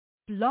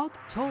Blog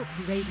Talk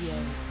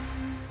Radio.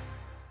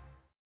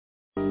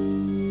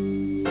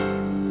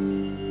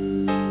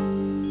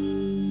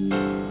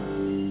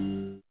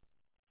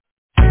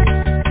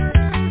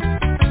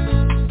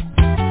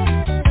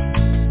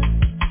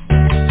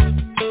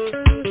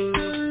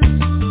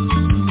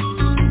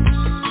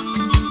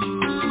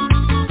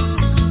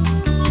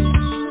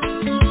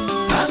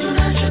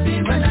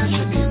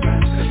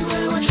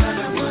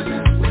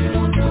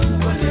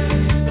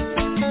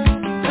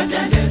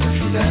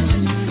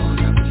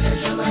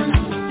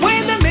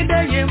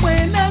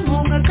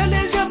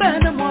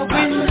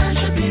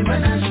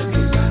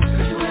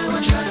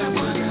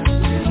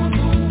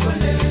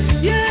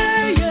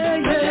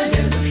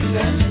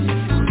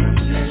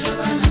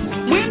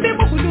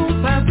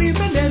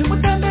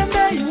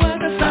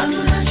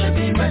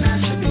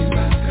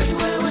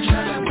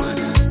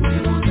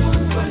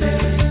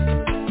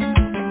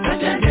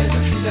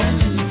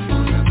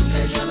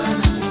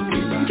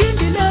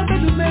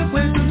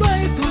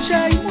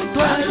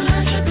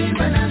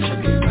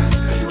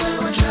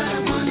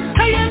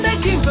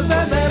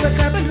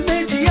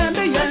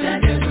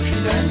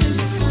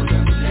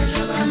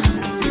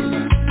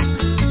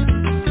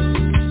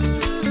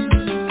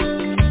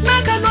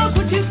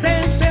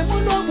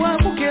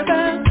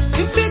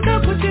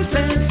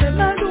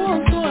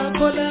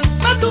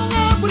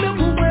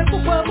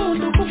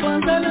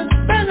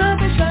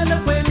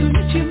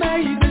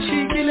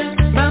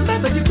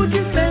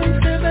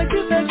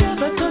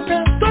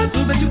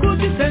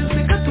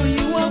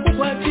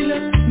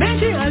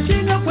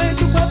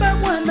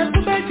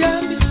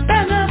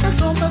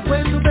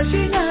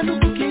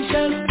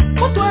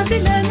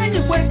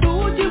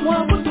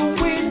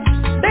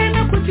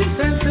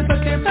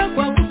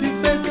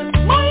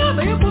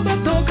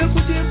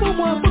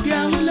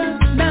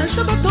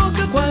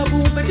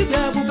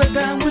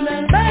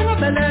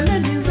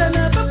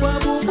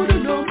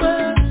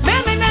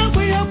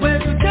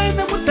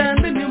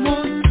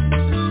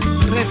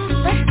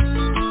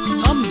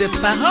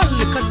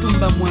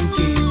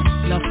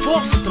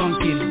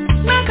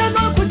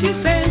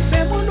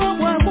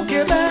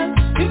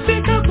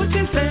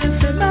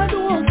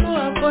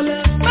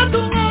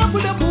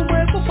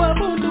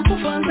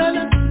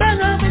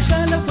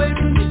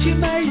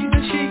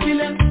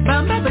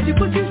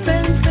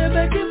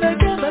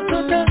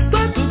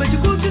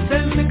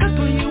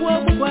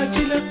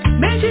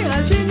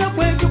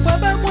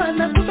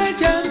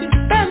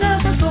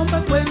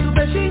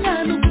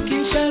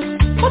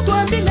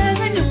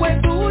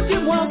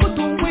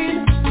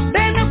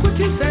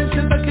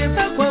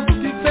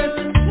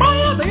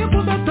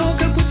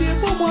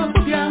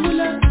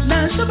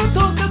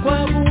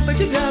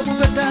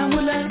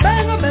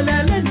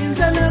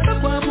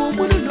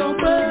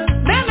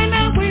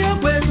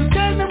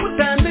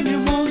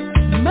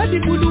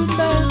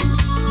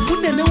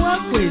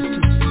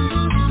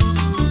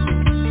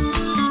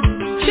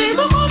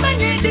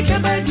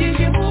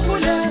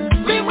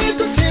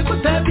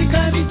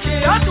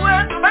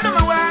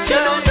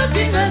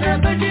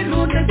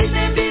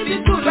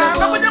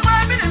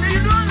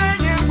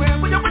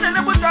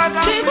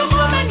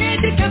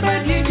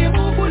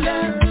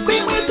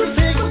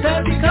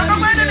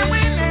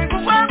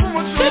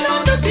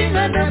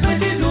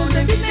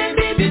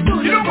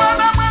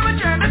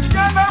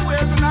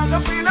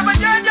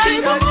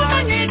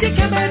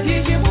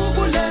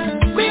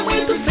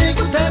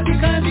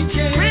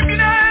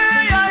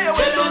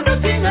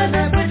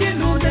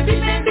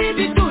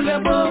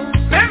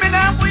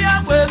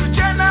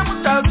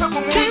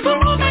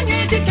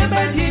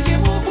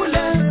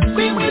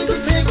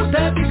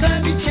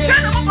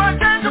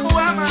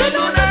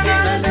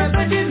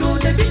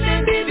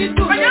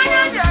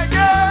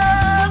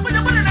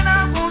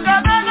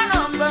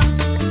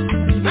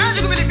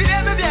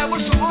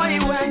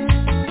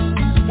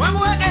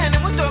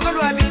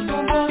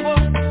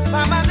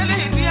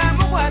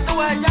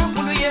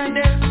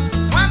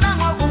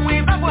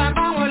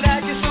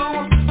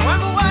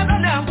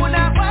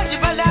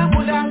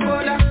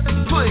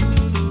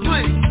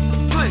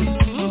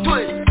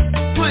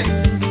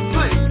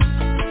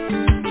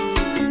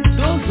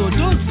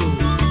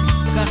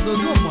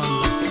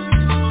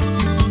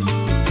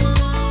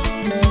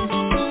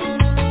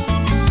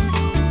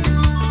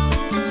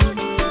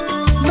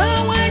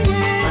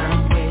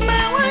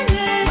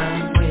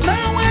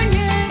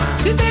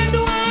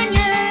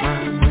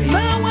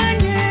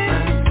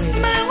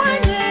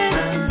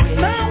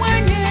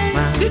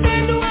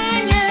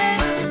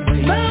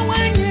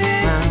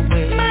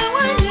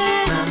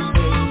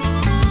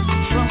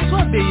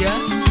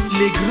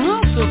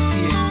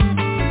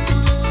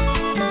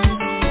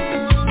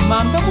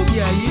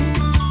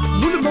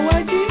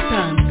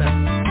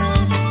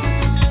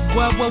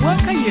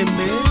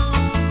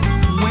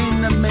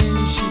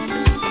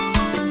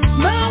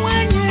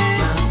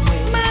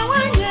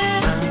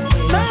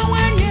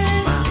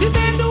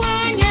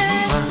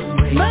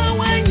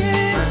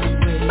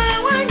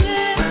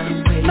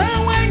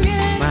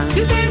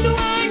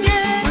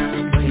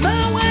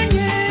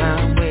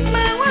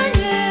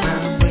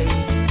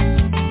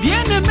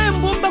 Bien, me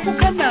mbumba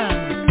kukana.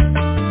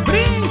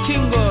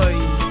 Bring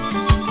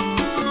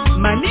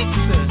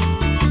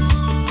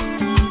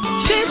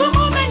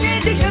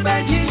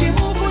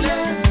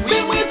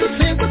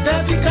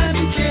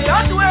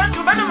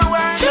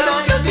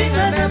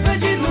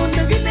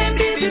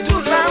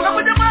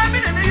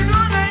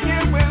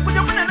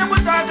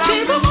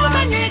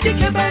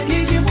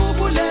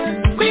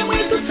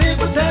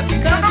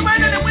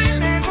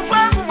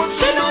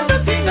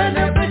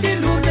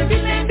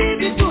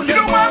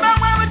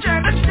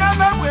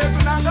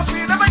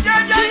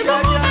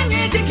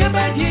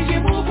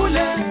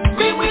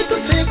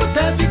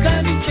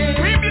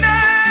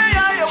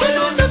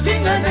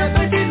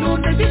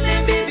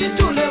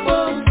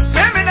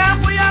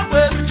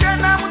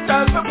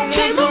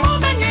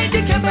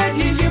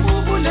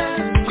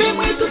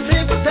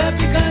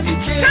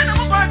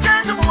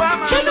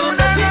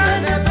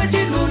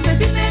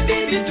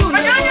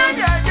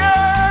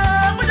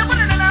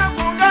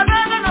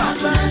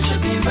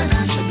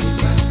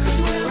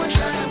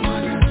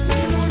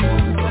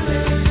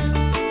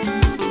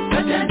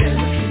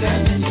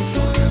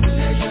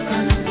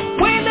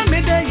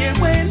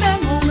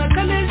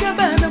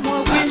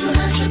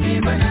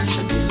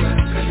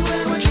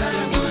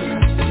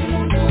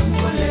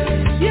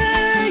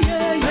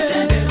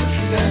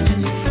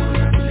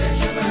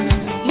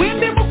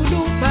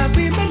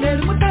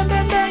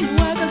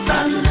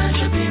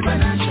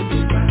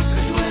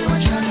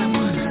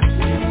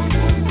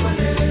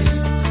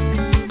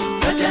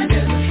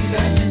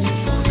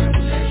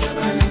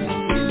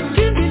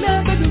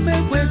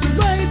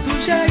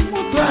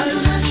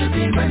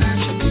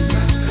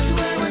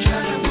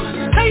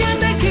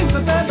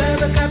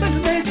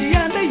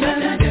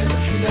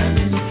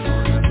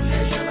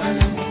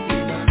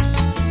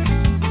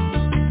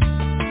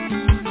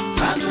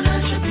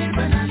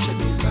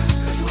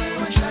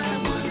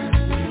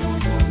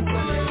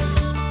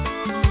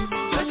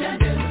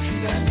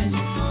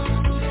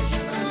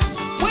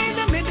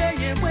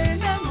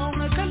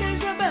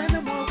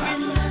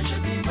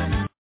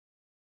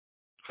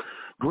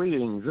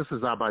Greetings, this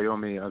is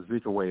Abayomi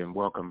Azikiwe, and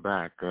welcome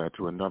back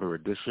to another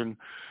edition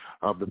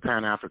of the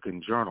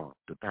Pan-African Journal.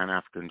 The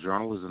Pan-African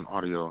Journal is an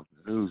audio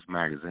news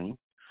magazine.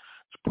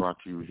 It's brought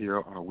to you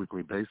here on a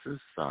weekly basis.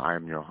 I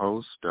am your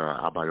host,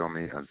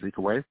 Abayomi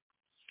Azikiwe.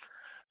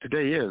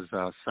 Today is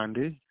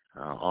Sunday,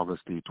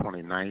 August the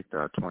 29th,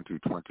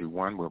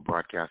 2021. We're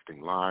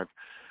broadcasting live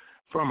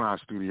from our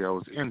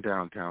studios in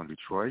downtown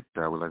Detroit.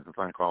 We'd like to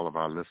thank all of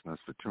our listeners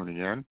for tuning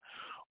in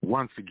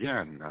once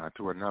again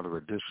to another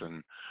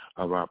edition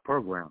of our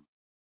program.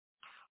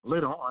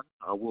 Later on,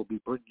 we'll be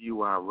bringing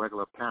you our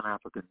regular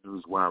Pan-African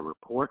Newswire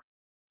report.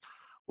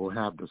 We'll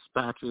have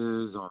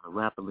dispatches on the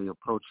rapidly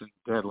approaching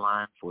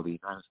deadline for the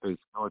United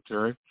States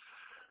military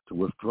to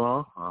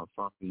withdraw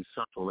from the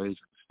Central Asian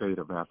state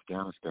of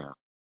Afghanistan.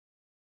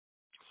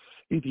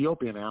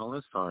 Ethiopian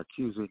analysts are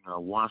accusing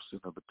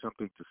Washington of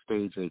attempting to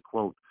stage a,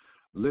 quote,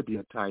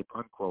 Libya-type,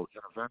 unquote,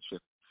 intervention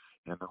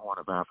in the Horn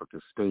of Africa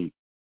state.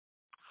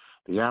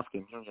 The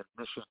African Union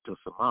mission to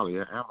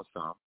Somalia,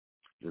 AMISOM,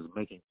 is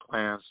making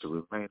plans to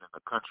remain in the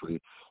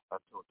country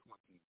until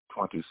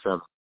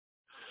 2027.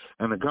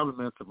 And the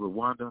governments of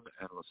Rwanda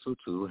and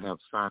Lesotho have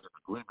signed an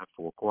agreement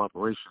for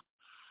cooperation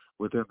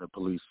within the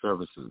police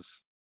services.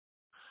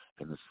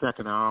 In the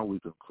second hour, we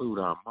conclude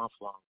our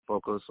month-long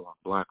focus on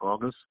Black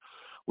August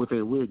with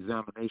a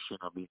reexamination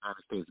of the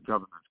United States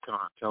government's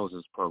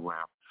counterintelligence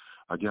program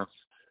against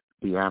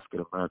the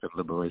African American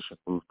Liberation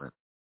Movement.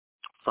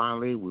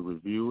 Finally, we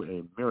review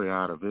a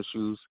myriad of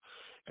issues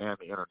and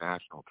the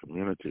international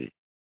community.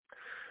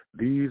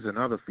 These and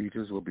other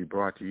features will be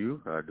brought to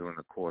you during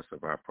the course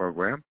of our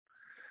program,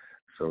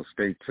 so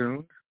stay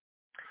tuned.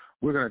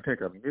 We're going to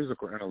take a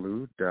musical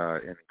interlude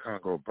in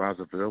Congo,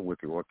 Brazzaville with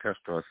the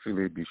orchestra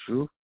Sile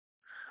Bichou.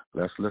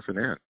 Let's listen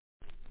in.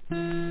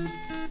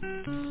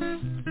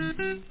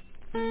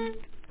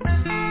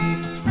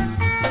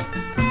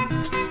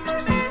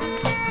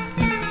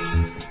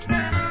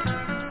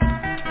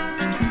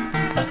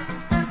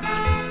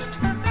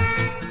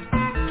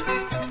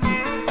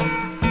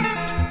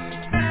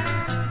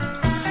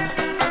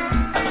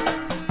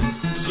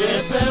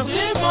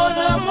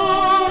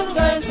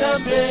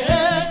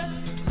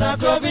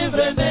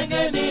 Vivre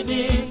ndenge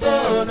nini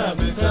na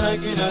mesana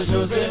kina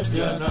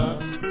Josephiana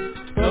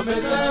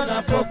Tomesana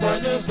na pokwa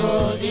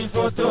nyonso il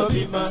faut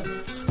tobima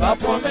Pa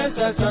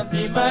promesa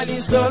santima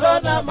lisolo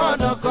na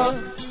monoko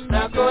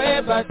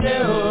Nakoyeba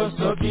te o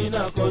soki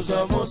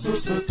nakozwa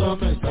mosusu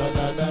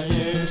tomesana na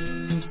ye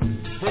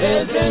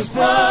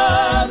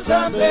Désespoir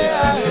Nzambe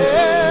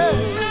aye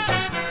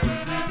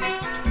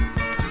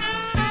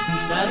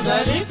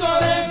Nazali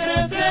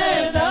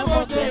koregrete na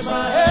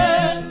motema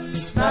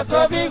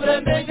Nako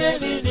vivre ndenge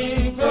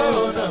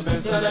niningo na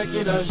mesala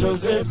kina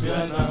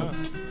Josephiana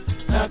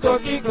Nako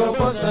kiko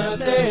posa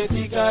te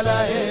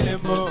etikala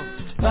elemo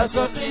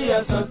Basoti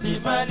ya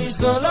santima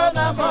lisolo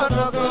na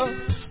monoko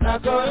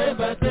Nako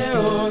ebate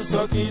o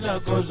soki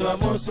nakozwa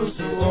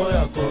mosusu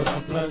oya ko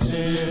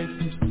remplace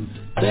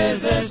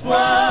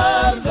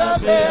Désespoir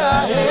Nzambe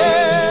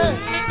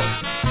aye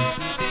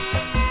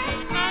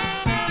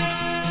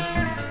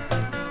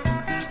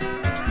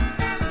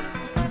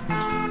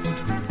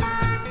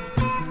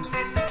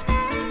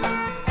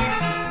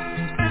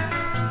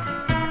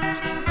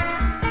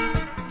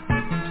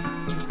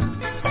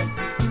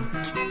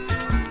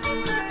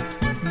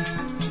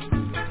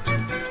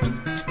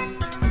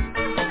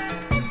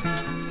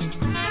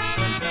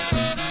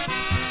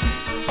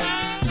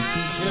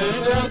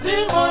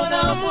sentir mon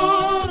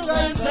amour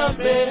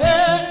Nzambe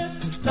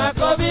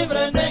nako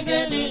vivre ndenge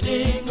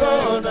nini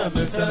ngona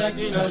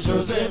mesalaki na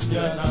Joseph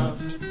Diana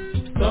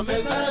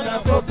tomesana na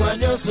pokwa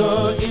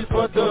nyonso il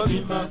faut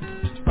tobima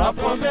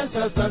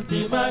bapromesa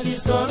santima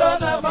lisolo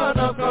na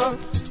monoko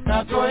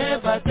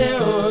nakoyeba te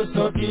o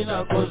soki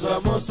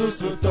nakozwa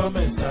mosusu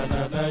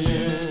tomesana na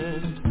ye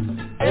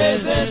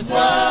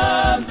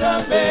désespoir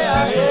Nzambe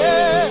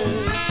aye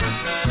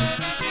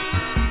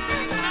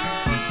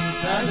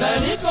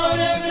nazali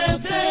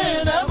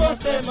koregrete na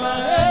motema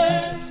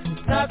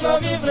nako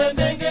vivre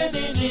ndenge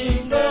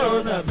nini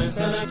ngona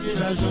mesalaki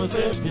na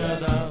Joseph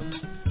Diana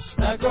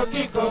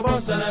nakoki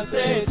kobosana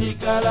te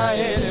etikala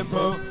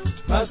elembo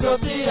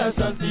basosi ya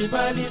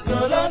santima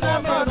lisolo na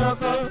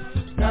monoko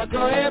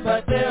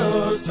nakoyeba te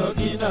o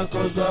soki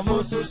nakozwa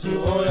mosusu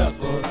oyo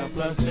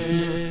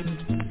akoremplace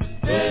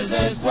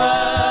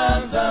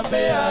désespoir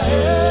Nzambe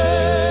aye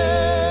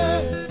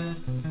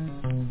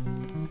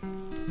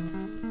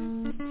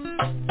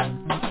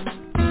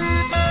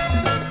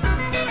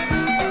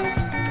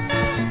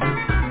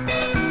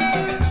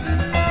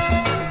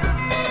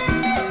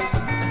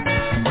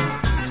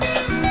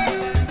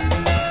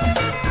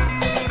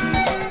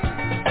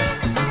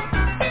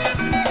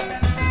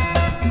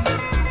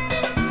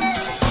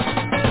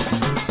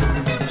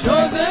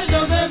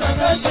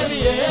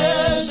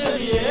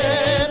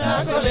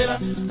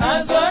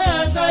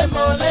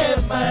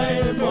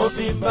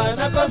Mobimba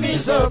na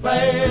komisoba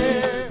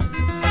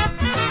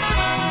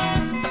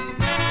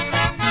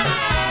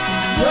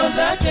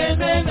Yoza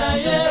kende na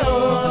yeo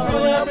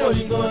Oya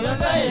bolingo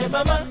yanga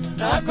mama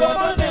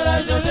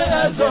nakomondela Jose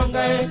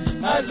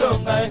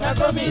azonga na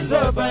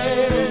komisoba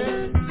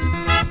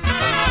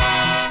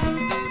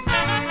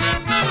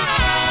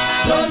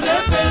Jose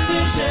pendi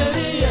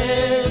chérie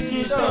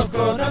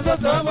kitoko na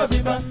koko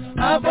mobimba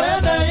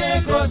aboya na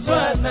ye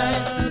koswana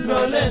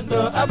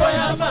lolendo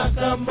aboya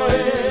makambo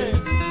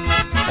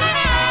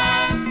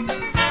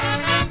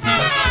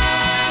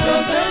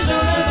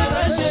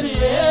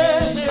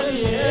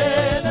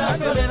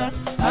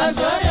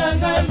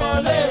Azoyanga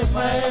mole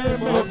mae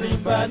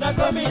mobimba na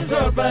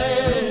komisoba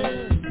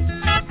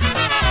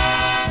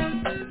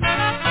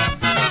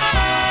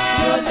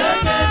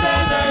Yozakenda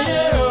na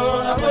yeo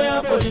aboya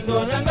bolingo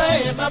nanga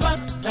mama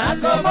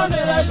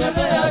nakomondela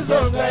Jose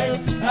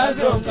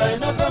azonga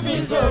na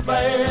komisoba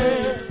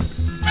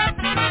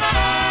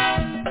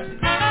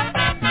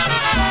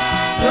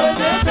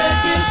Joseph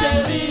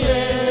chérie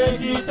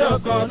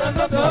kitoko na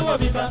koko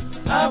mobimba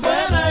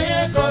aboya na ye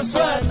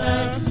koswana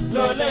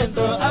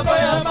lolendo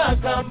aboya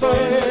makambo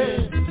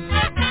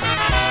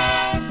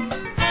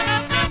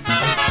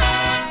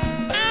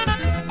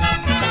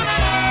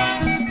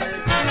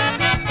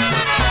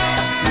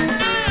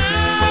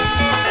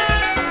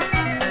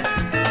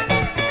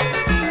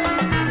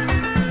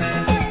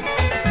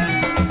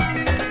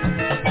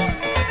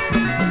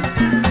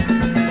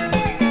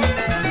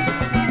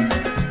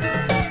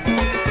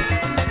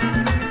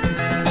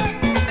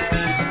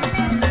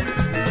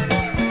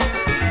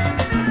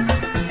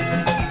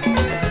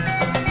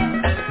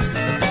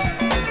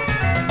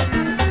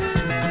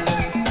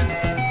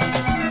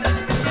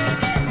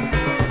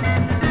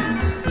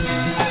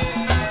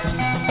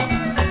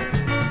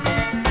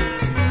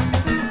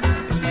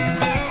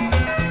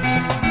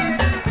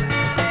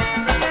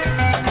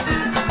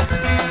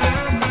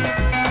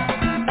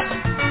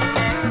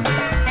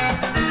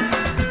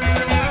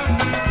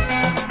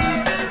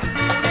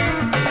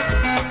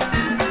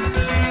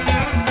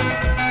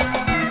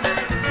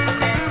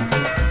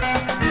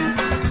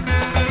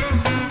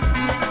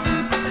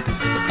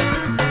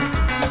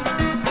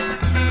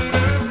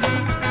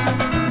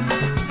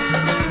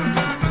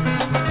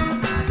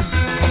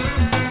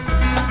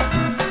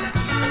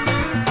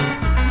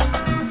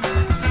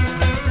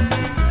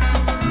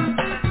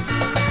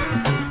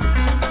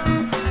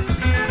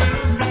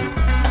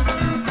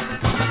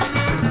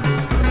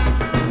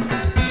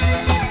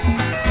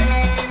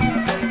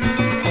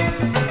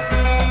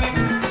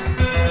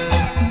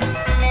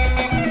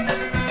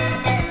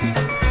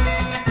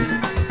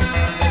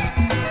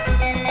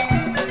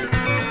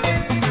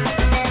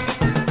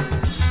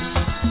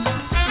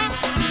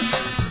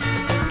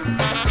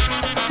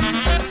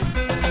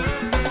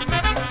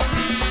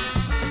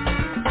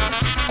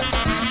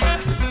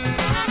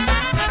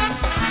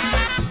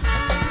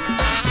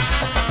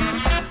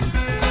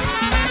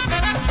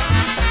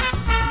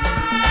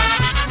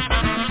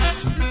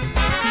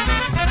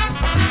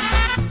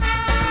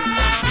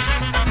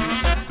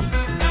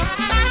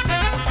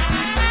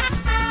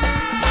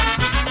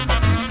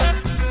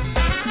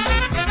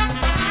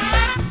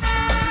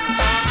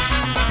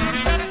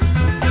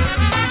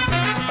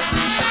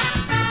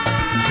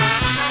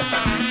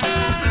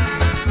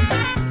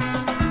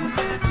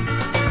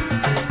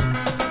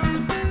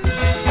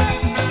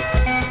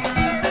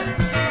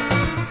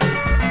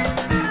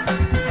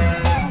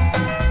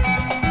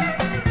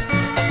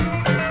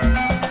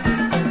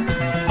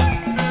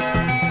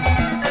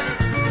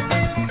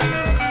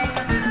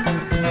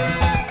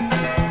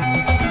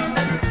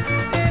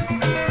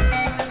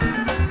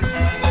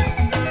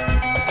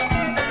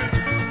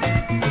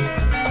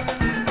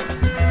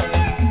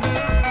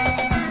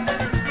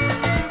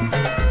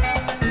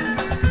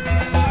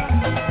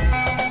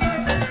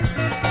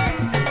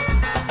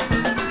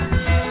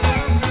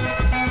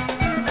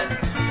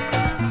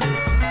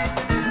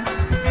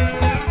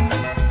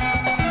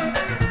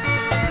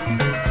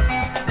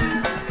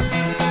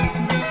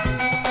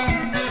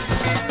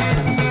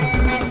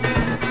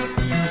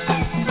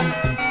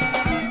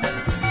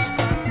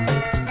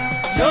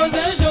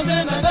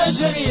Jose nada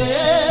chérie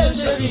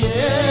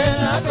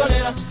na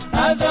kolera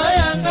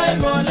azoya ngai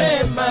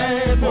molema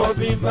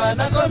mobimba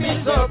na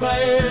komisoba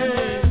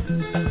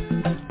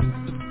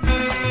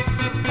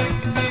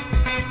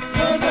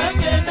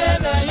Jose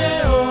na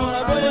yeo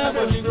aboya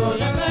bolingo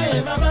ya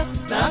ngai mama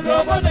na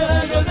kobonera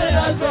Jose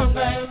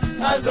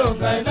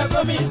azonga na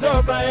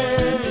komisoba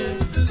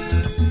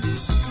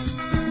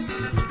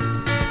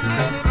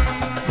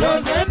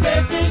Jose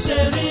petit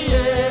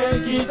chérie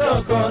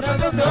kitoko na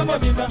kokomo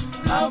bimba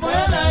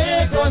aboya na ye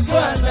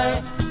koswana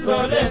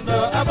kolendo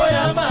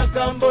aboya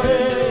makambo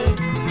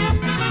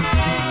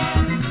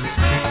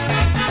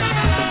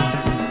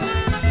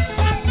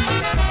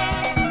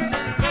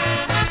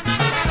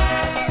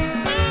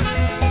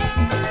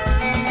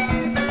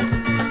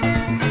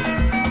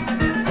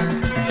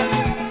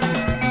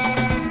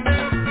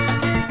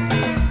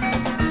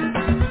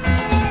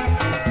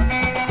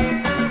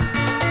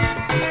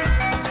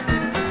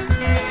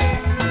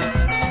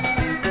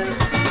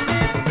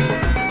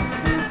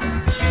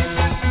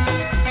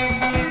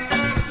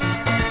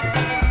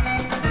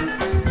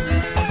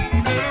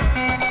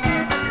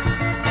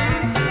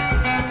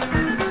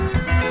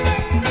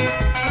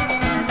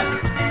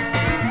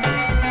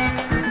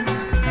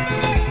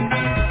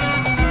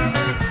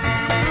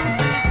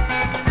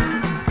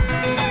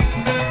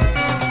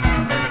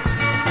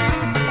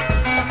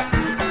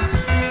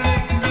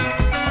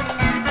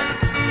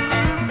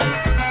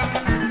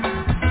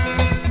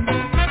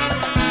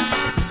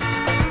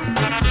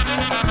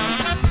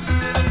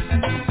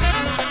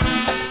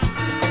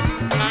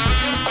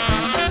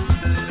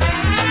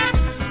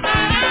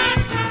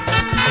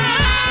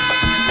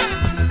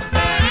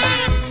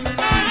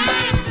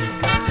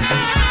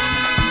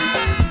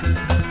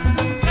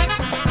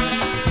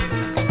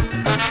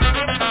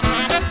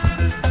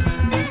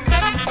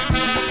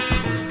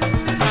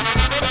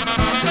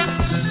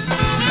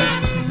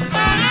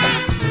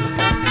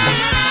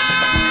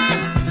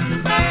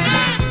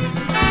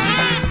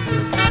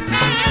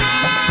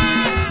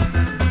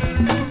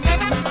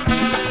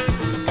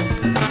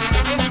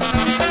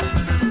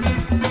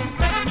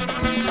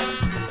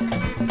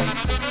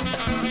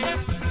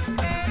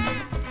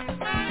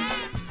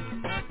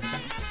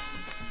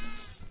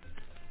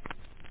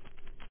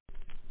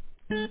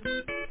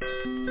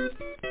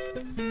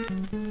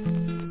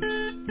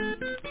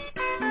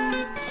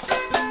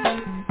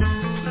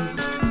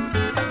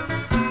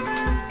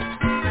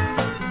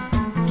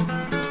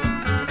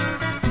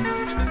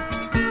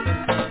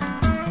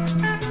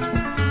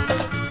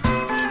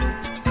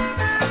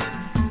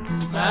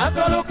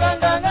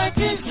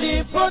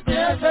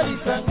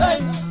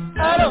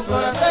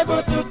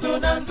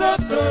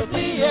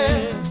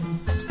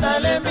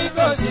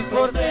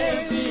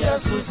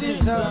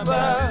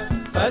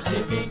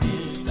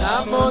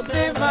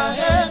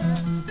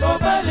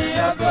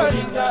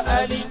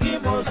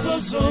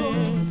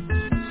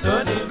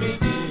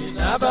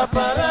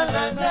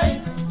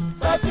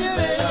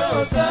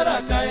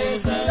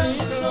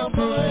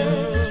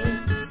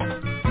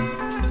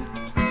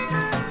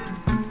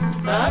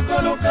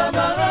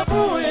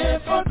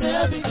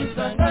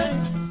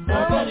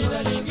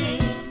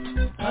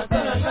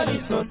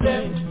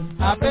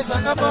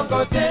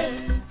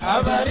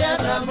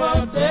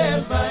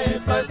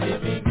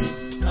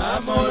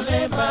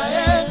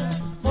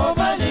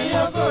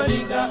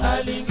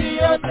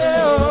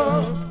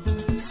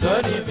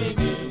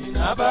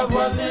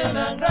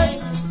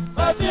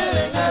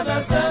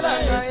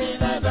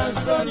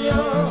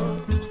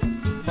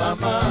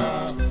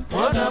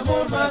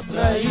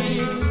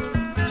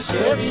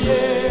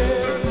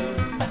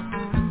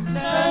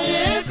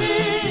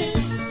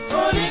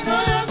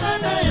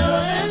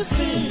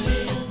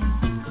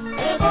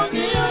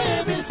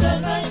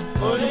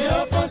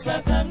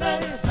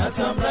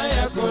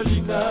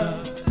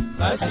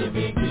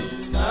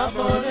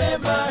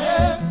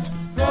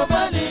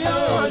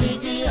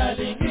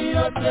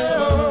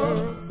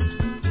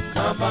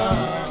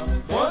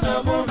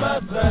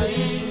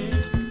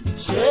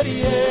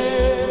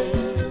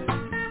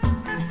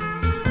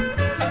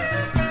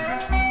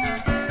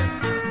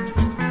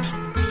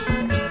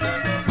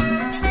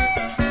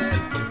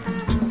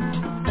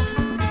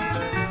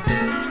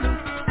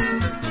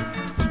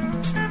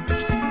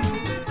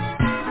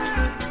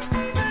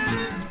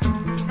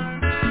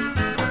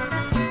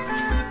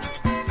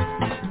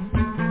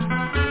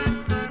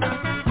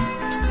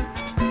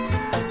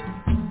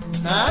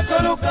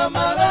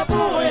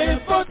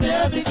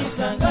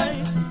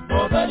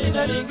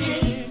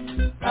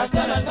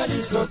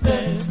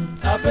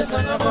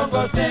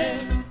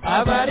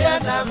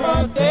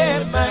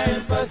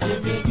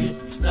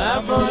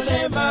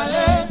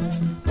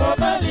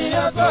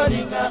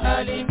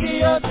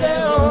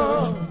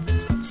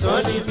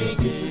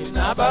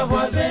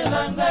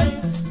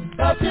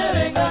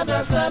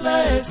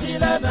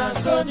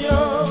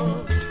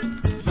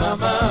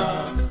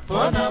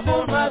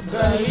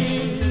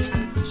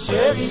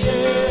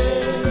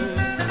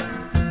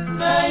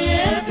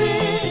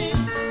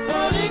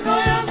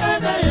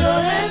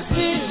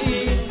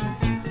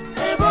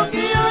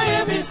Ebongi yo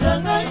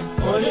ebisanga,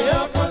 ole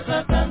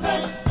oposaka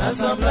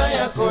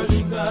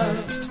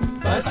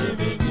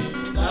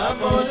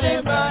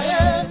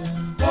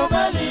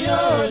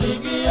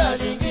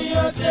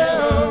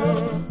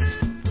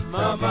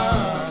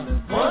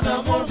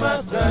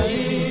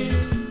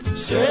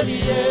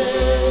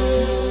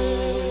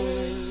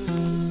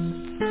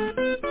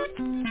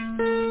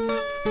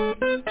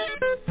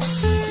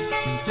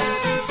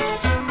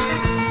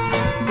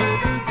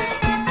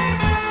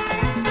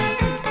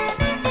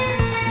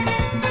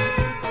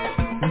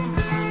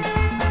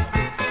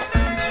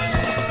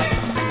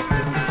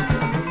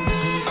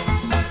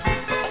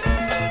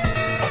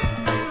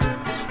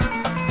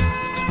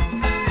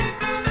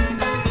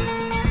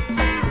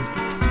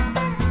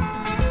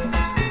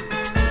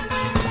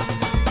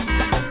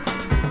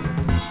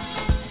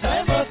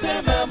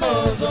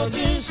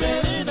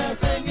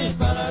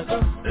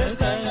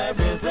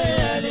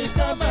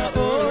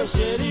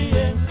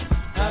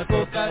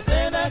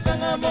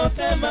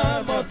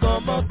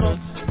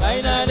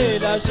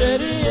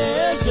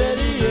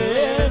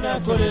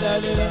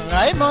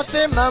Ngai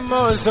motema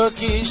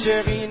mozoki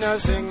chéri na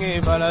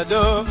sengi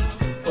balado.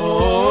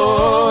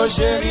 Oh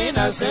chéri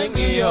na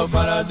sengi yo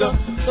balado.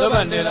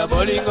 Tobandela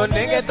bolingo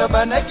ndenge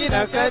tobandaki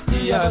na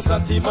kati ya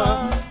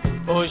santima.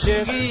 Oh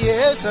chéri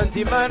ye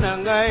santima na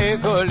ngai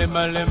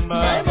ekolembalemba.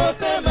 Ngai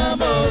motema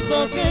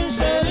mozoki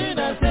chéri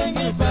na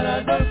sengi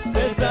balado.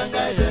 Pesa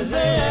ngai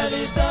jeze ya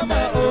litama.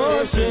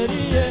 Oh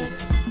chéri ye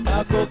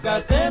nakoka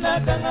tena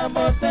kanga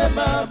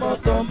motema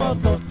moto.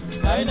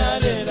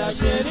 Ainalela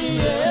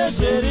chérie,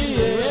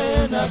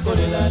 na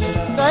kolela.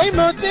 Ngai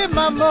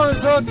motema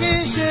mozoki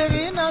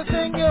chérie na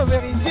sengi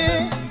vérité.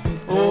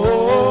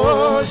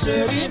 Oh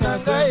chérie na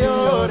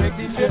kayo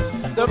rectifié.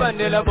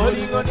 Tobandela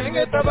bolingo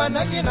ndenge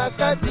tobandaki na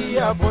kati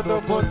ya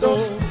poto.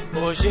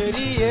 Oh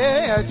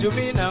chérie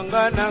ajumi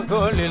nanga na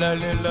kolela.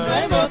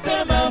 Ngai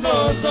motema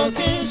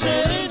mozoki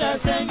chérie na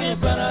sengi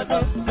parado.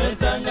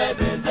 Betanga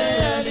beze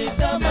ya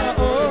litama.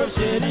 Oh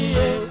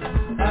chérie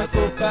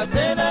akoka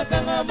tena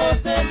kanga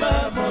motema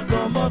moto.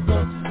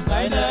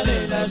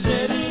 Ainalela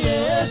chérie,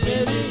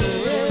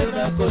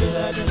 na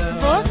kolela.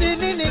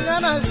 Motini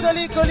ningana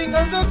sali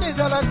kolinga nzoki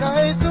zalaka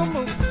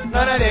etumu.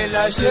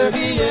 Nanalela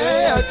chérie,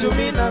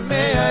 atumi na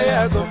mea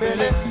ya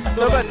gombele.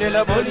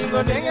 Tobandela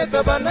bolingo ndenge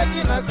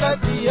tobandaki na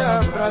kati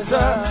ya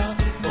braza.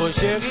 Oh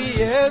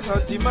chérie,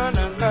 santima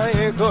na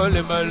ngai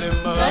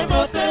ekolembalemba. Ngai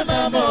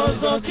motema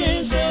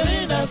mozoki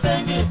chérie na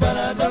sengi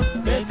parado.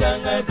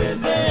 Betanga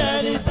beze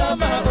ya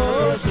litama.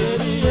 Oh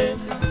chérie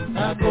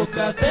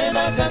nakoka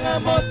tena kanga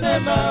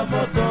motema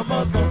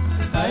moto.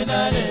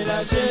 Ainalela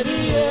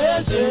chérie,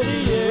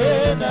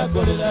 na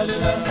kolela.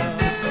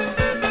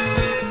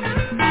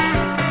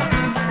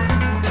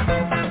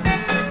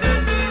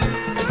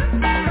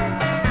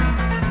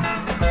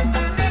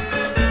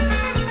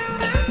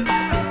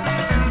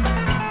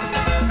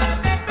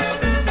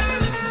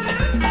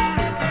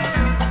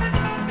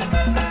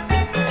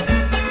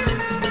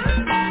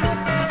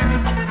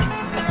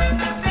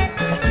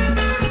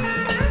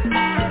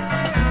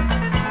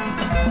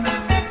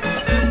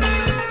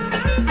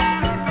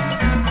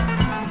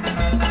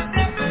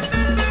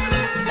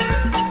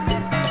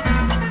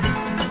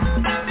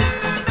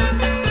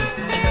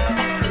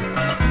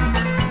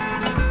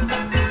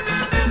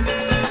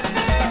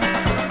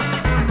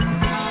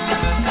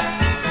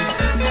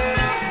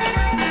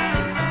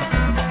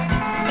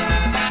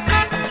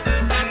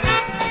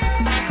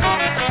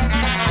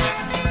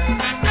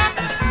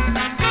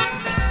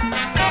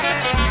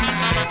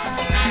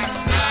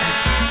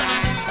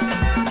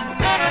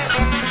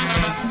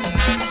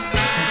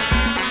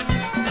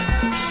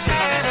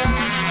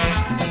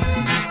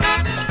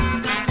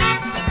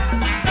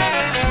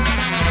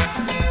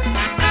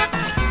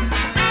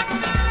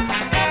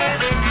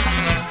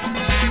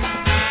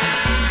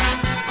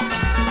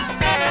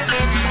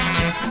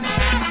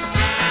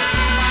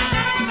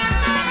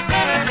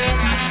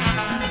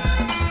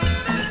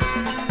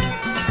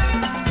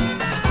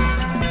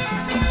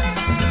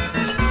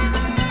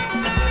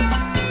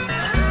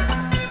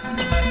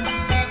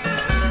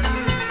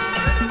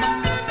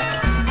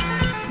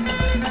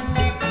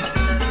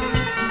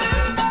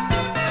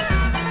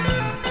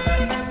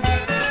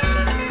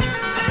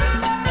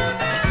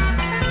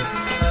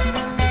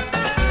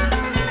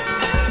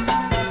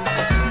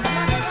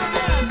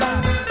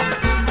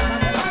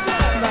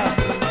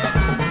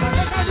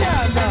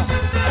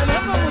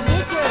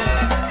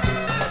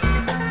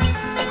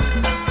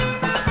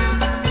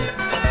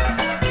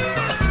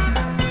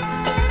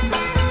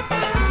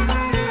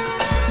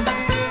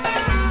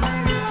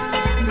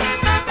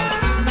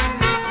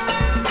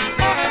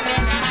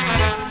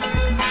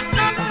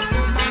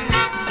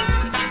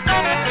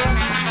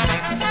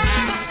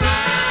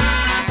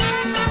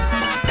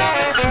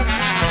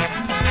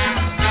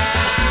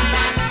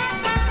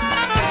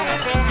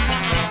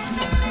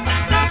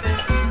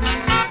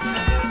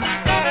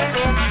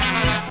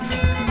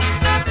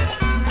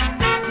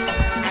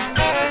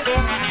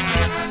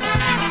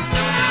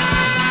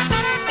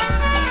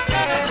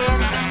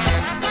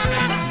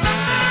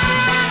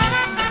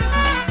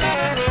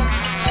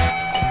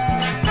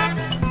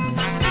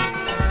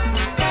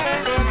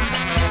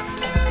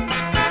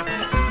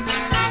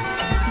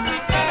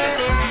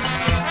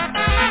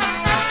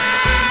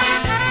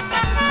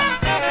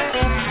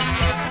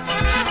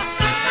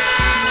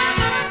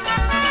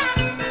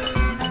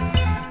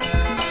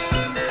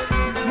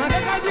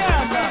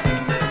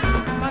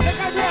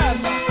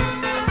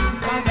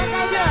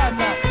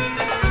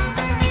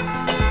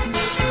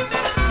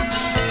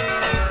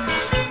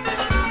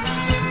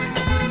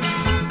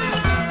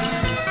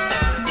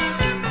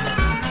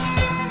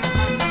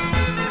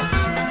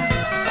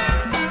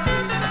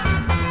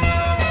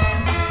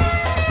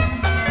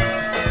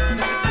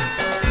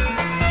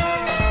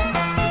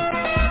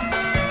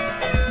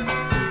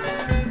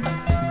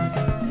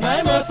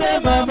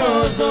 motema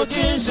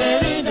mozoki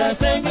sheri na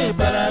sengi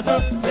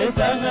parado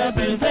esanga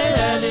brise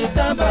ya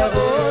litamba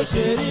o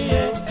sheri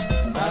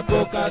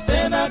akoka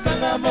tena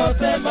kanga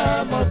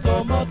motema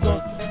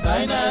moto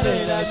kaina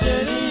lela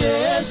sheri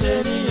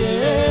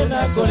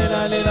na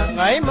kolela lela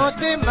ngai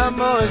motema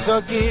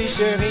mozoki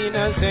sheri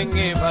na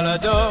sengi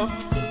parado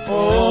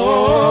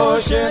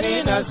oh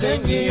sheri na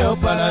sengi yo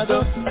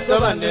parado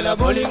tobandela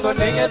bolingo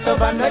ndenge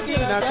tobandaki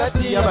na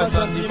kati ya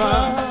basentima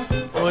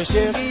oh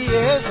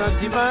chérie,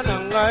 sentiment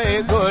nanga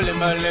egole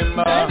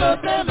malemba.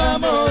 Motema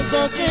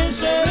mozoki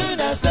chérie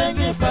na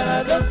sengi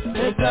parado,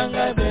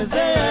 esanga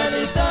beze ya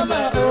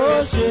litama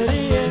oh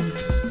chérie.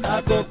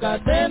 Akoka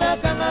tena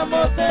kanga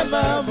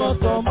motema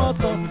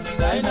moto,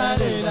 kaina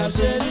lela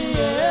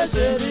chérie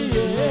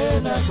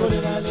na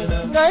kolela lela.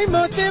 Ngai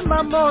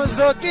motema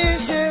mozoki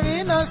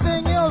chérie na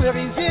sengi o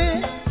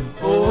vérifié.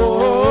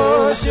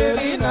 Oh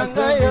chérie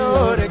nanga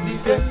yo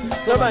rectifié.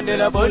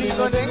 Tobandela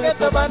bolingo ndenge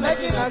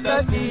tobandaki na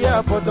kati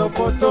ya poto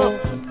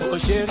oh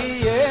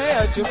chérie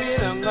achumi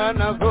nanga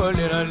na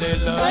kolela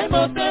lela ngai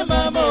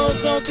motema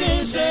mozoki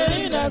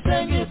chérie na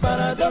sengi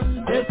parado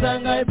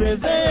esanga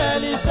beze ya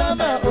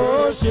lisama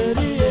oh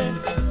chérie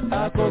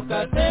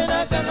akoka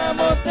tena kanga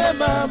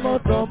motema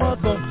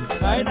moto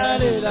ngai na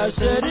lela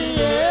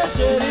chérie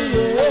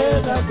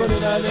na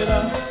kolela lela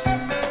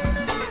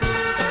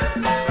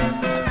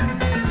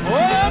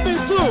oh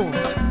bisu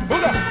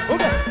uga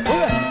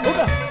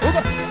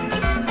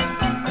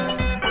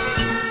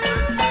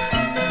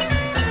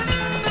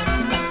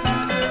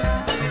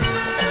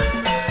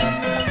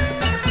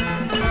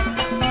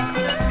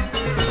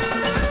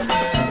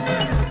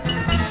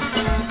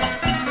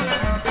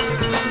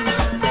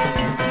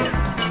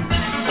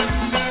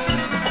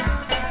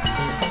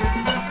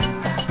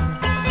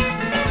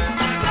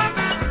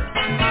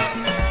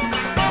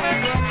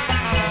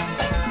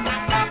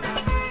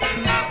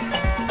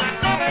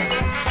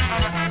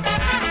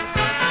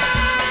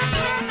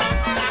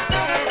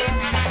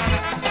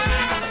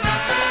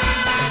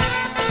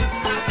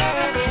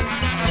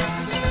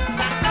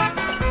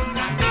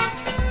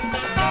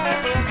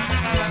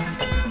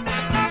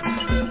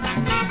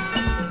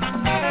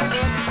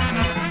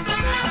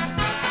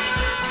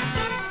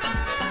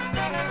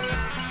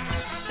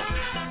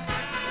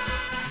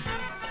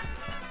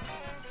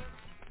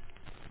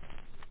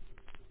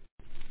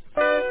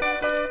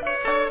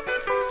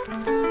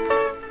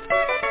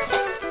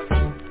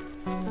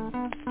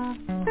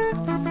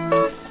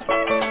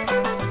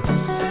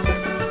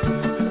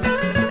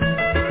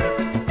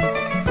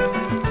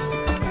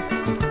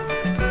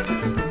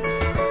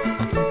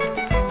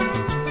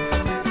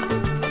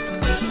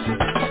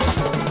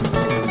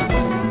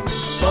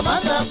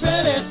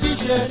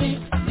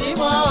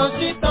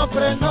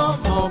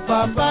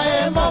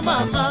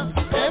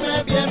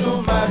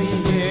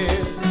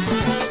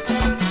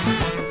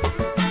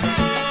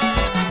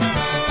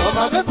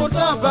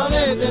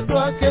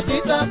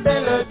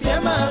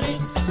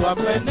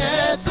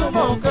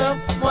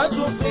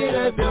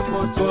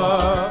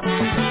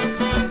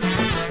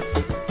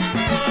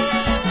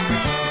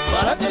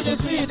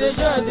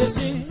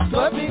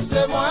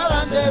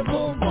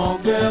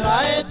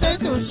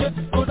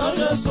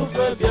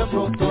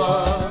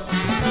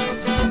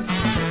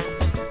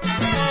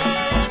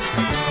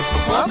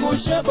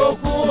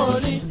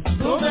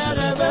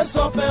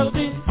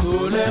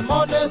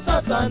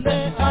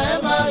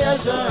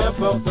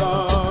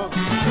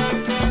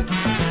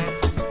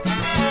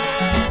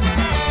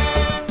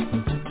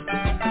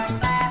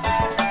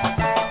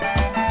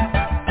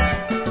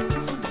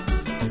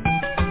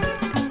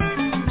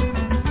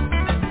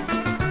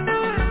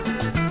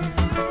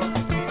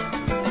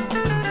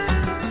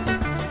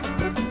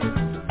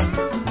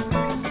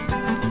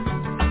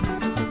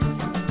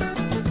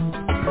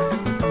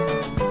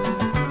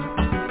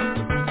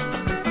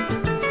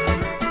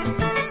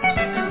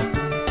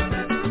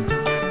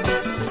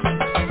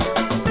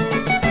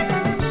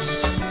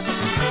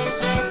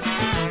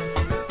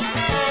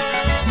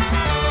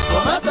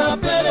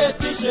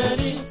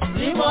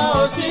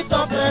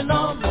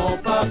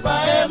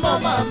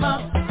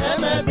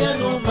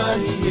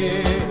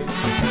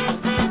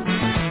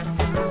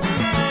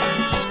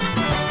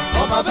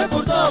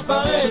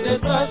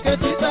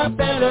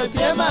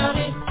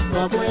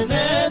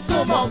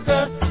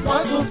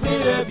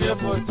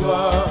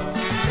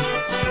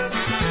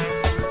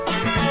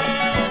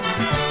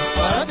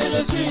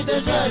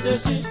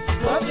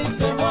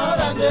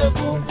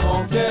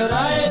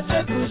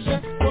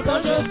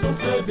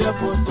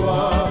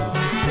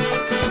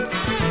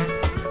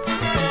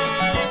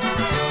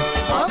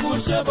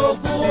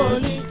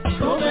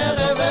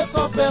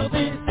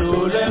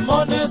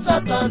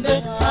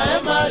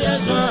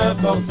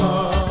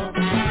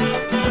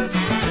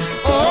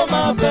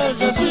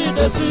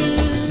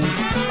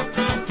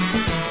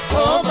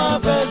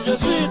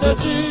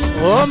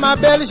Oh ma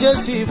belle,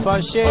 je suis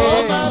fâché.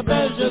 Oh ma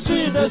belle, je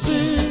suis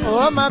déçu.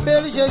 Oh ma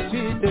belle, je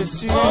suis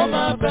déçu. Oh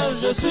ma belle,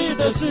 je suis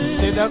déçu.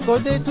 C'est d'à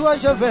côté de toi,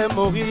 je vais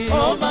mourir.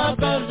 Oh ma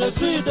belle, je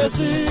suis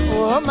déçu.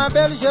 Oh ma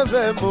belle, je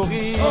vais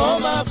mourir. Oh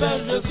ma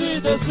belle, je suis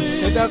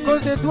déçu. C'est d'à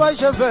cause de toi,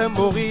 je vais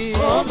mourir.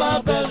 Oh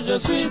ma belle, je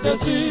suis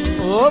déçu.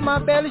 Oh ma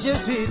belle, je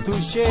suis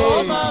touché.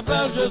 Oh ma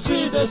belle, je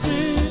suis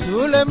déçu.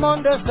 Tout le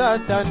monde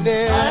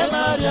s'attendait à un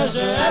mariage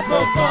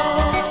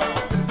important.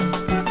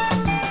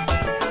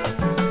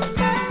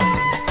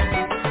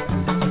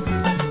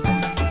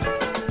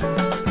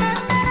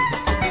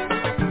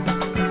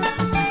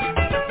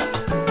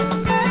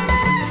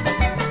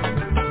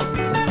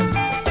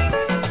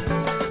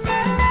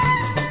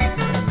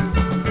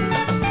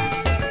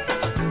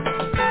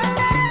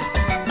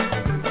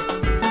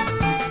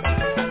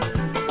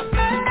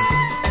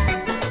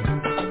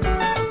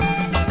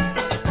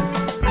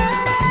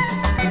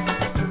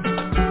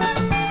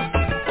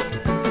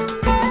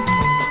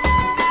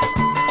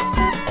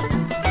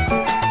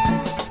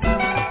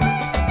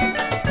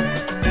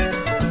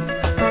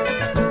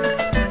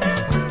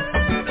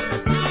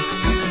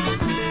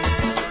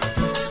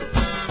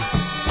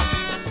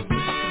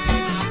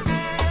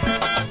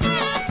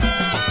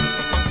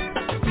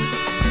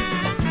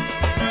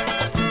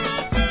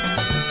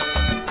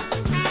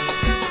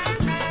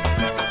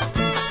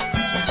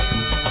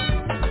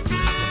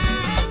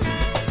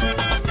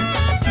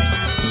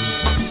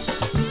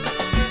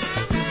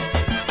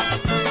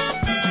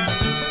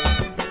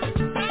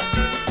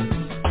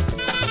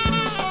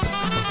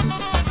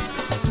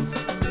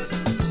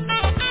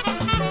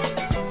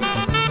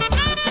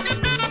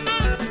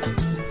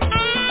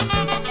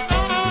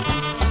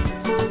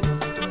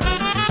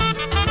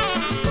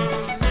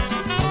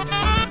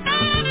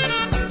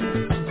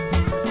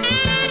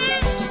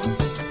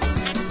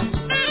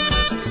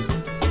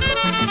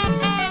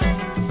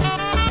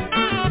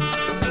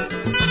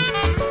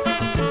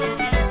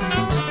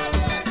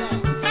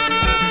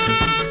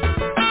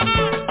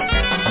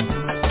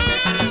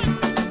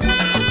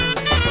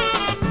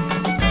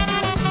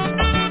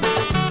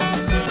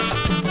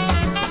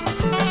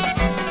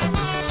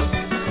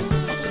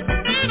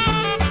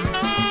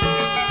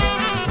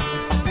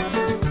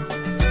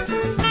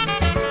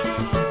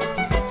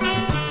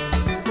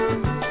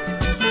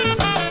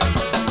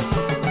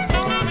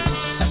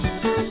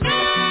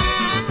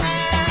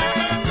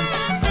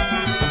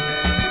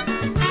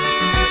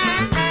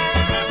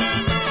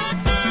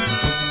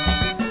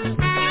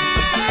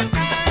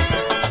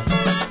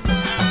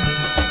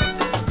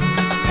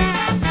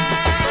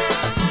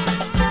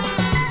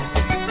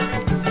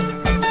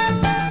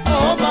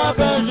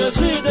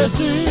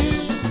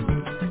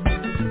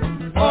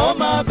 Oh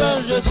ma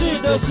belle, je suis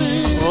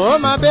déçu. Oh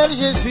ma belle,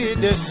 je suis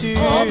déçu.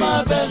 Oh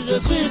ma belle, je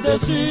suis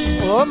déçu.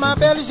 Oh ma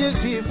belle, je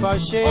suis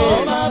fâché.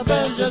 Oh ma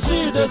belle, je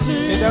suis déçu.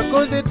 Et à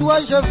cause de toi,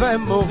 je vais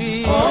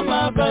mourir. Oh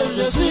ma belle,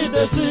 je suis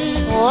déçu.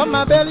 Oh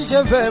ma belle,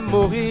 je vais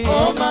mourir.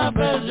 Oh ma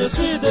belle, je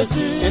suis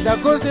déçu. Et à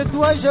cause de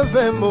toi, je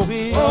vais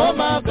mourir. Oh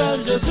ma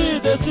belle, je suis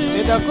déçu.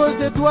 Et à cause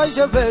de toi,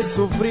 je vais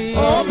souffrir.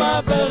 Oh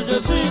ma belle, je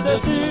suis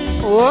déçu.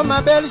 Oh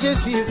ma belle, je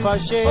suis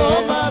fâché.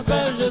 Oh ma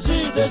belle, je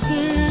suis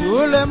déçu.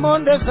 Tout le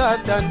monde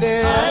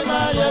s'attendait à un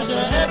mariage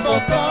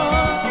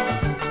important.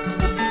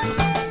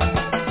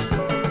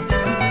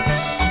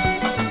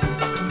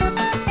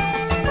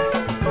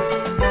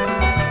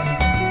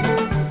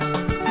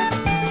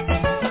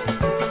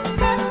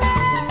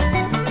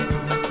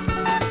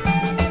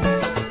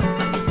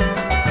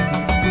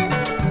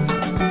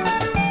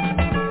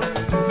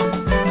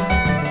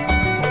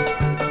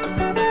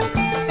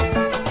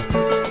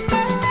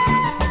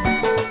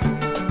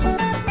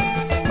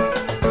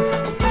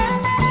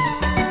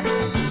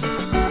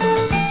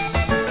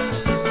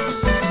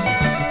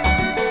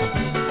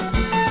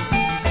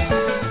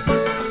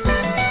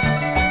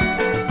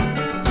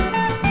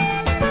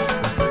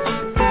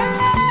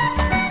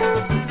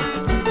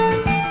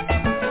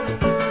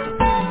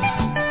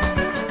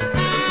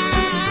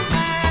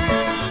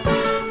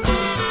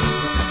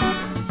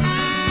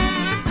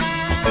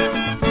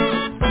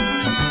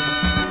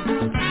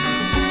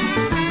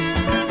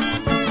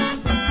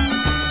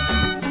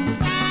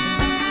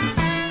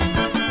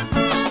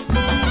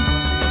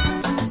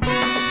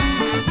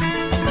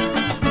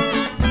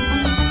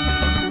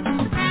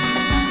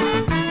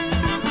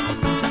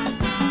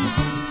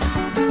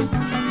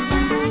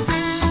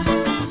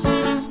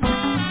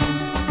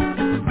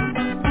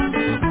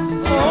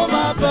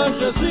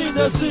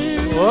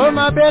 Oh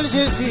ma belle,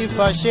 je suis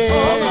fâché.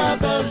 Oh ma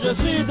belle, je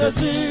suis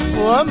déçu.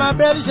 Oh ma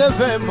belle, je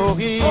vais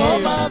mourir. Oh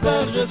ma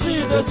belle, je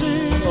suis déçu.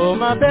 Oh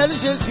ma belle,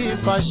 je suis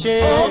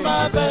fâché. Oh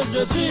ma belle,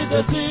 je suis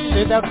déçu.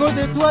 C'est à cause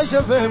de toi, je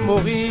vais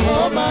mourir.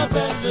 Oh ma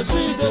belle, je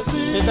suis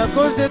déçu. C'est à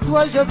cause de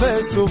toi, je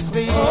vais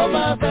souffrir. Oh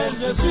ma belle,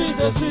 je suis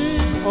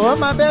déçu. Oh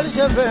ma belle,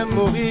 je vais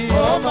mourir.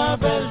 Oh ma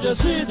belle, je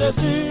suis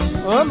déçu.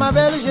 Oh ma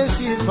belle, je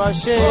suis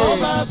fâché. Oh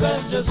ma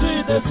belle, je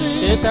suis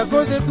déçu. C'est à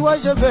cause de toi,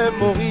 je vais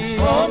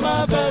mourir. Oh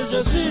ma belle,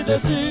 je suis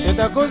déçu. C'est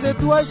à cause de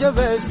toi, je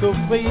vais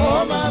souffrir.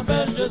 Oh ma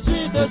belle, je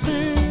suis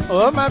déçu.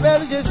 Oh ma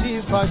belle, je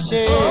suis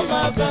fâché. Oh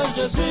ma belle,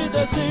 je suis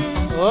déçu.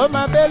 Oh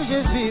ma belle, je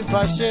suis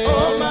fâché.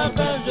 Oh ma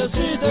belle, je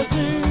suis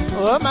déçu.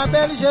 Oh ma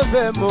belle, je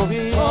vais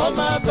mourir. Oh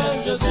ma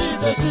belle, je suis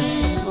déçu.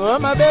 Oh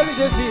ma belle,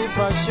 je suis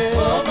fâché.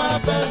 Oh ma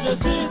belle, je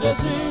suis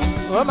déçu.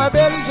 Oh ma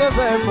belle, je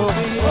vais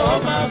mourir. Oh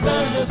ma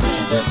belle, je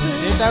suis déçu.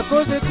 C'est à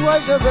cause de toi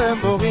je vais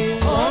mourir.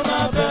 Oh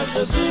ma belle,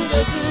 je suis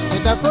déçu.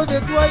 C'est à cause de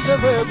toi je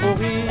vais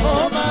mourir.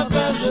 Oh ma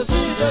belle, je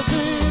suis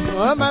déçu.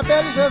 Oh ma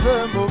belle, je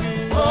veux mourir.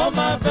 Oh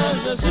ma belle,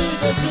 je suis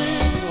déçu.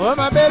 Oh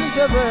ma belle,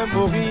 je veux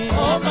mourir.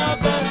 Oh ma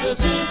belle, je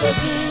suis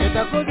déçu. C'est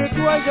à cause de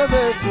toi je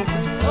vais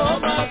souffrir. Oh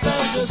ma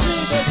belle, je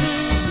suis déçu.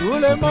 Tout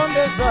le monde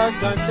est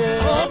sacré.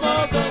 Oh ma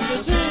belle, je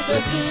suis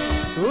déçu.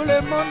 Tout le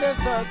monde est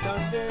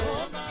sacré.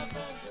 Oh ma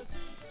belle, je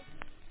suis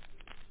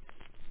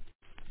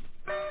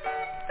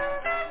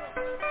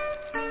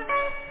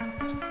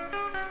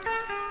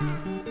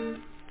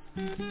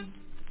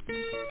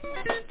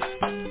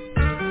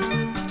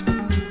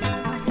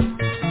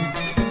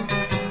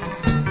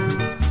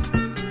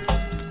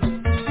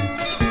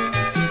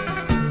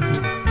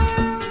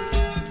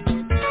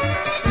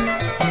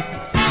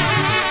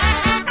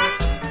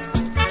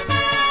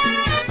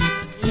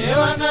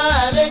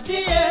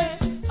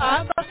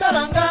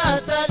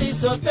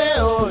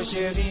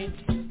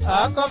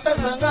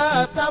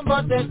akopesanga tambo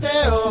tete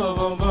o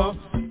bombo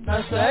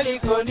nasali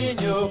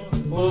koninyo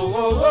o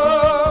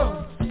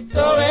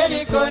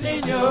toreli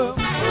koninyo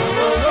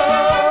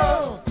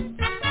o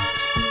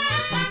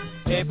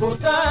et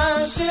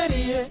pourtant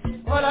chérie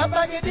ola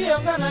bagidi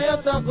yongana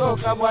yotoko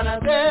kabwana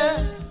te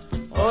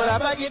ola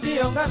bagidi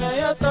yongana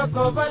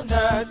yotoko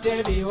banda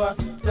teliwa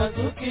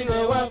tazukiwe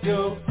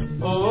wabyo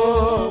o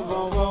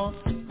bombo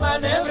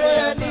manevre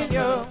ya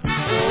ninyo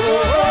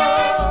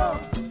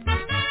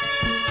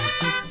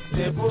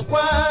c'est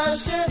pourquoi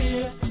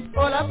chérie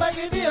ola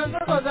bagidi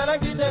yongako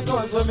zalaki te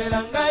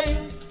kozomela ngai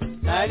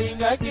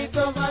nalingaki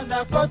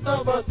tomanda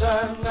poto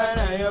botanga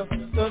na yo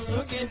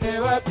tosuki te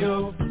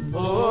wabyo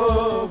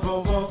oh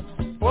bobo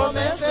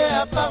promese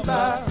ya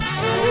pamba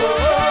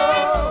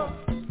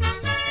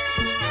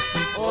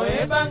oh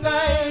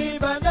ebangai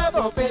banda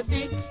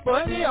bopeti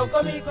poni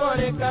okomi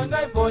koleka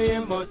ngai boye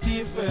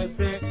motive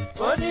te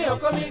poni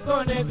okomi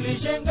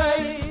koneglige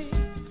ngai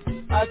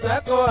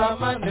atako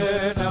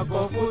amande na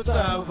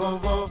kofuta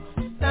vovo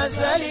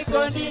nazali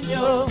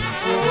koninyo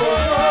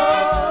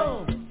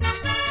oh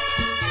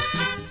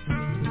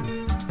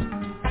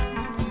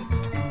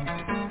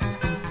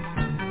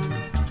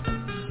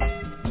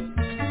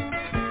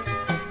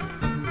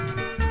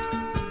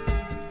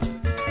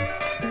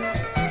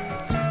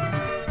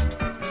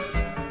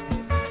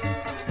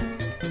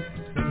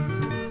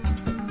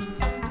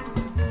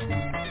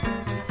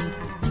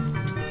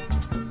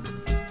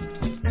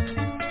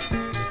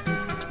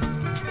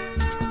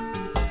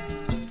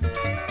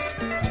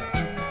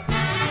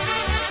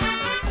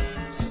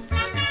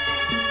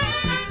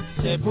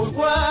c'est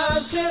pourquoi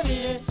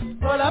chérie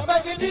ola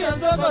bagidi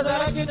nzoko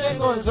zalaki te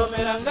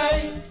kozomela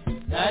ngai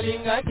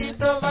nalingaki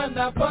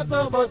tovanda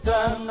poto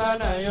botanga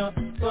na yo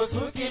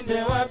tosuki nde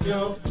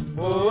wapyo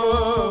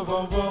oh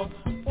bombo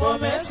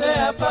promese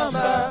ya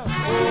pamba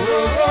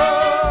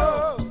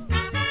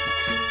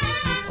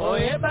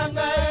oyeba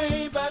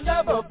ngai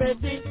banda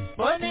bopeti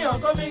poni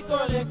okomi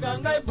koleka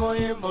ngai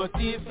boye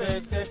motive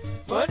te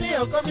poni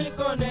okomi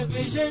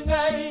koneglige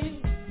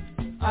ngai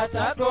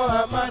atako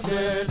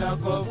amande na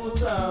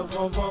kofuta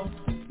vovo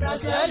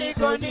nasali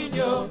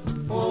koninyo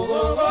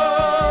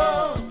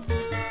oh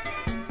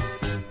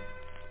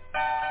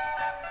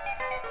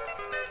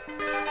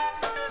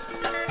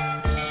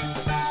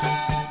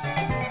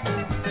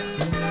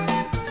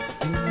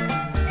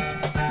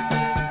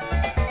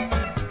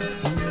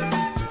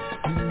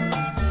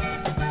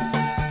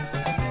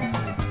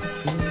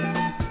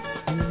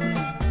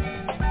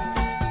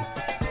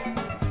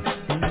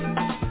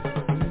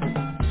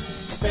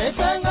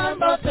pesanga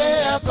mbote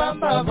ya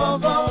pamba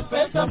vovo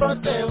pesa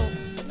mboteo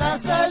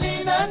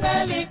nasali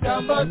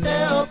nangalika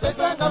mboteo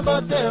pesanga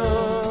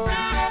mboteo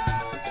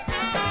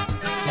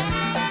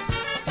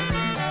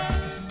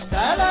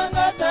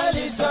talanga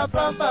taliswa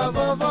pamba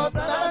vovo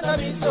talanga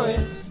bisoe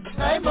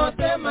ngai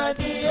motema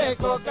die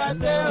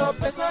kokateo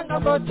pesanga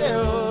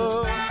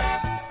mboteo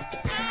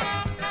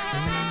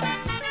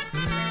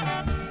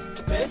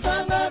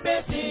pesanga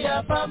besi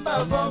ya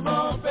pamba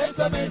vovo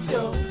pesa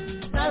besio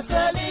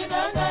nasali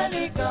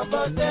nangalika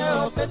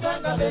mboteo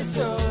pesanga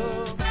besio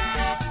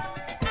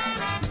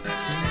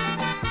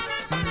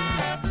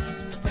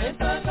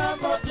pesanga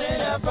mbote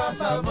ya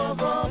pamba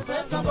vovo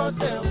pesa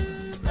mboteo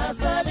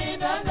nasali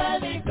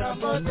nangalika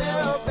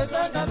mboteo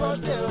pesanga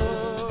mboteo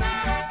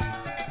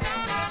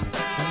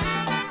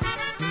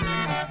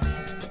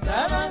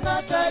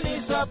talanga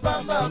taliswa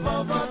pamba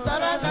vovo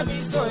talanga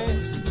bisoe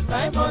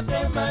ngai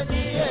motema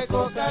die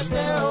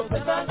kokateo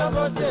pesanga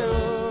mboteo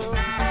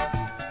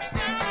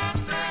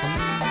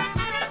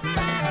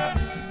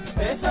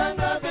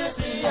pesanga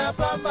besi ya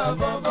pamba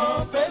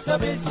vovo pesa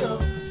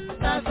besio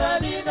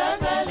nasali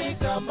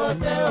nangalika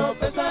mboteo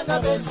pesanga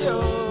besio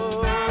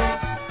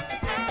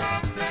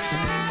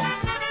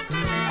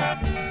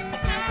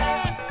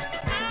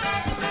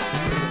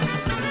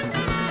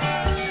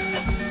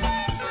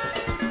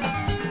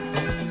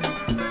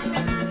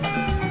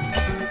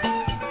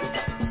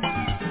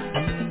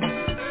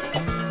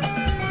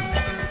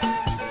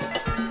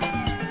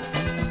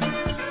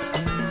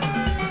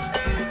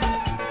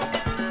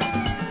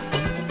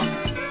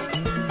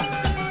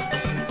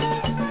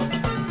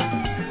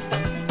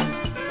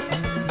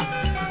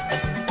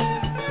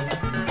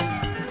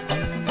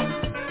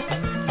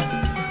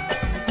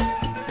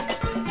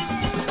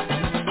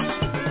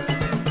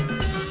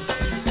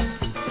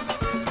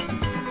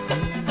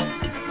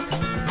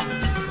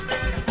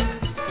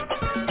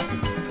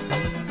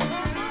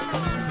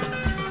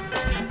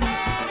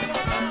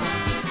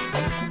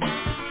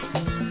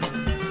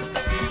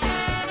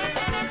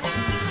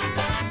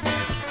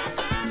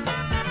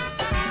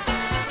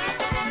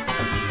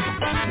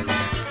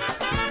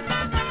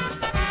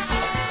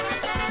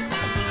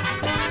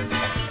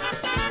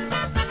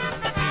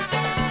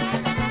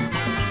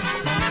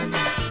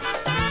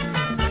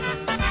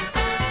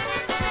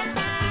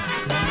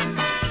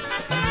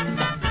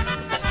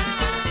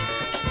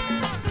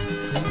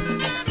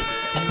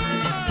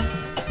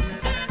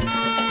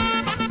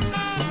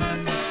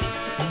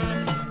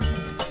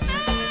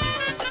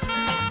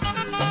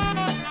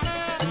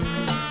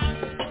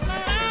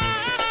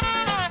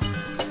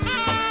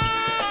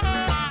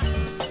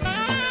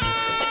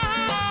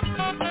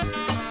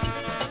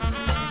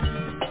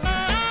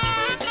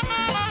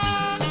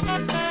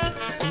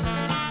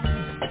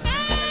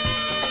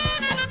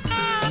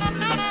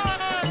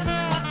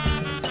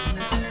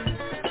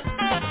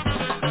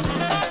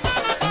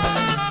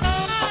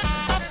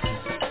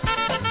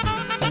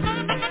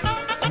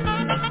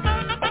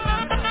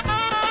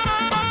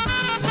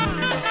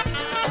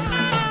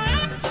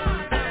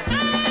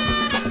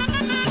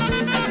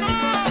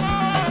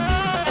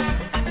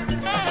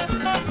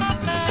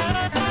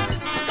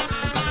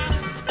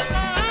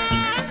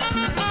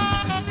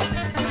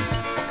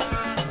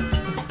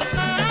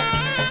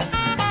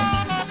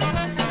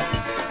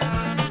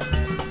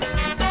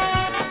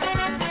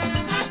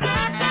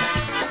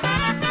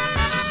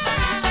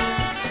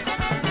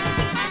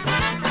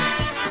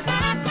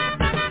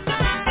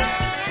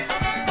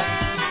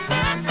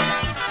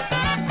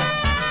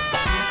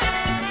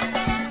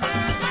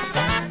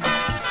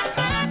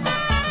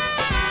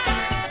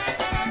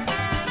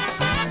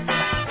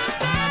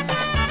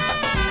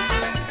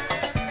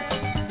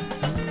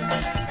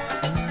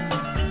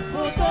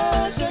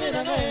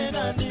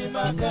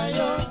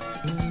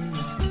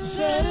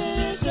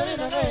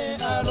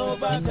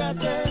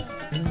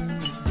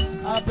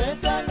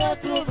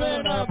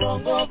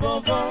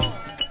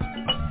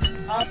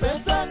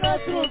pesanga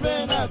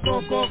trouve na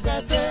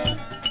kokoka te.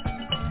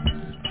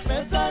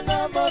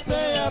 Pesanga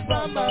mbote ya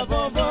pamba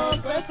bobo,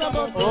 pesa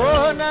mbote.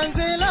 Oh,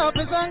 nanzila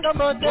pesanga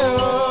mbote.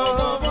 Oh,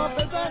 bobo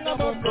pesanga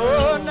mbote.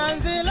 Oh,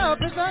 nanzila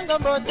pesanga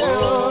mbote.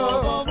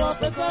 Oh, bobo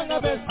pesanga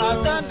mbote.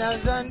 Atana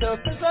zando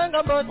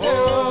pesanga mbote.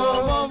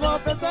 Oh, bobo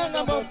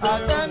pesanga mbote.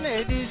 Atana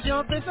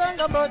edition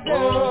pesanga mbote.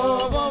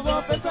 Oh,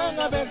 bobo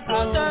pesanga mbote.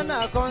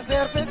 Atana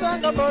concert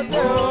pesanga mbote.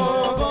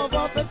 Oh,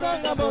 bobo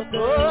pesanga mbote.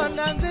 Oh,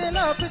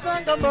 nanzila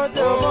pesanga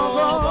mbote. Oh,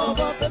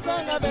 bobo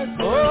pesanga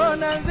mbote. Oh,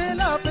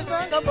 nanzila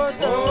pesanga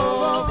mbote.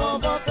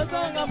 Bobo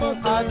pesanga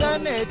mbote.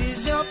 Atana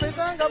edition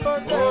pesanga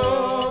mbote.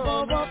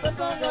 Bobo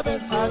pesanga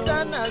mbote.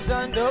 Atana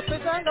zando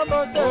pesanga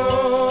mbote.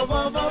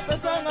 Bobo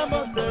pesanga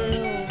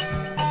mbote.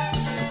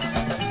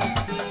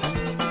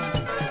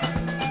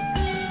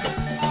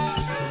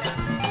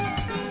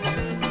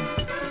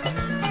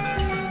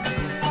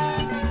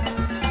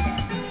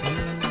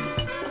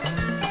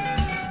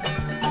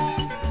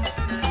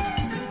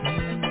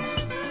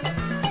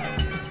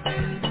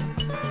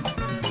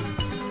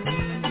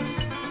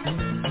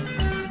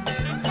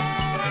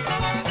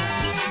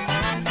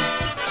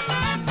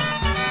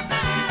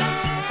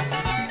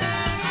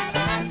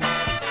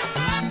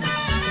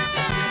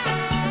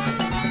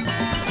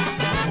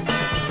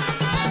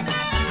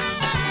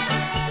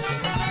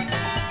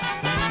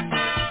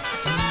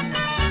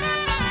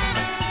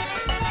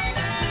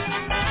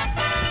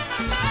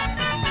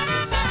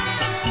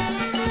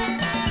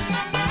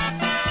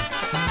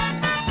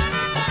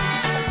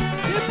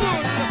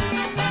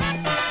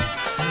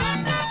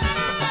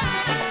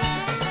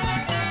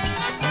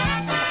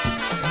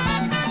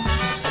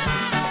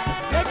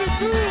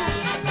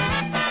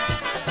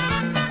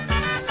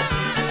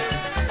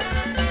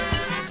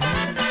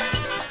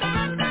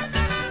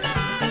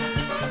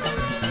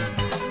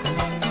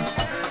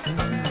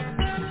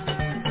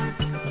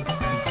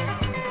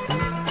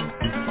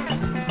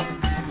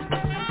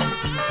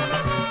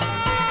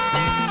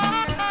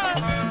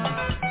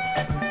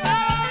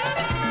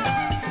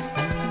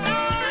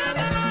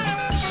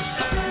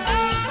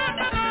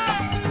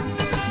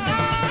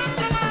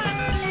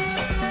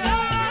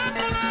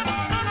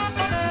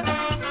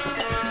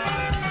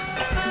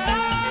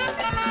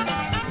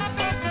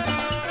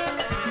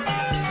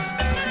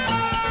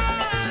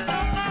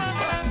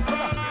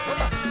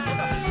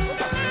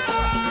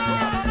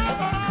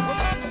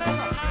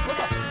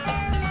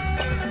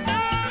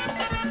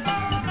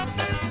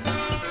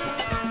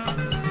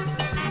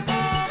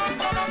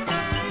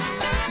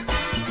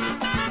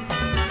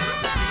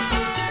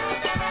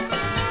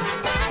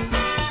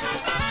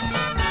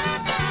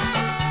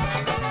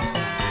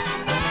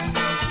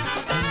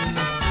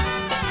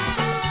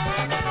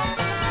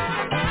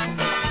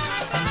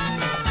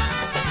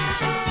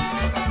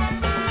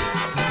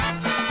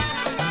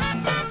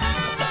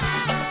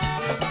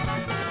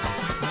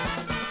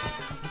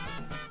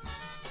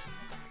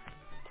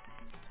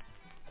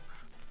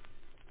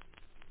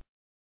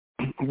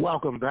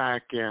 Welcome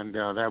back, and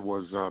that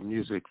was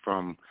music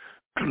from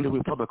the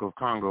Republic of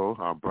Congo,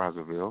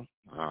 Brazzaville,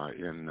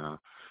 in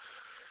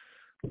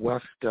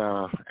West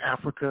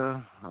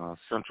Africa,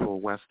 Central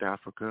West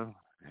Africa,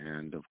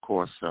 and of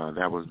course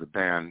that was the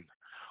band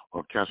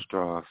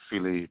Orchestra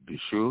Sili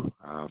Bichou,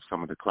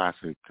 some of the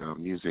classic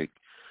music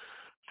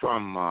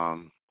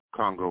from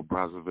Congo,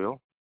 Brazzaville.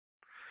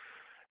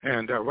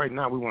 And right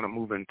now we want to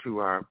move into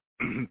our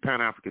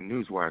Pan-African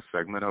Newswire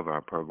segment of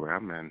our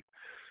program, and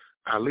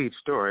our lead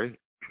story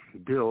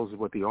deals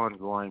with the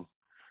ongoing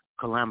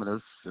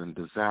calamitous and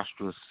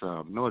disastrous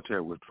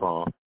military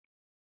withdrawal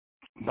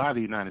by the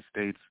United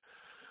States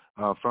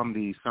from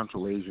the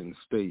Central Asian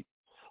state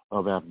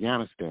of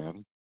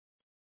Afghanistan.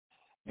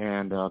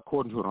 And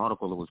according to an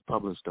article that was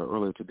published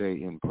earlier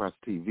today in Press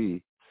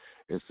TV,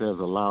 it says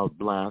a loud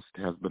blast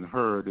has been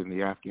heard in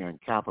the Afghan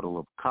capital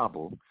of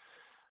Kabul,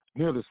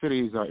 near the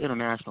city's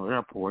international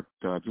airport,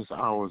 just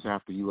hours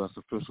after U.S.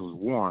 officials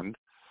warned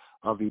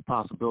of the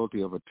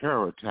possibility of a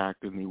terror attack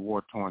in the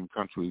war-torn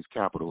country's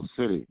capital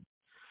city.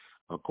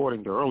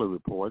 According to early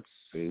reports,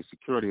 a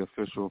security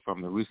official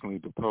from the recently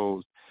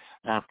deposed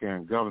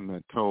Afghan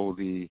government told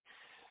the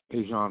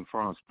Agence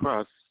France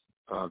Presse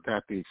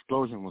that the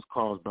explosion was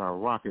caused by a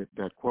rocket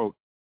that, quote,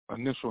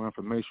 initial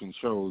information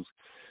shows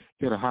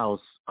hit a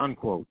house,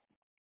 unquote.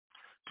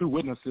 Two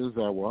witnesses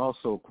were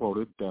also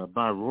quoted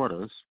by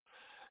Reuters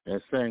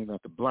as saying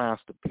that the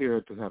blast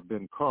appeared to have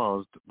been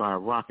caused by a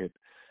rocket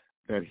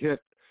that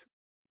hit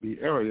the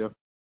area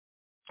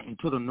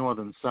to the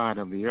northern side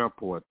of the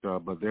airport,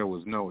 but there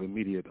was no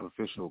immediate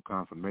official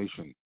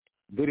confirmation.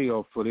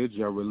 Video footage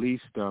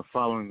released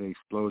following the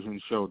explosion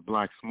showed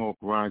black smoke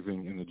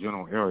rising in the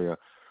general area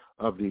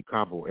of the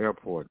Kabul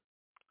airport.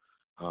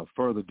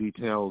 Further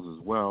details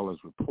as well as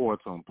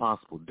reports on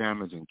possible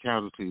damage and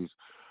casualties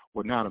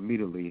were not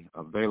immediately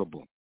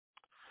available.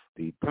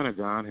 The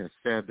Pentagon has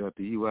said that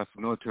the U.S.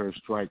 military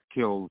strike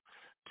killed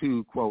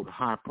two, quote,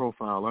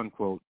 high-profile,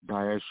 unquote,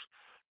 Daesh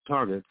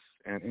targets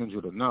and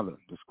injured another,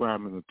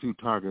 describing the two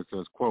targets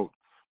as, quote,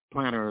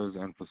 planners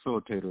and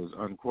facilitators,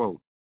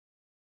 unquote.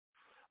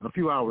 A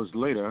few hours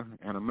later,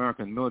 an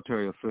American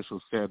military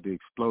official said the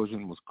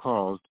explosion was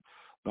caused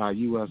by a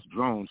U.S.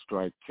 drone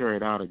strike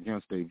carried out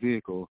against a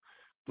vehicle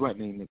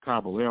threatening the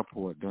Kabul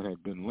airport that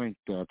had been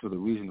linked to the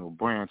regional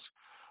branch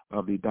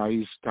of the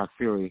Daesh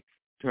Takfiri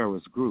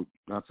terrorist group.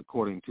 That's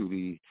according to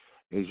the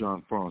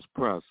Agence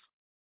France-Presse.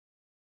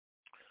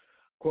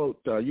 Quote,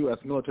 U.S.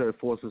 military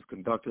forces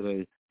conducted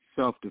a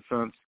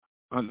self-defense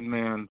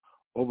unmanned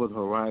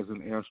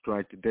over-the-horizon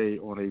airstrike today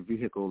on a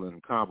vehicle in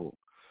Kabul,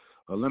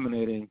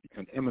 eliminating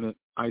an imminent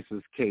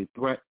ISIS-K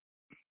threat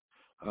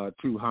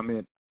to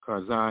Hamid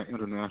Karzai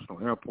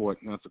International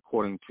Airport, and that's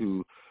according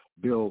to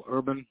Bill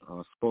Urban,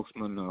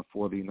 spokesman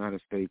for the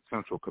United States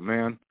Central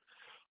Command,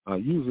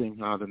 using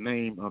the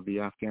name of the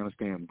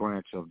Afghanistan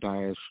branch of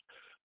Daesh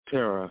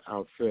terror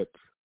outfit.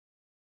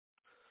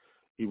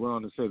 He went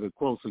on to say that,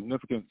 quote,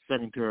 significant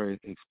secondary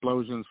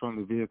explosions from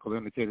the vehicle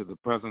indicated the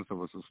presence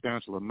of a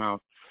substantial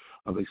amount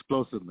of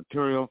explosive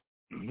material.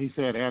 He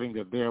said, adding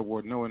that there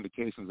were no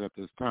indications at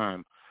this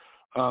time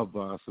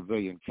of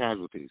civilian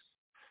casualties.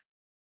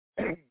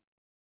 The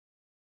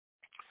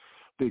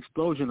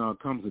explosion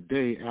comes a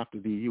day after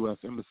the U.S.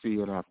 Embassy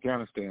in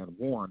Afghanistan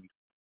warned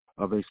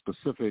of a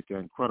specific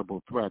and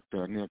credible threat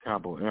near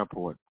Kabul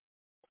airport.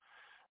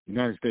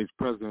 United States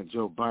President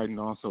Joe Biden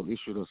also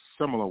issued a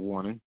similar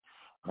warning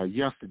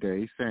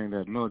yesterday, saying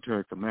that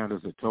military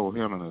commanders had told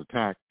him an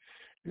attack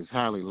is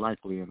highly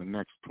likely in the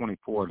next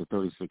 24 to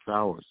 36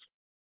 hours.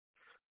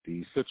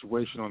 The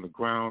situation on the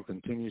ground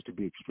continues to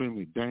be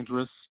extremely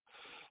dangerous,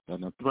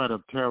 and the threat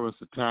of terrorist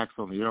attacks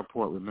on the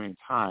airport remains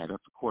high.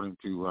 That's according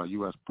to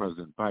U.S.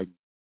 President Biden.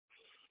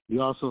 He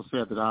also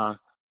said that our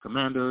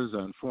commanders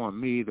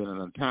informed me that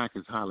an attack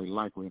is highly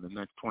likely in the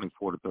next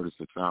 24 to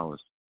 36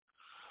 hours.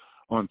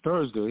 On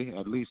Thursday,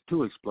 at least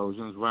 2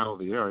 explosions rattled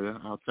the area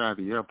outside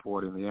the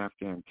airport in the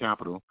Afghan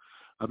capital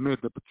amid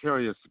the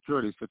precarious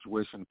security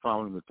situation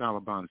following the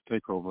Taliban's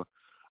takeover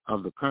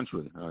of the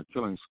country,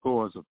 killing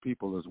scores of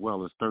people as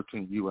well as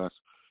 13 U.S.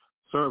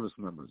 service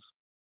members.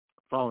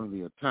 Following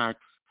the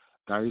attacks,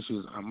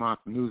 Daesh's Amaq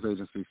news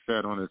agency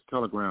said on its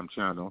Telegram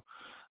channel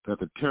that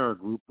the terror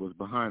group was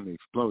behind the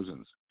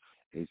explosions.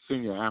 A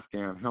senior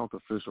Afghan health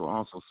official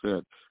also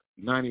said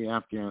 90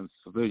 Afghan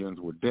civilians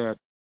were dead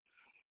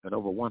and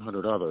over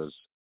 100 others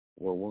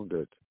were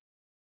wounded.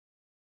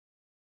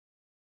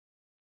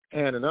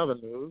 And in other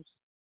news,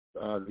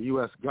 the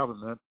U.S.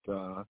 government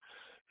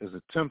is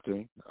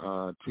attempting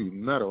to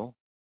meddle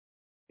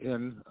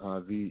in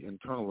the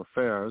internal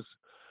affairs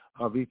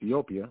of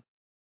Ethiopia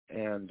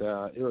and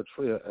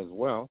Eritrea as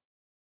well.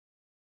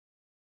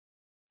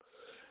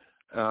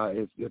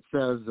 It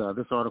says,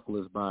 this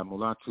article is by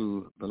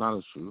Mulatu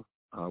Belalushu,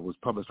 was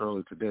published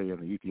earlier today in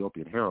the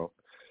Ethiopian Herald.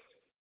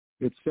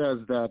 It says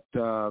that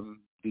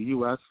the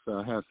U.S.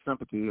 has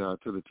sympathy to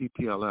the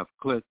TPLF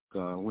clique,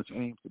 which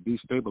aims to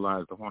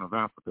destabilize the Horn of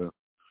Africa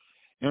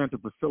and to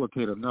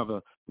facilitate another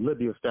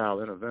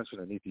Libya-style intervention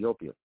in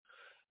Ethiopia.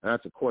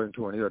 That's according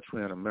to an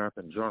Eritrean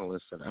American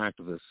journalist and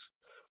activist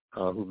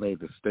who made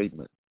the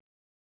statement.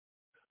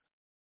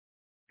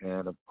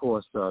 And, of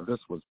course, this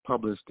was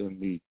published in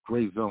the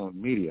Gray Zone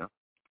media.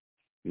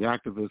 The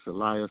activist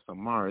Elias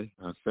Amari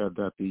said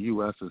that the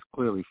U.S. is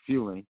clearly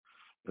fueling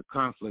the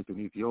conflict in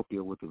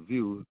Ethiopia with a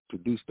view to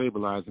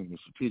destabilizing the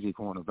strategic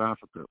Horn of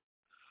Africa.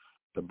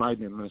 The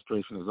Biden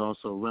administration is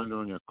also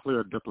rendering a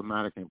clear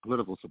diplomatic and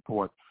political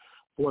support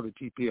for the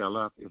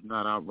TPLF, if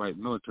not outright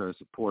military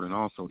support, and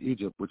also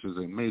Egypt, which is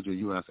a major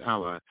U.S.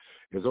 ally,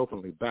 is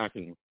openly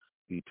backing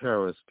the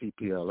terrorist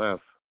TPLF.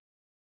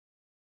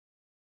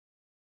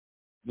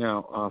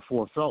 Now,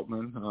 for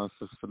Feltman,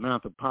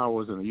 Samantha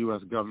Powers, and the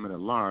U.S. government at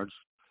large,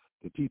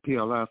 the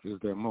TPLF is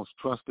their most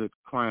trusted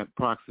client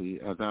proxy,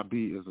 as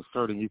Abiy is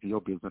asserting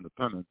Ethiopia's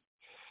independence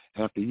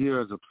after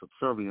years of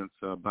subservience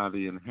by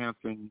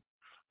enhancing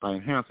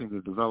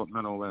the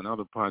developmental and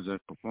other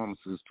project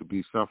performances to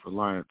be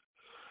self-reliant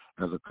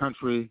as a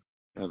country,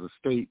 as a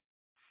state,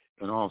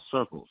 in all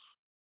circles.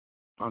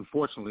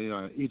 Unfortunately,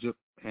 Egypt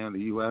and the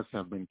U.S.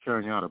 have been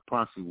carrying out a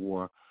proxy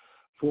war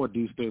for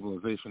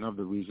destabilization of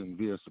the region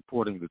via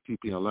supporting the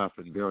TPLF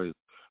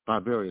by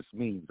various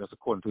means. That's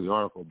according to the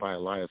article by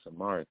Elias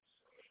Amari.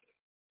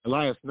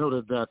 Elias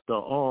noted that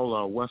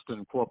all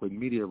Western corporate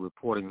media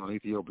reporting on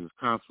Ethiopia's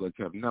conflict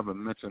have never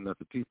mentioned that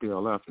the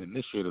TPLF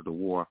initiated the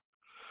war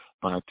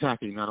by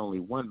attacking not only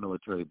one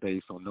military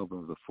base on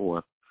November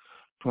 4th,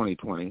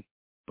 2020,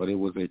 but it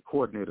was a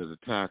coordinated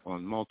attack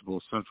on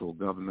multiple central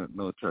government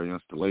military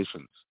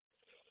installations.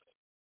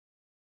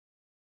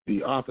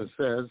 The author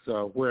says,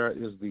 where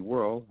is the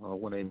world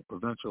when a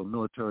provincial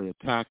military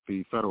attacked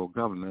the federal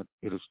government?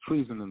 It is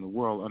treason in the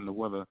world under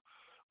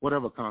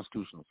whatever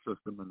constitutional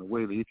system, and the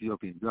way the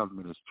Ethiopian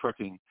government is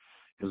tricking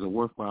is a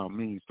worthwhile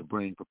means to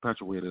bring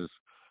perpetrators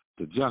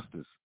to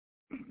justice.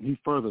 He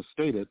further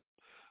stated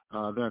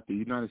that the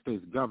United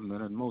States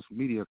government and most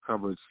media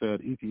coverage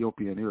said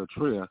Ethiopia and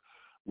Eritrea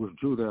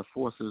withdrew their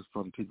forces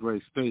from Tigray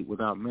state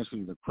without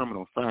mentioning the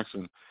criminal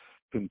faction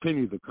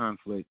continued the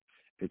conflict,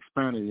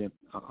 expanding it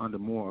under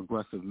more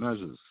aggressive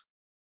measures.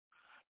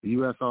 The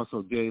U.S.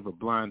 also gave a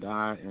blind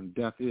eye and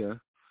deaf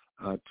ear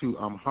to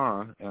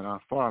Amhara and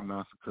Afar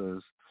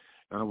massacres,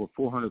 and over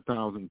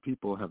 400,000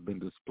 people have been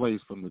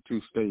displaced from the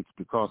two states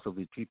because of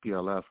the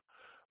TPLF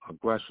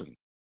aggression.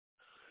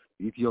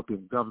 The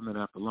Ethiopian government,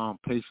 after long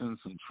patience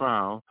and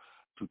trial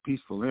to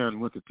peaceful end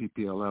with the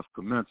TPLF,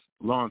 commenced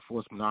law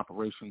enforcement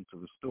operations to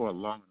restore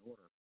law and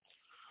order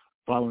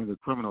following the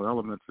criminal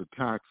elements'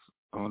 attacks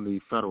on the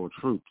federal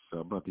troops,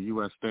 but the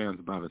U.S.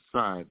 stands by the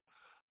side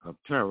of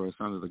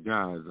terrorists under the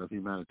guise of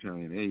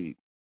humanitarian aid.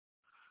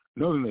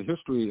 Noting the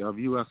history of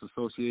U.S.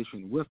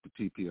 association with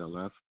the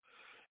TPLF,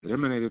 it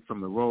emanated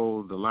from the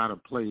role the latter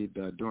played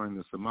during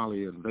the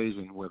Somalia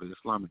invasion, where the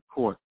Islamic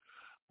court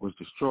was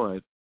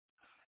destroyed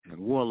and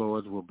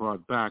warlords were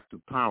brought back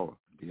to power.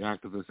 The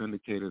activists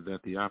indicated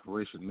that the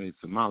operation made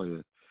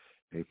Somalia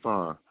a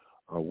far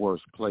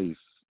worse place.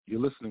 You're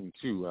listening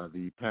to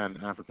the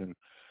Pan-African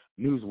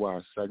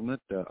Newswire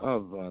segment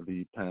of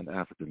the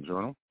Pan-African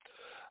Journal.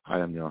 I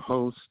am your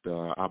host,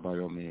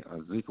 Abayomi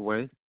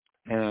Azikiwe.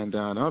 And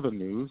in other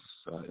news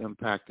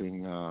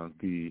impacting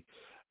the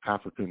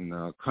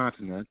African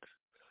continent,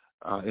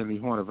 in the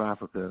Horn of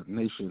Africa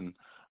nation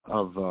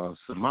of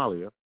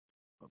Somalia,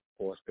 of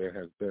course, there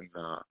has been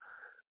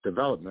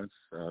developments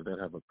that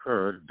have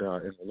occurred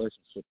in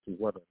relationship to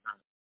whether or not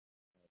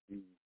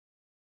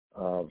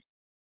the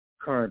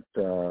current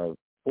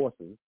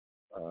forces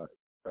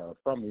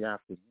from the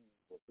African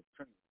Union will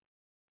continue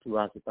to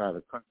occupy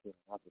the country and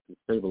also to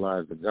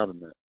stabilize the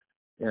government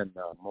in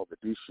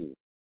Mogadishu.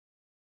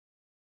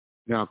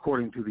 Now,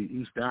 according to the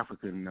East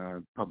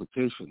African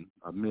publication,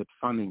 amid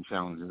funding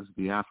challenges,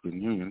 the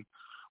African Union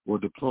will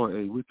deploy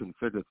a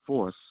reconfigured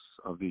force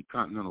of the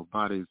Continental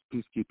Body's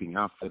peacekeeping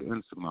outfit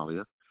in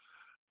Somalia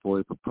for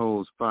a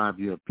proposed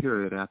 5-year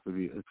period after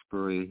the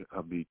expiry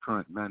of the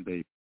current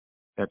mandate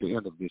at the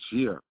end of this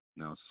year.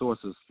 Now,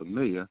 sources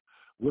familiar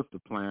with the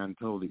plan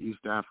told the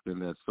East African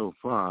that so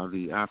far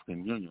the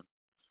African Union,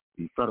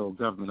 the federal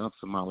government of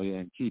Somalia,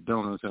 and key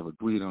donors have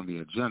agreed on the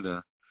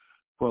agenda,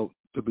 quote,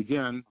 to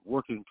begin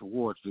working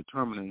towards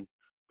determining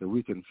the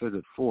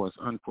reconfigured force,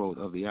 unquote,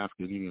 of the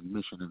African Union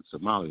mission in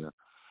Somalia,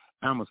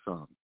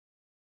 AMISOM.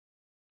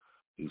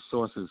 The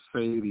sources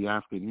say the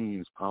African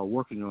Unions are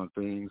working on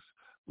things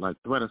like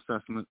threat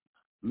assessment,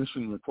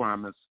 mission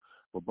requirements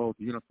for both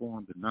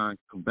uniformed and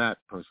non-combat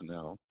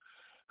personnel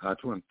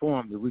to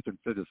inform the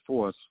reconfigured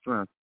force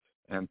strength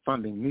and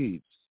funding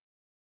needs.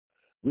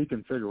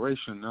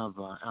 Reconfiguration of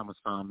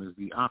AMISOM is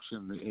the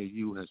option the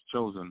AU has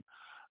chosen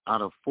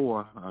out of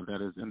 4,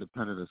 that is,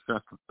 independent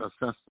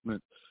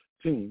assessment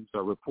teams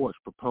or reports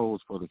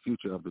proposed for the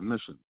future of the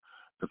mission.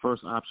 The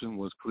first option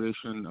was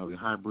creation of a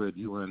hybrid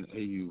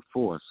UN-AU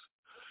force,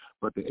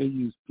 but the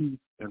AU's Peace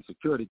and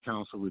Security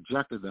Council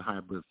rejected the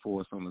hybrid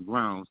force on the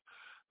grounds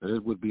that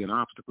it would be an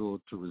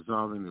obstacle to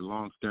resolving the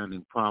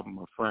long-standing problem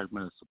of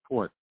fragmented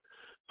support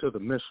to the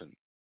mission.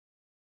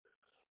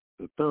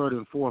 The third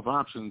and fourth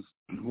options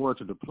were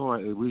to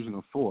deploy a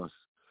regional force,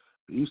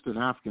 the Eastern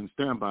African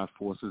Standby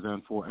Forces,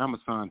 and for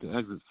AMISOM to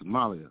exit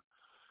Somalia.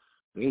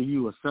 The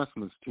AU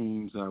assessments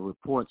team's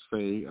reports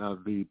say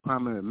the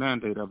primary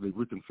mandate of the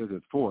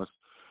reconfigured force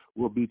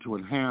will be to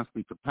enhance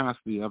the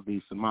capacity of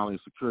the Somali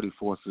security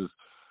forces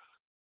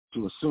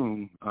to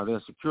assume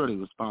their security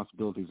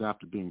responsibilities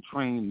after being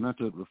trained,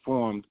 mentored,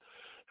 reformed,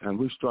 and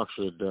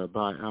restructured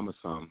by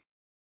AMISOM.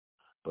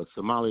 But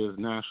Somalia's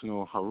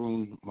National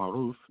Harun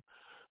Maruf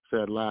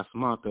said last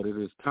month that it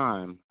is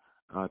time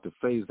to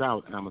phase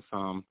out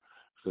AMISOM's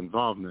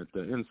involvement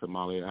in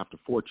Somalia after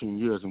 14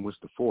 years in which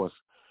the force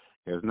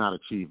has not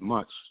achieved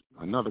much.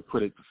 Another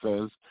critic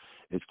says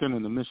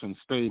extending the mission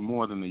stay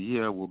more than a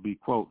year will be,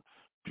 quote,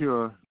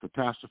 pure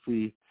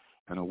catastrophe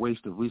and a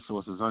waste of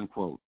resources,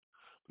 unquote.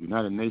 The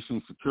United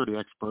Nations security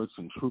experts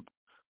and troop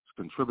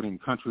contributing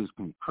countries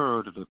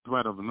concur that the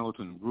threat of the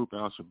militant group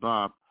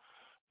al-Shabaab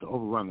to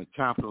overrun the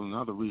capital and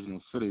other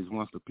regional cities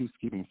once the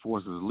peacekeeping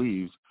forces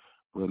leaves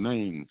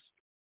remains.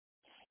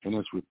 In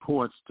its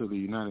reports to the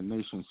United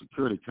Nations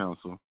Security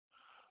Council,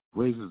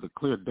 raises the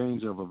clear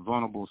danger of a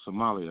vulnerable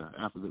Somalia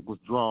after the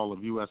withdrawal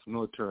of U.S.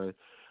 military,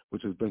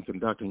 which has been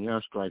conducting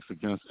airstrikes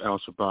against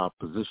al-Shabaab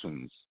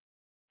positions.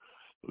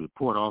 The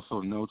report also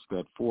notes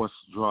that forced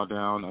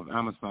drawdown of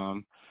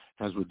AMISOM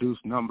has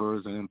reduced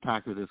numbers and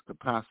impacted its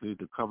capacity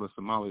to cover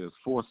Somalia's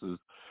forces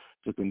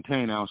to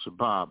contain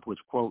al-Shabaab, which,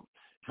 quote,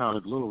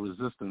 counted little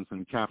resistance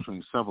in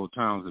capturing several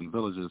towns and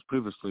villages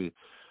previously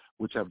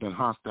which have been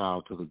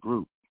hostile to the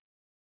group.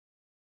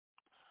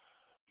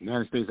 The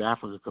United States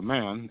Africa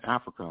Command,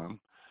 AFRICOM,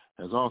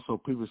 has also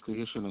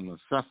previously issued an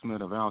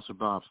assessment of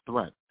al-Shabaab's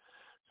threat,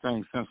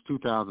 saying since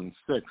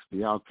 2006,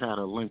 the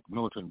al-Qaeda-linked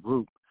militant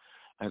group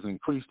has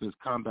increased its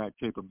combat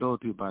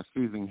capability by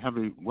seizing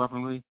heavy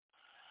weaponry,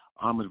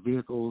 armored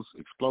vehicles,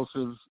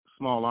 explosives,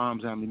 small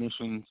arms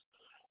ammunition,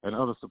 and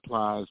other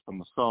supplies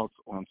from assaults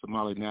on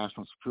Somali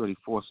National Security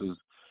Forces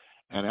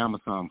and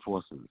AMISOM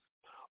forces,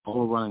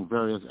 overrunning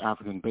various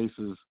African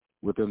bases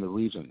within the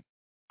region.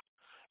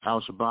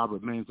 Al-Shabaab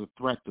remains a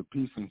threat to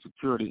peace and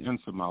security in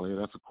Somalia.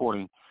 That's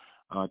according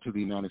to the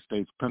United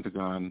States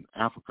Pentagon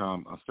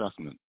AFRICOM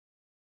assessment.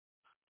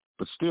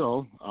 but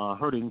still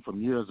hurting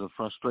from years of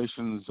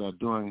frustrations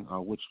during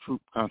which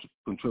troop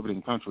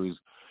contributing countries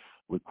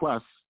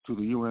requests to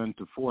the UN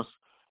to force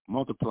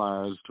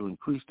multipliers to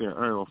increase their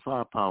aerial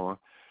firepower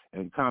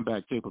and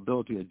combat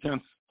capability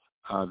against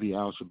the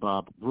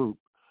al-Shabaab group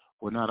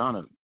were not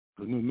honored.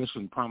 The new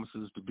mission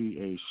promises to be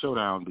a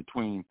showdown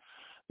between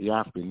the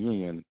African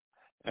Union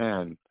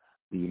and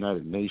the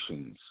United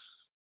Nations.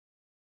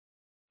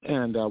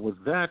 And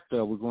with that,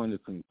 we're going to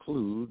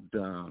conclude.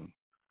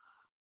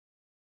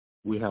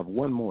 We have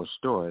one more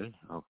story,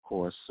 of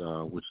course,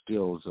 which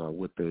deals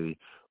with a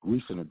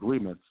recent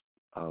agreement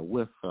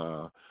with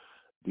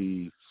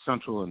the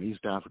Central and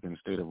East African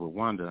state of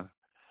Rwanda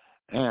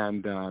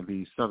and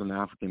the Southern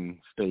African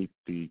state,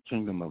 the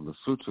Kingdom of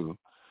Lesotho.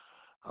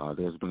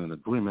 There's been an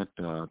agreement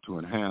to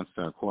enhance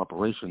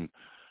cooperation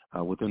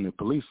within the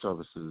police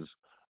services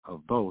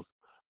of both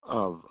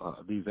of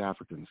these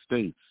African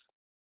states.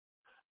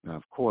 Now,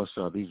 of course,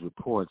 these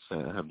reports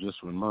have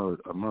just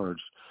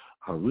emerged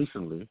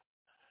recently,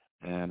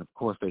 and of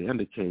course they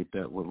indicate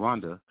that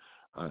Rwanda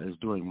is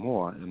doing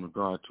more in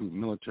regard to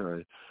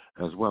military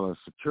as well as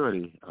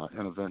security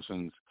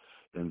interventions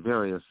in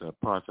various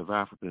parts of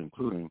Africa,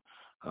 including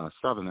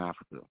Southern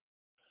Africa.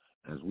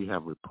 As we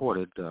have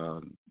reported,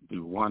 the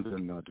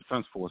Rwandan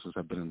Defense Forces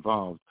have been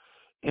involved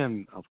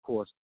in, of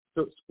course,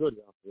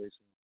 security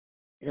operations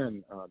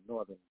in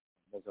northern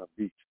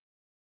Mozambique.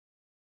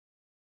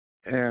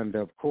 And,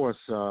 of course,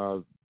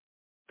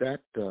 that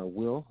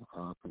will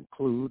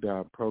conclude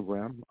our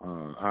program,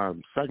 our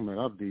segment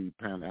of the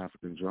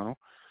Pan-African Journal,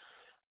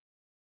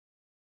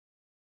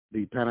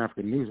 the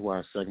Pan-African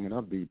Newswire segment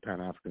of the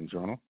Pan-African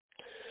Journal.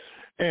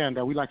 And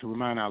we'd like to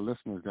remind our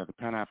listeners that the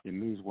Pan-African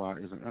Newswire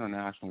is an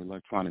international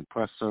electronic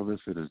press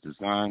service. It is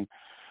designed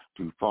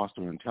to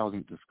foster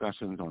intelligent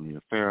discussions on the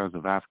affairs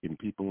of African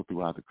people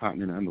throughout the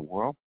continent and the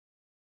world.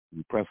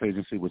 The press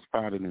agency was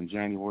founded in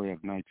January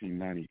of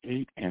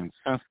 1998, and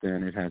since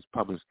then it has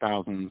published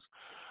thousands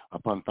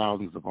upon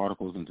thousands of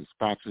articles and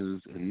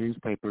dispatches in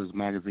newspapers,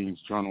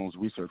 magazines, journals,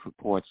 research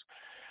reports,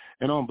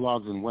 and on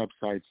blogs and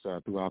websites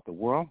throughout the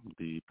world.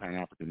 The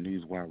Pan-African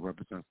Newswire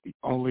represents the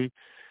only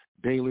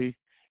daily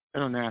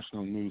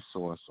international news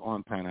source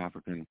on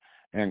Pan-African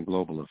and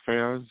global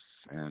affairs.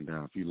 And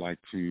if you'd like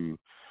to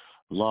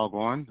log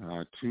on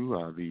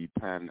to the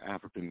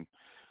Pan-African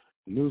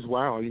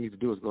Newswire, all you need to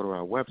do is go to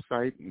our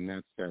website, and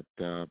that's at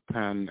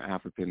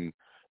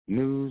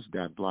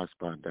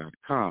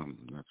panafricannews.blogspot.com.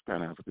 That's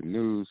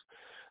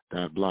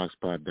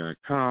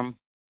panafricannews.blogspot.com.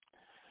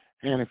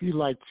 And if you'd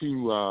like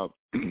to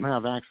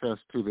have access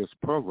to this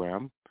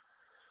program,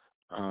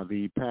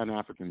 the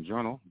Pan-African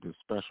Journal, this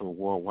special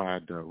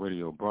worldwide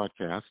radio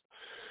broadcast,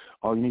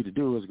 all you need to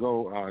do is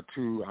go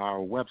to our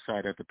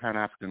website at the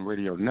Pan-African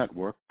Radio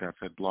Network. That's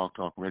at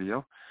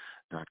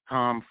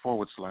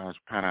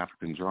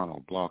blogtalkradio.com/Pan-African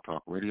Journal,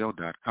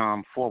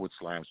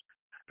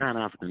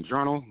 blogtalkradio.com/Pan-African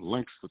Journal.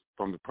 Links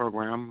from the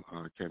program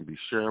can be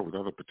shared with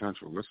other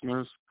potential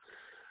listeners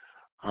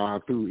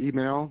through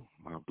email,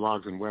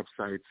 blogs and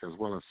websites, as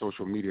well as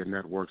social media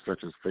networks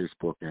such as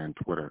Facebook and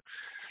Twitter.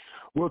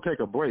 We'll take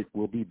a break.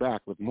 We'll be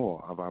back with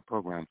more of our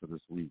program for this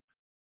week.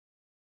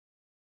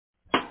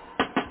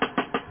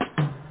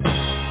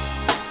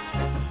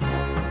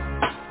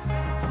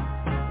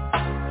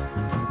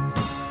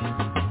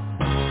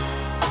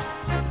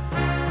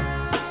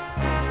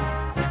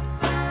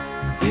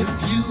 If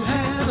you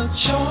had a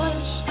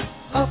choice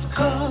of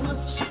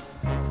colors,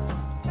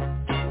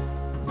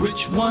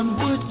 which one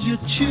would you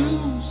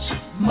choose,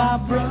 my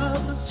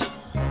brothers?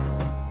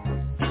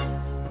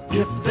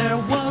 If there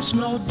was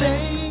no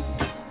day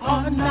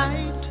or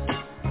night,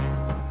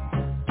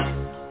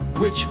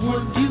 which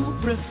would you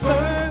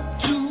prefer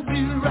to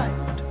be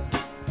right?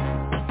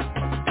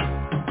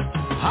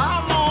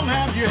 How long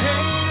have you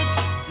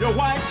hated your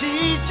white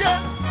teacher,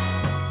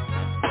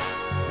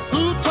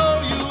 who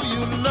told you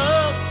you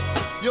love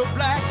your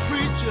black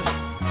preacher?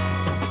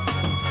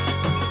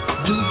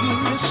 Do you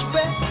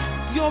respect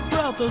your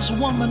brother's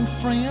woman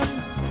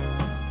friend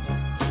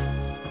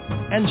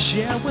and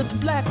share with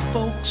black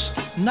folks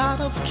not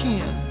of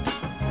kin?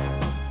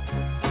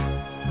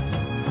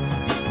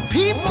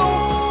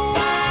 People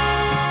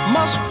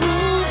must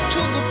prove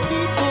to the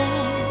people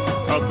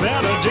a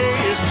better day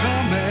is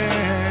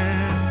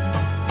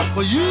coming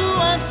for you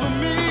and for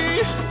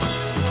me,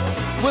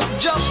 with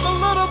just a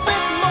little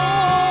bit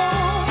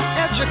more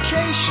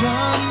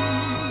education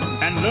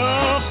and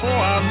love for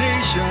our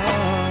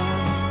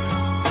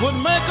nation would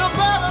make a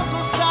better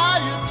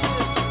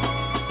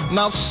society.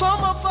 Now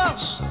some of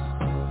us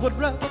would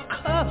rather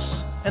cuss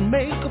and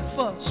make a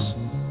fuss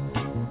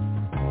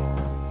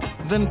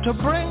than to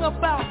bring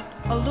about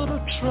a little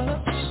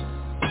trust.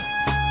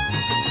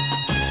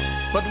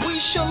 But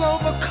we shall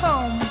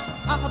overcome,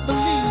 I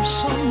believe,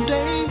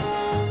 someday,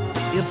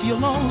 if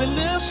you'll only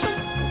listen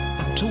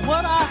to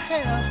what I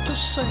have to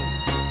say.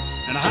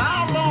 And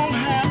how long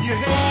have you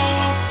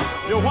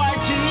hated your white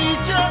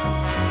teacher,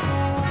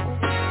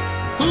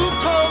 who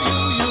told you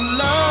you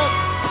love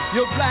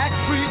your black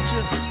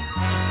preacher?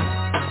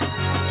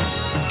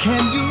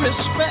 Can you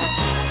respect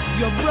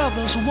your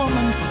brother's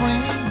woman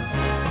friend,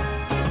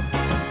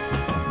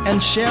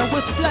 and share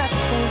with black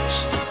folks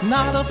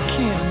not of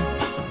kin.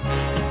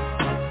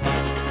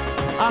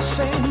 I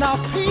say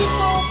now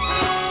people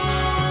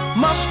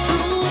must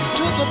prove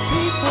to the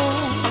people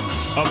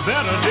a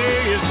better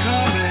day is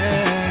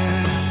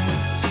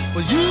coming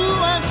for you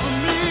and for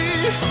me,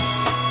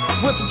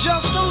 with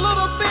just a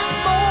little bit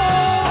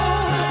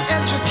more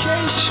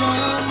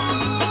education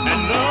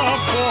and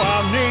love for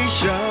our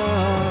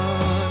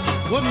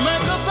nation would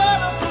make a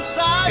better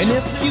society. And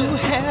if you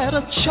had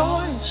a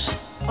choice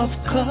of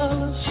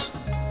colors,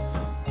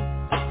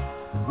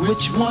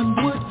 which one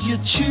would you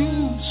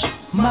choose,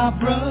 my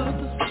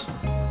brothers?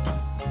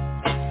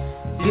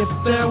 If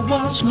there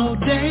was no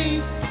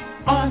day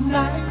or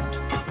night,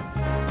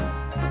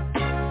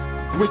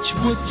 which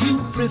would you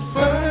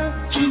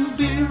prefer to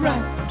be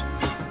right?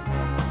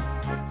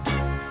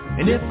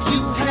 And if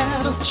you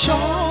had a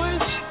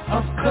choice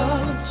of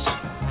colors,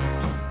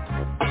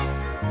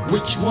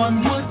 which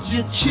one would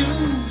you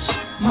choose,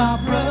 my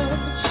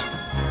brothers?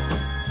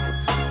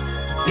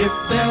 If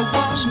there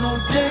was no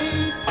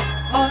day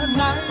or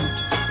night,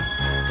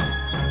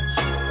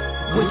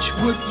 which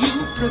would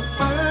you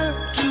prefer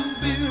to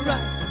be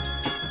right?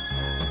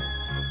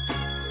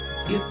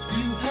 If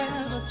you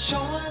had a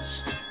choice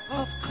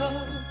of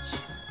colors,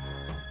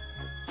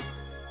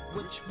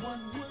 which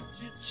one would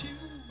you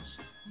choose,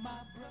 my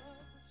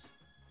brothers?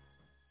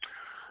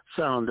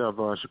 Sound of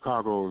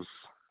Chicago's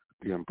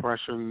The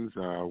Impressions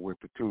with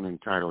the tune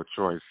entitled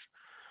Choice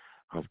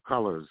of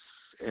Colors.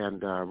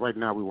 And right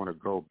now we want to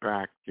go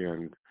back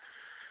and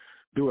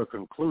do a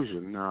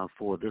conclusion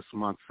for this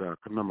month's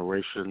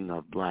commemoration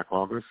of Black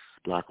August.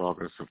 Black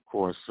August, of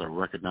course,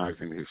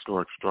 recognizing the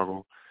historic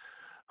struggle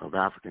of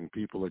African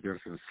people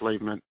against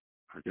enslavement,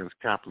 against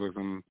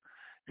capitalism,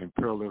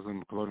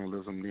 imperialism,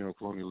 colonialism,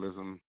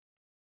 neocolonialism,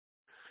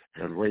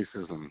 and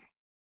racism.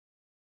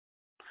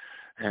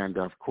 And,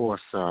 of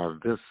course,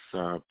 this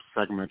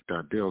segment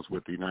deals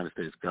with the United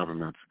States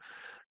government's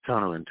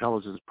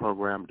counterintelligence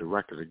program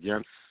directed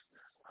against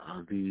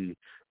the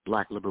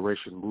Black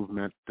liberation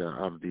movement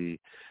of the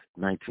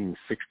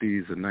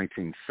 1960s and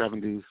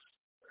 1970s.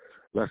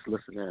 Let's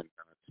listen in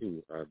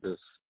to this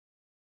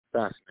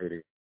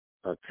fascinating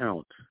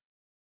account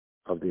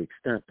of the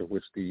extent to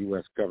which the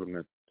U.S.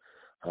 government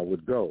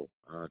would go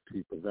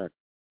to prevent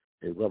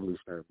a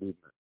revolutionary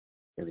movement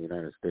in the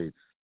United States.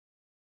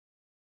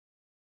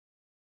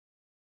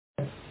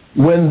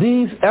 When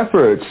these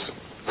efforts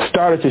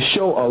started to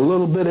show a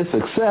little bit of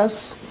success,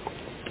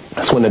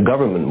 that's when the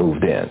government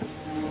moved in.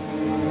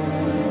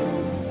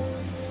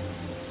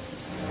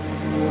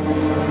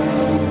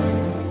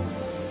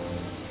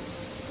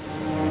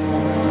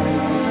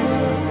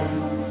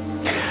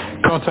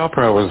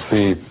 COINTELPRO was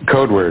the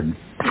code word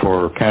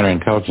for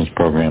counterintelligence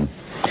program,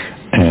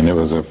 and it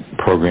was a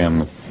program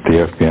that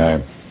the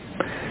FBI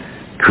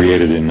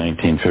created in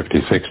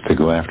 1956 to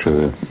go after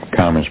the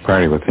Communist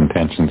Party with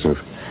intentions of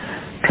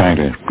trying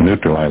to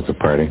neutralize the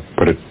party,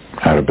 put it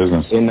out of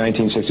business. In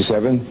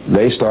 1967,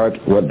 they start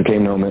what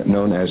became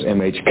known as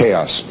MH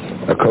Chaos,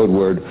 a code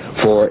word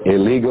for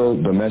illegal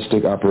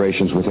domestic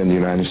operations within the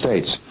United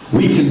States.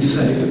 We can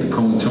say that the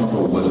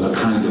COINTELPRO was a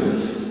kind of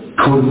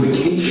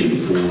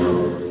codification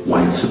for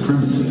white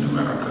supremacy in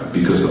America,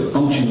 because the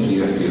function of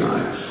the FBI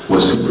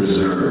was to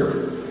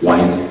preserve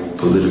white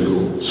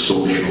political,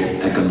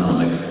 social,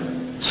 economic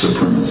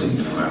supremacy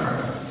in America.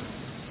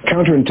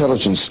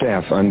 Counterintelligence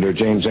staff under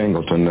James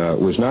Angleton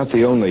was not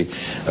the only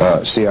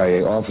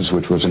CIA office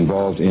which was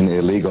involved in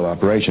illegal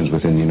operations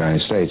within the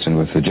United States and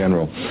with the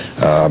general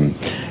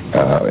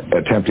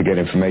attempt to get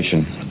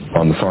information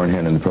on the foreign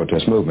hand in the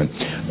protest movement.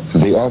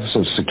 The Office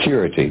of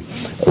Security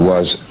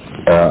was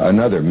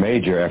another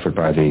major effort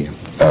by the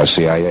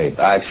CIA.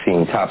 I've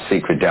seen top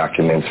secret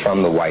documents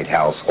from the White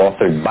House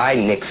authored by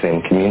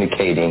Nixon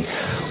communicating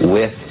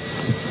with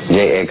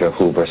J. Edgar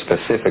Hoover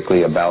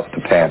specifically about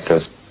the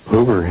Panthers.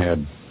 Hoover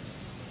had,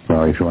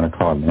 well, if you want to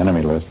call it an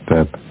enemy list,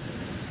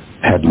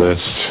 had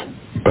lists,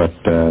 but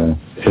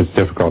it's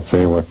difficult to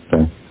say what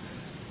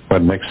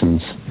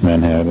Nixon's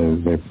men had.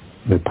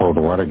 They pulled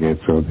the Watergate,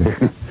 so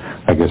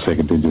I guess they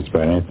could do just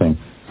about anything.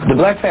 The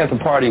Black Panther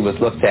Party was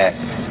looked at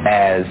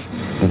as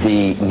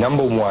the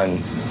number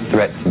one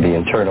threat to the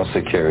internal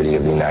security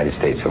of the United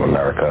States of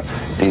America.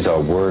 These are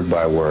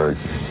word-by-word,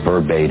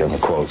 verbatim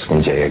quotes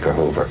from J. Edgar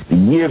Hoover. The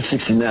year of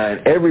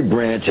 69, every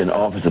branch and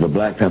office of the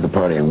Black Panther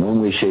Party in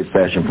one way, shape,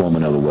 fashion, form, or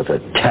another was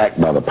attacked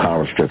by the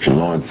power structure,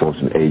 law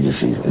enforcement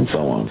agencies, and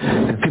so on.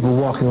 And people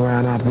walking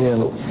around out there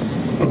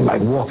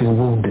like walking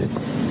wounded,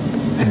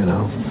 you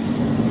know.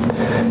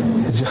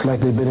 It's just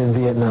like they've been in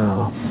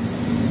Vietnam.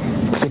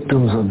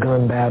 Victims of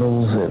gun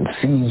battles and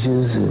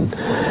sieges and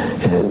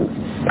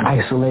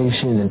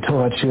isolation and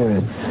torture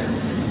and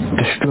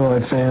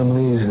destroyed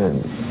families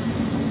and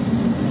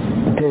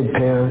dead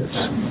parents.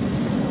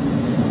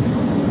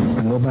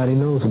 But nobody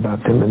knows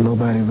about them and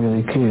nobody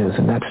really cares.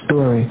 And that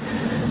story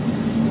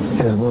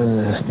is one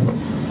that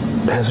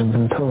hasn't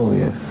been told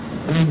yet.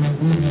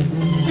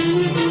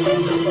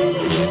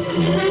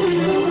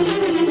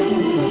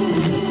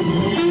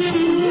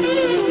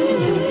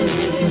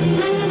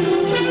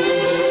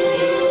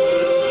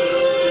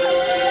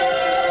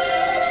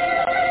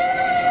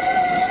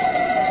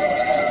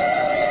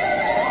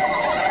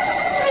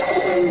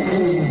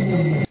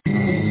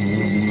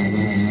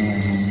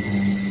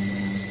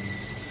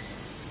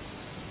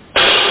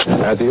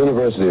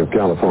 University of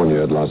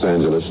California at Los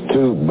Angeles,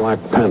 2 Black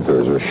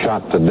Panthers were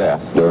shot to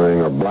death during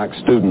a black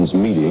students'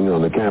 meeting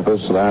on the campus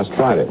last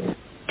Friday.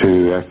 2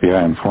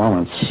 FBI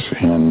informants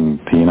and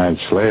the United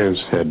Slaves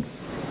had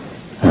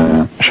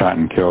shot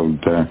and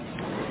killed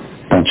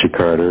Bunchy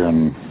Carter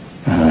and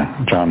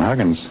John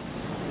Huggins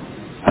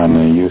on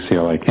the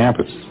UCLA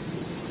campus.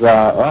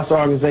 Us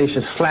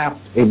organization slapped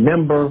a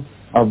member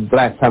of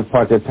Black Panther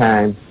Party at the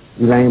time,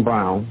 Elaine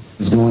Brown.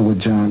 She was going with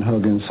John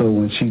Huggins, so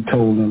when she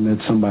told him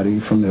that somebody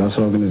from the US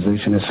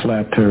organization had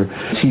slapped her,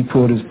 he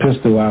pulled his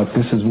pistol out.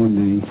 This is when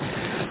the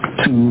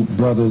 2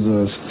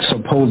 brothers,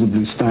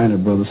 supposedly Steiner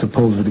brothers,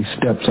 supposedly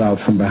steps out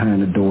from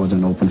behind the doors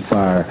and opens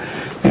fire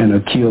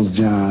and kills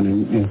John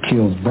and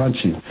kills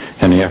Bunchy.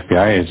 And the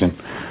FBI agent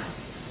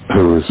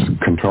who was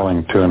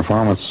controlling 2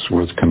 informants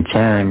was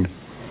concerned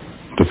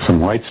that some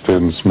white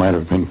students might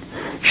have been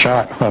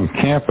shot on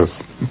campus.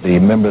 The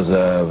members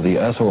of the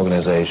US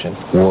organization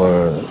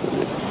were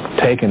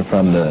taken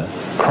from the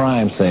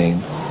crime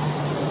scene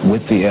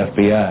with the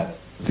FBI.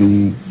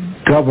 The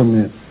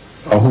government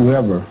or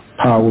whoever,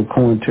 power,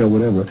 COINTEL,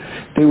 whatever,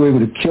 they were able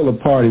to kill a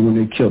party when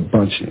they killed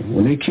Bunchy.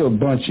 When they killed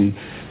Bunchy,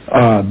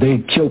 they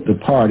killed the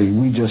party.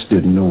 We just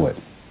didn't know it.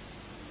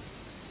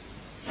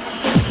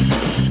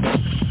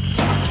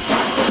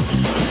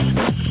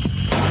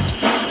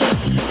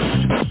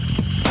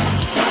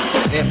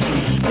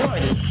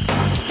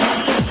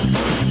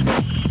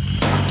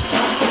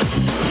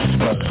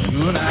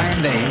 You and I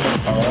and they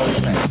are all the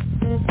same.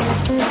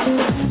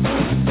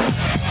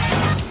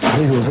 I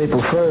think it was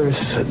April 1st,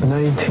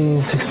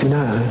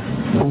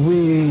 1969. We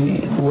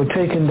were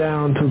taken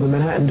down to the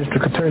Manhattan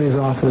District Attorney's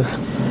office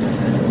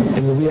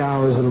in the wee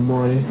hours of the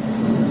morning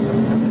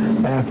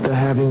after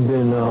having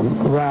been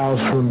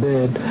roused from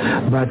bed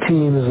by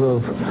teams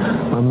of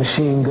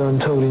machine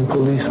gun-toting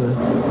policemen.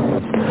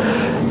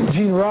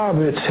 Gene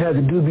Roberts had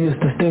the dubious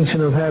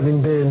distinction of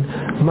having been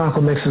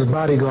Malcolm X's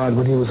bodyguard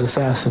when he was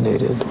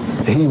assassinated.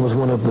 He was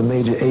one of the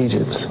major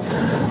agents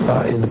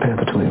in the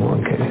Panther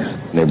 21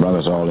 case. They brought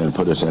us all in and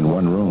put us in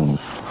one room.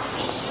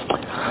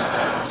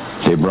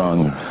 They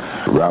brung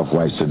Ralph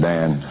White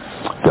Sedan,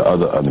 the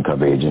other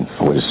undercover agent,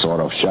 with his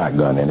sawed-off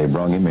shotgun, and they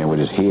brought him in with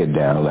his head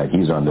down like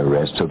he's under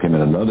arrest, took him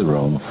in another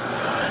room,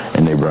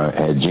 and they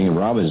had Gene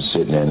Robbins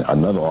sitting in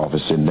another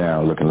office sitting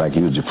down looking like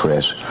he was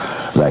depressed,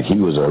 like he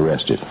was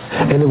arrested.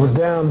 And it was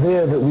down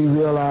there that we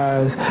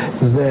realized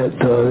that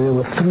there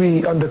were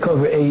 3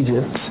 undercover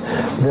agents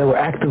that were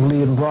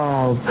actively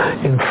involved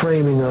in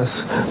framing us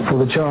for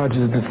the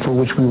charges for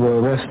which we were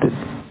arrested.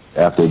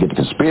 After they get the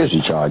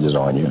conspiracy charges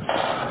on you,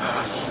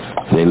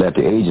 they let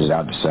the agents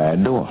out the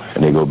side door,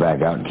 and they go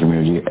back out in the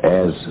community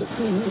as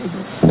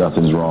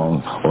nothing's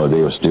wrong, or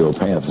they were still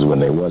Panthers when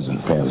they wasn't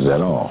Panthers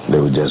at all. They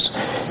were just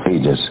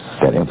agents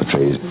that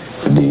infiltrated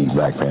the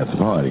Black Panther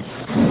Party.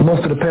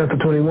 Most of the Panther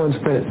 21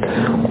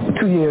 spent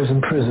 2 years in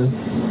prison.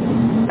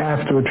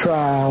 After a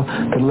trial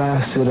that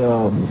lasted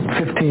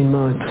 15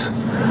 months,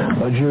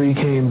 a jury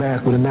came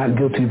back with a not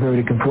guilty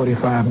verdict in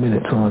 45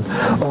 minutes on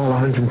all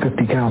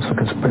 150 counts of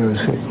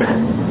conspiracy.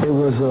 It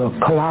was a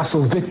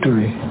colossal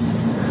victory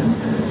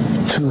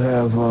to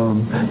have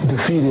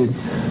defeated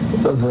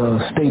the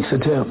state's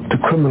attempt to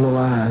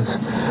criminalize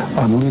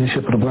the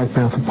leadership of the Black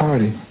Panther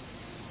Party.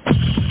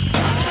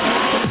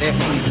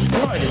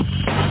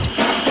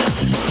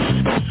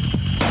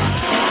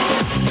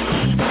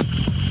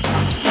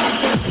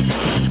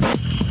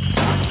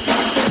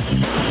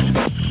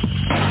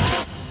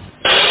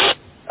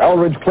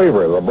 Elridge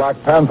Cleaver, the Black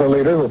Panther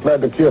leader who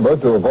fled to Cuba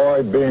to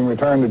avoid being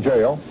returned to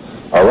jail,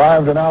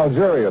 arrived in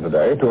Algeria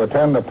today to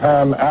attend the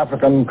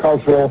Pan-African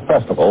Cultural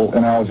Festival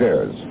in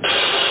Algiers.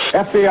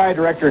 FBI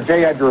Director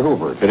J. Edgar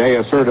Hoover today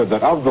asserted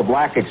that of the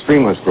black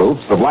extremist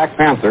groups, the Black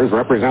Panthers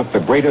represent the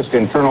greatest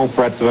internal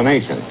threat to the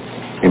nation.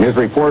 In his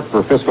report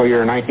for fiscal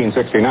year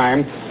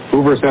 1969,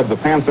 Hoover said the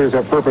Panthers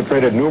have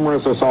perpetrated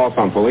numerous assaults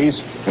on police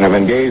and have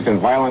engaged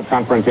in violent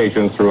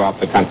confrontations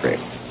throughout the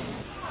country.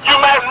 You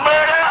might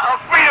murder a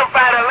freedom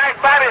fighter like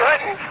Bobby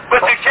Hutton,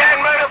 but you can't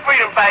murder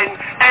freedom fighting.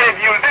 And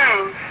if you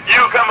do,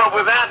 you come up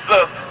with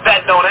answers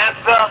that don't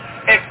answer,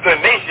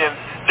 explanations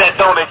that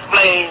don't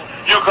explain.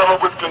 You come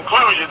up with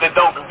conclusions that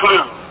don't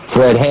conclude.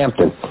 Fred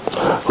Hampton,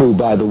 who,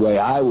 by the way,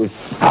 I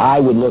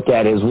would look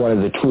at as one of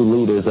the true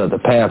leaders of the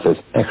Panthers.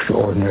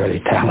 Extraordinarily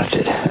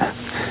talented.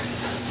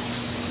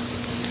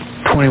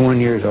 21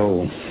 years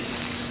old.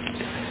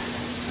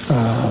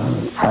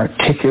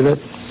 Articulate.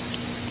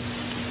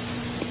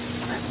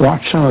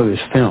 Watch some of his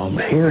film.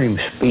 Hear him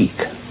speak.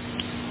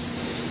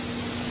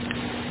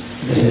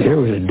 There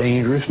was a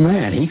dangerous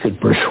man. He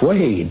could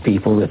persuade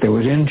people that there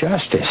was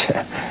injustice,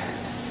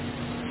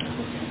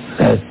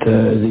 that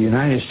the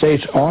United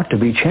States ought to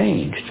be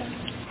changed.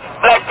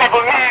 Black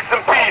people need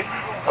some peace.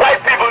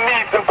 White people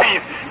need some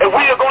peace. And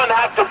we are going to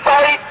have to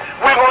fight.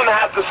 We're going to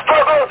have to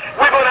struggle.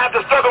 We're going to have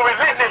to struggle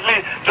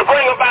relentlessly to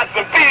bring about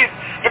some peace,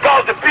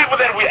 because the people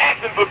that we're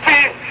asking for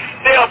peace,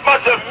 they're a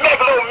bunch of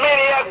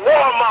megalomaniac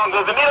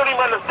warmongers, and they don't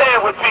even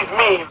understand what peace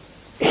means.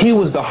 He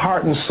was the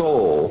heart and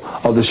soul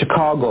of the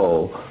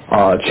Chicago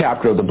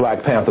chapter of the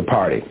Black Panther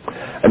Party.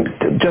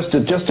 And just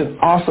an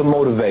awesome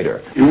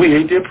motivator. We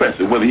hate the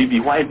oppressor, whether he be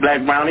white,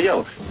 black, brown, or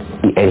yellow.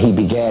 And he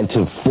began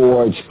to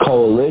forge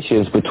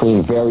coalitions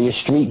between various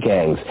street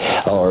gangs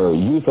or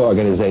youth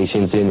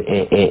organizations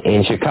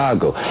in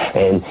Chicago.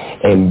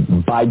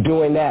 And by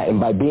doing that, and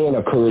by being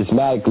a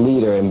charismatic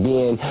leader and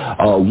being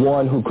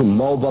one who could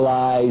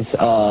mobilize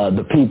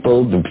the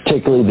people,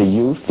 particularly the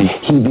youth,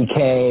 he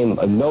became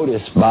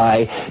noticed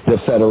by the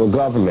federal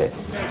government.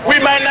 We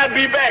might not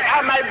be back.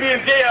 I might be in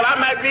jail. I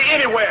might be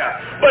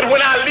anywhere. But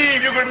when I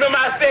leave, you can remember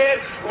I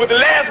said with the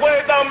last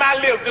words on my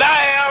lips that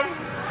I am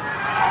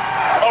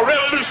a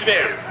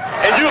revolutionary.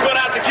 And you're going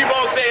to have to keep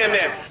on saying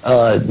that.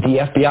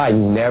 The FBI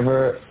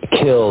never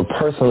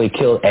personally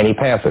killed any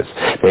Panthers.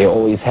 They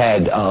always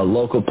had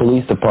local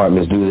police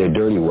departments do their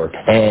dirty work.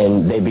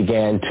 And they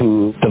began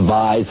to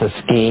devise a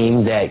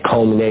scheme that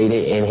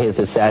culminated in his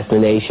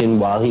assassination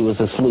while he was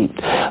asleep,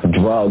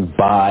 drugged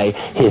by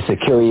his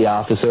security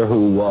officer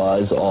who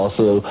was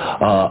also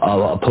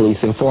a police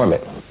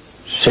informant.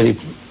 City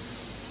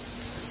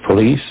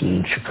police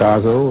in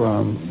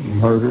Chicago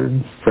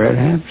murdered Fred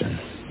Hampton.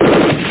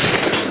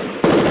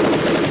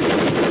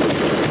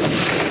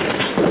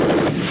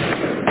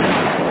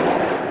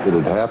 It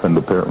had happened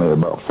apparently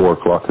about 4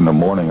 o'clock in the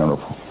morning on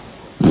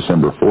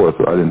December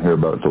 4th. I didn't hear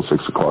about it until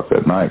 6 o'clock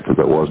that night because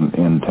I wasn't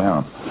in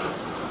town.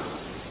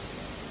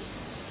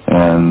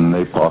 And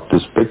they popped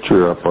this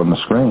picture up on the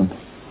screen.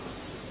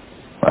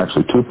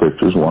 Actually, 2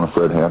 pictures, one of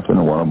Fred Hampton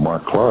and one of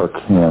Mark Clark.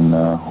 And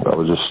I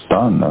was just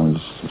stunned. I was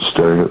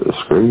staring at the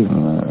screen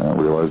and I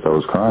realized I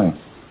was crying.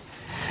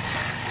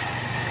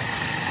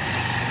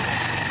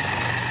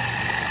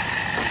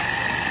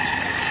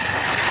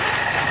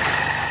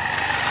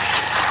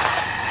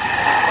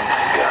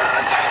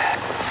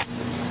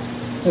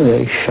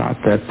 They shot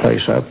that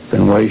place up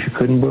in ways you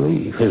couldn't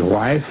believe. His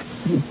wife,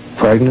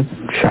 pregnant,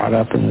 shot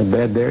up in the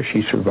bed there.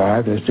 She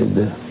survived, as did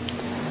the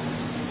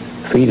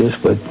fetus,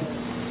 but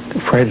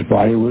Fred's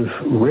body was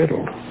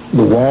riddled.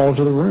 The walls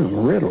of the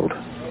room riddled.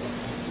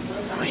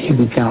 You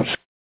could count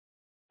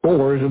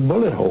scores of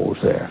bullet holes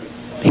there.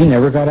 He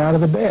never got out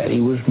of the bed.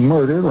 He was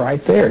murdered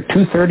right there.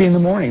 2:30 in the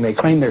morning. They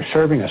claim they're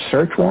serving a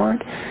search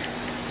warrant.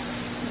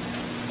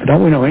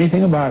 Don't we know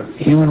anything about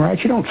human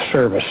rights? You don't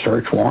serve a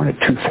search warrant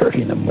at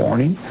 2:30 in the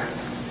morning.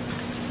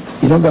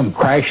 You don't come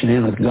crashing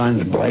in with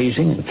guns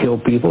blazing and kill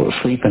people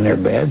asleep in their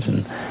beds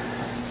in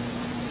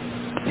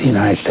the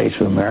United States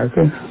of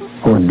America,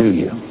 or do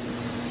you?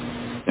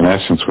 In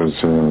essence, was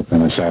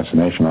an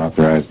assassination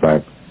authorized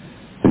by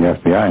the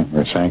FBI,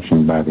 or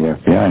sanctioned by the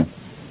FBI.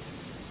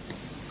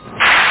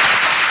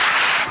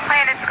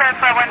 Planet Square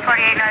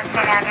 4148 North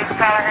St. Andrews,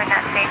 caller heard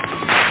not safe.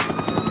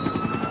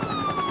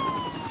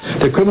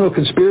 The Criminal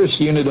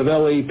Conspiracy Unit of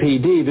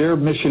LAPD, their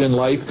mission in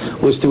life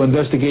was to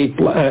investigate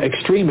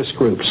extremist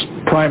groups,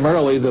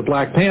 primarily the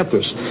Black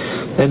Panthers.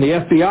 And the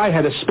FBI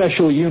had a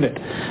special unit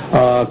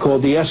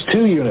called the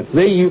S2 unit.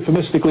 They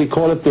euphemistically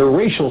called it their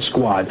racial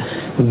squad.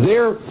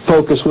 Their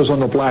focus was on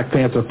the Black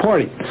Panther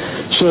Party.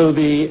 So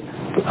the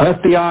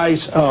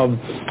FBI's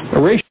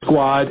racial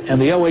squad and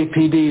the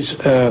LAPD's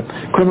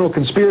criminal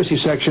conspiracy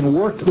section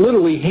worked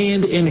literally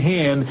hand in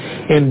hand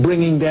in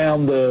bringing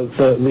down the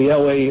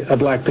LA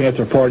Black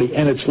Panther Party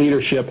and its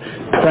leadership,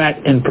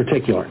 Pratt in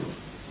particular.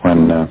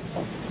 When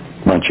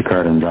Bunchy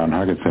Carter and John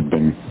Huggins had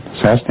been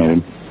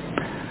assassinated,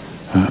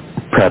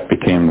 Pratt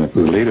became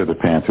the leader of the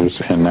Panthers,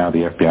 and now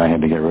the FBI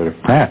had to get rid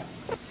of Pratt.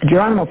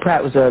 Geronimo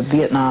Pratt was a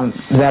Vietnam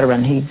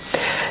veteran. He'd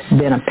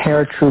been a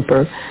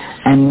paratrooper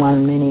and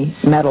won many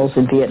medals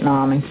in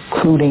Vietnam,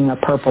 including a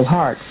Purple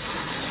Heart.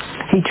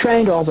 He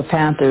trained all the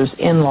Panthers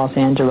in Los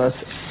Angeles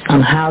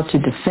on how to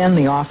defend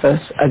the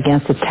office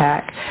against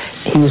attack.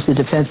 He was the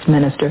defense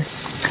minister.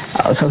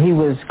 So he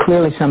was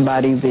clearly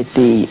somebody that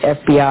the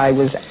FBI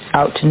was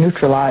out to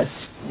neutralize.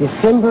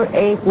 December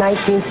 8,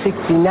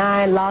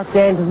 1969, Los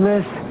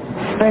Angeles,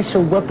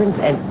 Special Weapons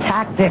and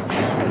Tactics,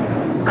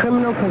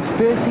 Criminal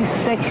Conspiracy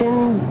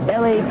Section,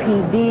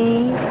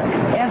 LAPD,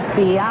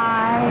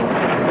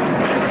 FBI.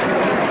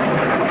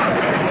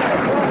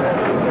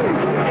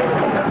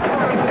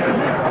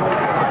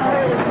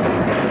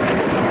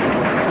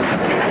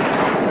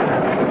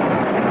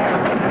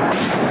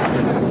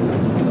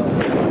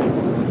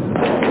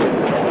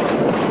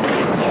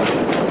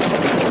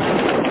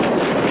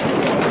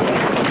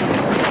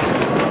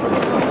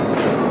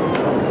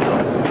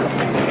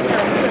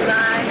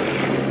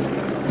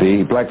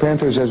 The Black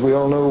Panthers, as we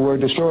all know, were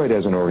destroyed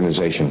as an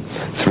organization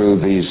through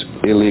these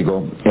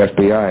illegal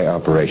FBI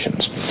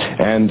operations.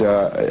 And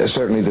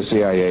certainly the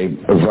CIA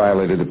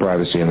violated the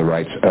privacy and the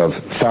rights of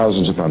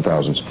thousands upon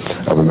thousands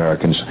of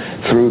Americans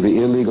through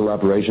the illegal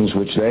operations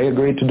which they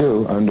agreed to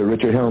do under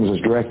Richard Helms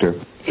as director.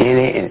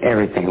 Any and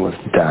everything was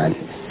done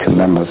to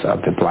members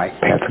of the Black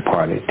Panther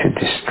Party to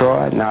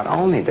destroy not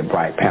only the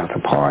Black Panther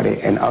Party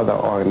and other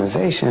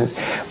organizations,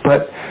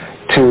 but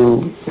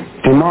to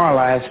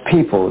demoralize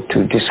people,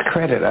 to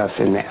discredit us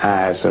in the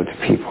eyes of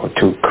the people,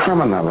 to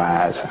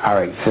criminalize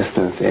our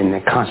existence in the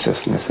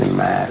consciousness and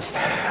minds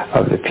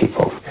of the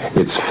people.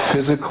 It's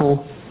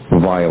physical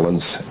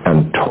violence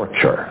and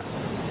torture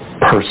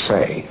per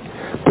se,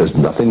 There's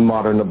nothing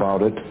modern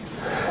about it,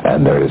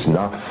 and there is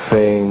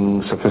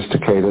nothing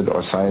sophisticated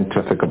or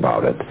scientific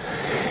about it.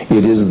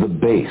 It is the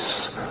base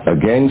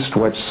against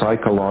which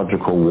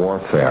psychological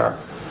warfare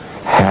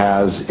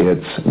has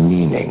its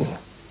meaning.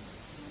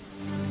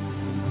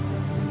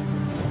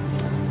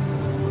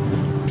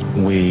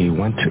 We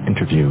went to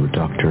interview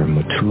Dr.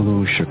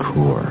 Mutulu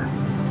Shakur,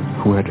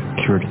 who had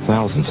cured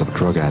thousands of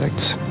drug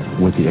addicts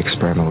with the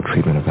experimental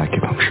treatment of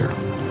acupuncture.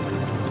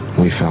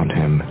 We found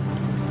him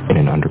in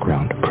an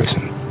underground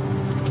prison.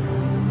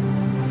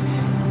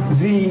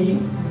 The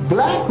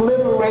Black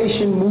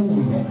Liberation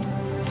Movement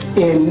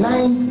in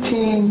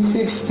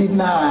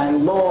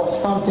 1969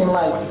 lost something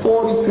like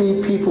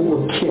 43 people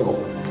were killed,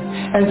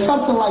 and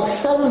something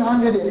like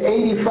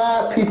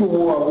 785 people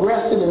were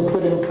arrested and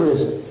put in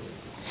prison.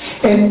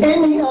 In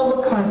any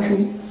other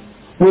country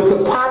with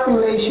the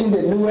population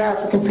that New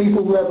African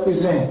people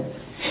represent,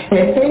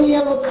 in any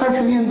other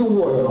country in the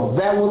world,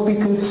 that would be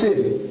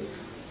considered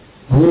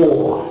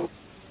war.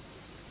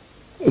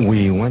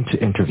 We went to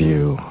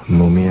interview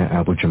Mumia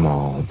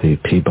Abu-Jamal, the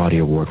Peabody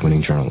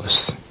Award-winning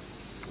journalist.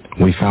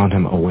 We found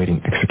him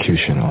awaiting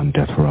execution on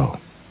death row.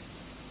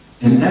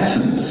 In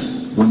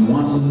essence, when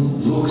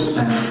one looks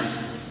at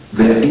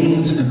the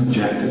aims and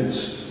objectives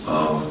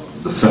of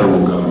the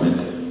federal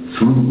government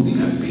through the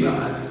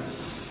FBI,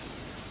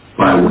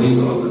 by way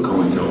of the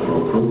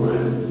COINTELPRO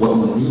program, what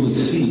one really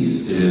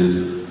sees is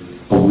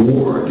a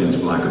war against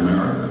Black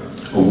America,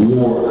 a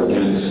war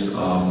against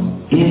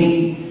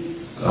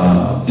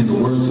in the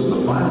words of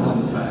the file,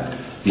 in fact,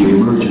 the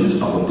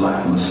emergence of a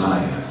Black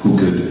Messiah who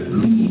could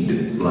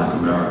lead Black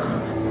America.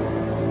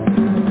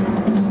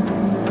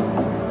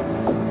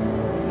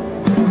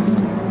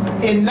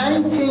 In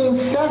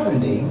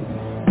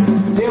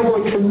 1970, there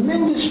were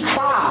tremendous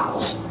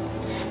trials.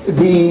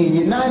 The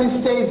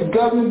United States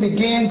government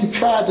began to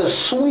try to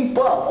sweep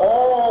up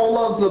all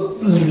of the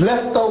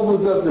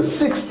leftovers of the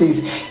 60s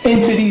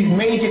into these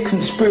major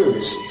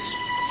conspiracies.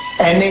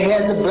 And they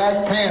had the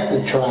Black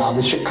Panther trial,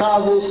 the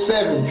Chicago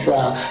 7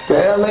 trial, the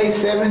LA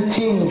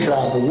 17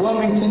 trial, the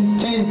Wilmington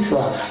 10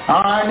 trial,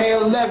 RNA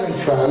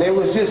 11 trial. There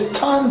was just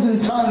tons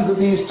and tons of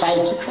these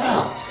types of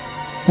trials.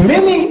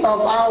 Many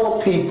of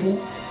our people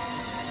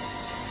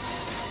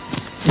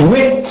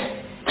went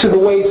to the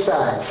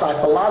wayside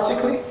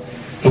psychologically,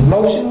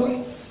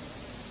 emotionally,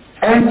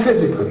 and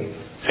physically.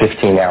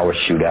 15-hour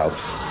shootouts,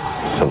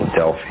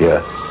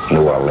 Philadelphia,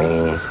 New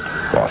Orleans,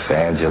 Los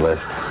Angeles,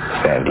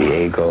 San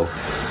Diego,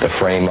 the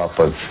frame-up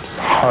of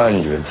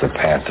hundreds of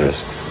Panthers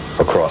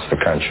across the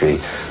country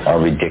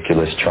on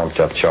ridiculous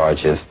trumped-up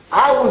charges.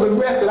 I was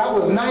arrested. I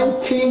was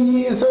 19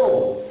 years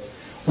old.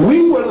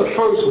 We were the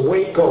first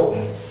Waco.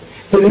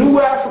 The New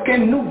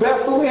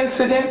Bethel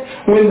incident,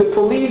 when the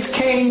police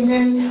came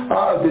in,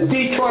 the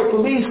Detroit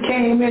police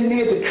came in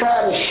there to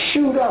try to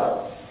shoot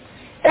up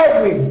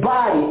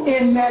everybody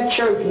in that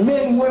church,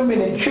 men,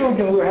 women, and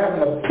children were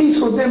having a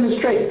peaceful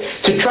demonstration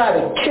to try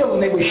to kill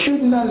them. They were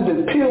shooting under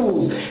the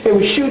pews. They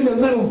were shooting the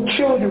little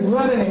children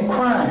running and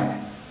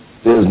crying.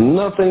 There's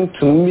nothing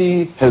to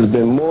me has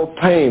been more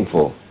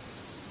painful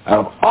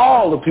out of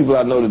all the people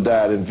I know that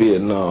died in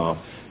Vietnam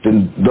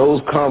than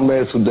those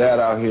comrades who died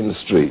out here in the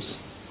streets.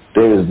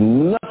 There is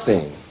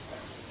nothing.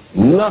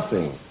 In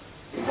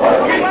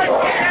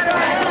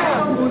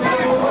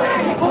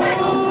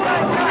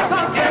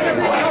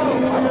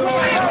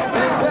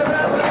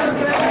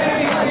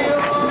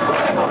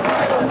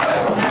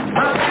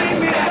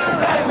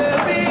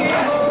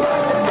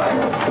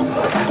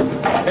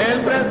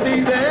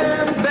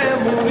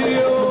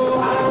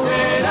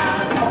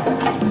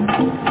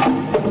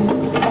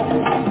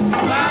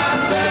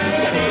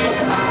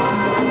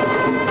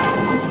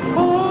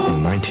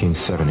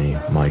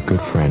 1970, my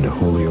good friend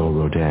Julio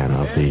Rodin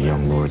of the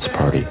Young Lords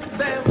Party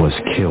was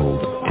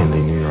killed in the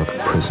New York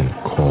prison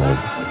called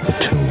the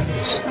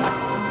Tombs.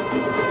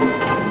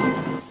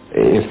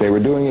 If they were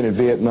doing it in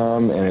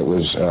Vietnam and it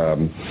was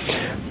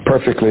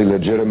perfectly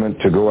legitimate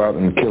to go out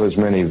and kill as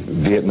many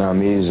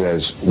Vietnamese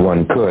as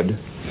one could,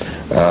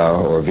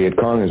 or Viet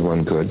Cong as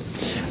one could,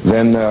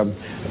 then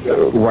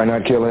why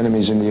not kill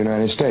enemies in the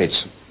United States?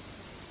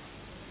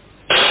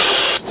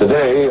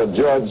 Today, a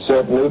judge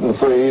set Newton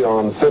free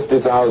on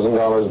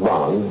 $50,000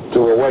 bond to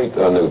await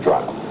a new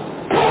trial.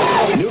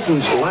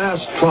 Newton's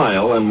last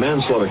trial and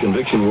manslaughter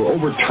conviction were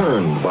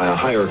overturned by a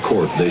higher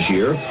court this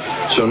year,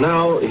 so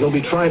now he'll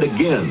be tried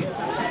again.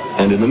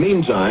 And in the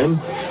meantime,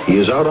 he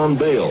is out on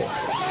bail.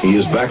 He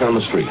is back on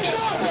the street.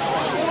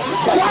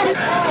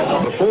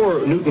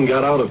 Before Newton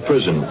got out of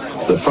prison,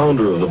 the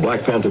founder of the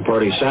Black Panther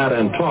Party sat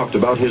and talked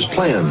about his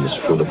plans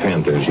for the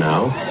Panthers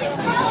now.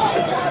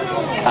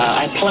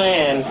 I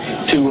plan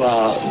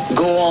to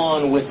go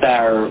on with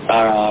our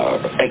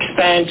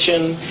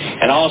expansion,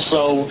 and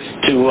also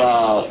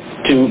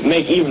to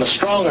make even a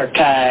stronger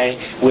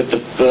tie with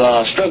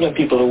the struggling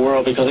people of the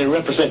world, because they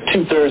represent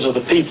 2/3 of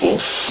the people.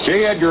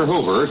 J. Edgar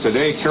Hoover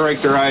today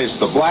characterized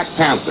the Black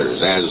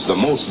Panthers as the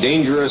most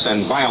dangerous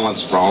and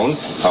violence-prone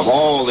of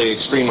all the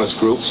extremist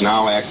groups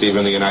now active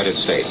in the United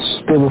States.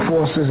 There were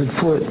forces at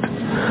foot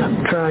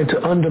trying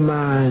to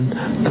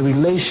undermine the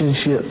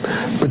relationship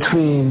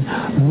between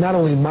not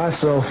only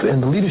myself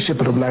and the leadership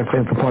of the Black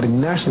Panther Party,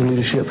 national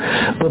leadership,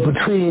 but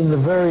between the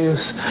various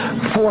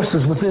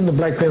forces within the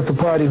Black Panther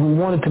Party who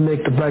wanted to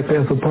make the Black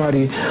Panther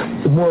Party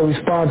more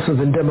responsive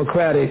and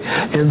democratic,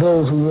 and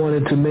those who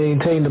wanted to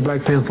maintain the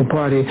Black Panther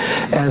Party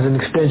as an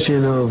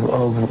extension of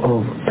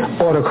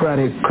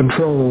autocratic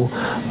control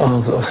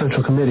of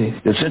Central Committee.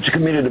 The Central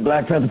Committee of the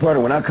Black Panther Party,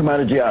 when I come out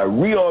of jail, I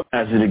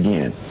reorganize it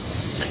again.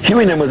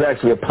 Huey and them was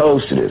actually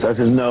opposed to this. I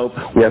said, no,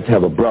 we have to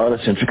have a broader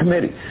Central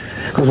Committee.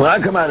 Because when I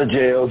come out of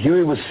jail,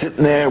 Huey was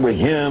sitting there with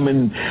him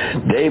and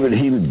David.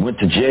 He went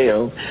to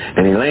jail,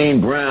 and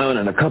Elaine Brown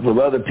and a couple of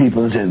other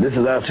people, and said, this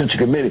is our Central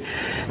Committee.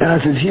 And I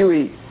said,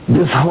 Huey,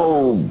 this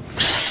whole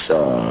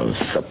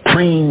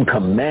supreme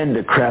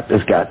commander crap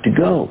has got to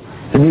go.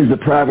 And these are the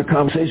private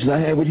conversations I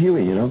had with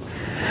Huey, you know.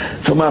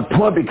 So my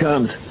point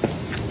becomes,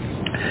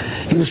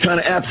 he was trying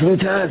to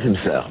absolutize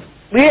himself.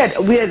 We had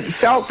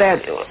felt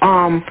that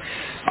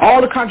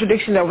all the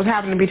contradiction that was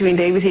happening between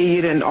David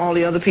Hilliard and all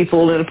the other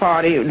people in the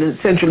party, the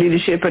central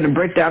leadership and the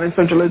breakdown in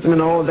centralism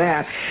and all of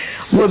that,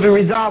 would be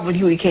resolved when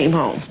Huey came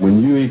home.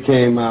 When Huey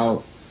came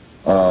out,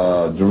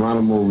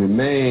 Geronimo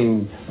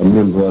remained a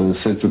member of the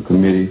Central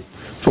Committee.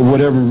 For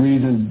whatever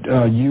reason,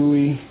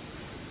 Huey,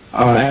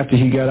 after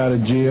he got out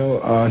of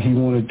jail, he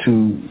wanted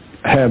to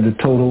have the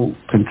total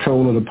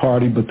control of the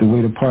party, but the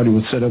way the party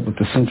was set up with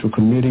the Central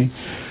Committee,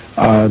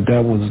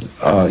 that was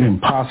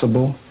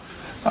impossible.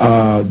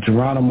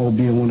 Geronimo,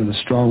 being one of the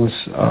strongest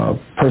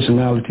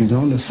personalities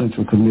on the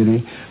Central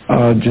Committee,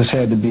 just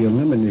had to be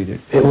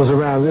eliminated. It was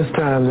around this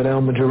time that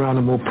Elmer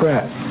Geronimo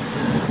Pratt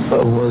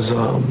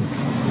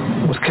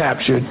was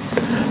captured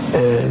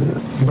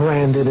and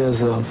branded as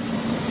a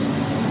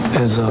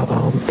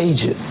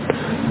agent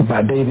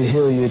by David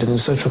Hilliard and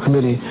the Central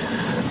Committee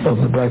of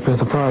the Black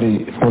Panther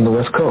Party on the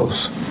West Coast.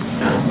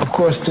 Of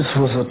course, this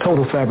was a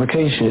total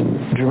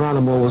fabrication.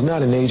 Geronimo was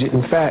not an agent.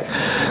 In fact,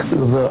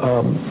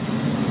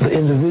 the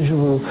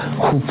individual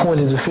who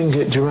pointed the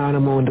finger at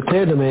Geronimo and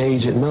declared him an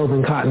agent,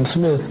 Melvin Cotton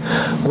Smith,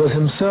 was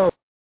himself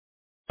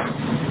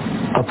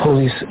a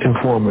police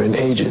informer, an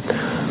agent,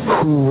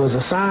 who was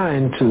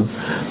assigned to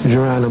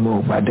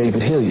Geronimo by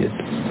David Hilliard.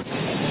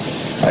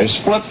 A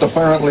split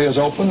apparently has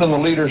opened in the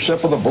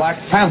leadership of the Black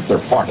Panther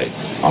Party.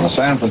 On a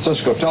San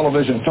Francisco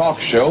television talk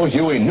show,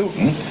 Huey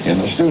Newton, in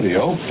the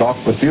studio,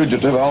 talked with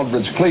fugitive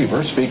Eldridge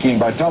Cleaver, speaking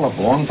by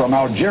telephone from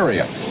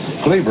Algeria.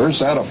 Cleaver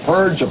said a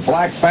purge of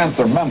Black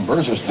Panther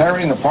members is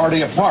tearing the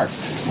party apart,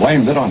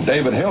 blamed it on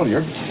David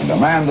Hilliard, and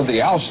demanded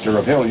the ouster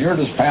of Hilliard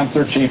as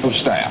Panther Chief of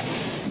Staff.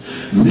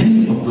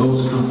 Many of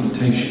those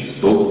confrontations,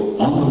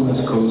 both on the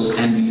West Coast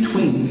and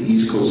between the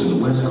East Coast and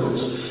the West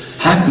Coast,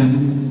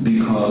 happened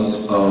because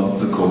of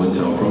the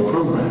COINTELPRO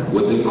program,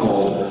 what they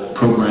call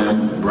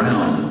Program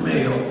Brown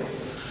Mail.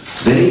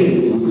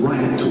 They would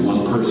write to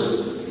one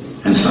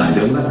person and sign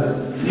their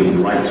letter. They would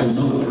write to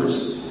another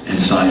person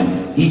and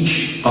sign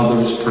each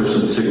other's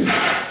person's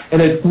signature.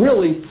 And it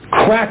really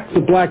cracked the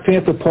Black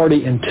Panther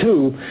Party in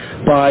two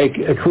by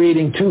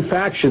creating two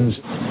factions.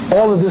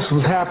 All of this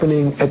was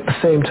happening at the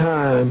same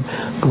time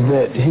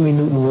that Huey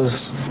Newton was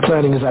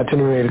planning his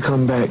itinerary to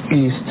come back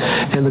east,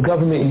 and the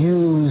government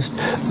used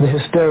the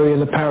hysteria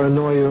and the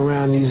paranoia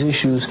around these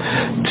issues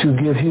to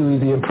give Huey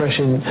the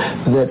impression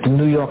that the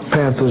New York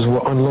Panthers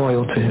were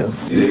unloyal to him.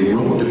 They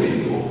wrote to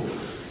people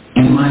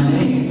in my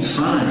name,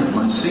 signed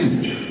my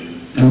signature,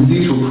 and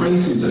these were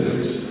crazy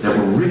letters that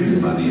were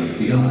written by the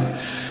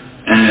FBI.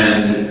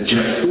 And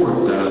Jack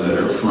Ford got a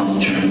letter from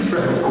Chairman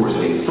Fred. Of course,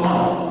 they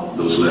thought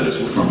those letters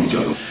were from each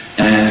other.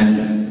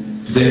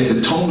 And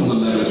the tone of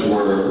the letters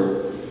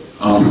were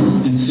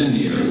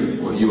incendiary,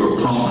 or you're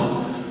a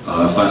pawn.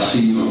 If I see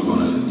you, I'm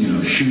going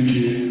to, shoot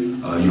you.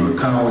 You're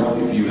a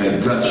coward. If you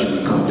had guts, you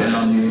would come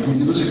down here. I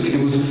mean, it was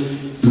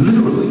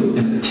literally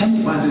an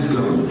attempt by this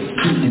government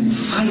to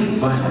incite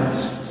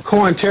violence.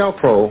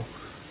 COINTELPRO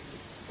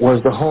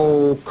was the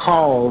whole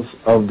cause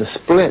of the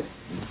split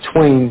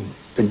between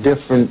the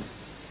different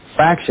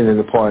faction in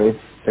the party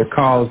that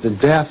caused the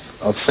death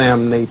of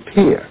Sam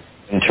Napier.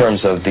 In terms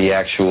of the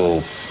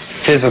actual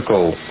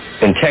physical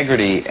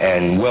integrity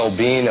and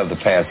well-being of the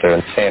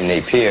Panther, Sam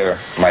Napier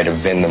might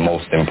have been the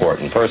most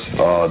important person.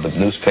 The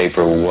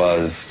newspaper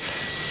was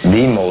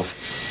the most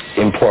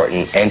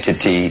important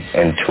entity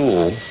and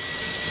tool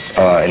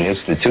and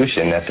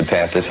institution that the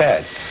Panthers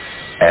had.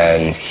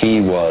 And he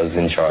was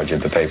in charge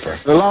of the paper.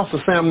 The loss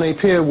of Sam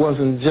Napier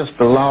wasn't just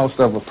the loss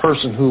of a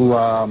person who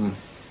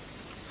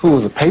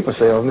was a paper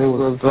salesman. It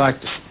was like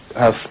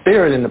a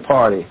spirit in the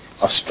party,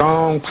 a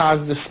strong,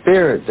 positive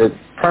spirit that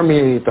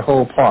permeated the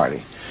whole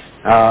party.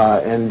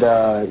 and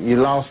you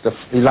lost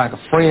like a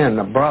friend,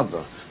 a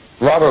brother.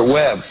 Robert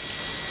Webb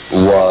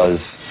was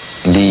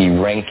the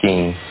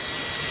ranking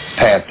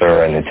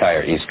Panther in the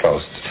entire East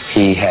Coast.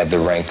 He had the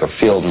rank of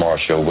Field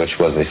Marshal, which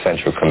was a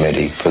Central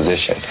Committee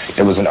position.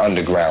 It was an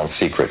underground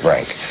secret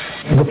rank.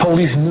 The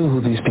police knew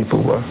who these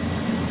people were.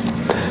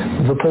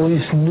 The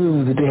police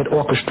knew that they had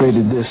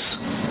orchestrated this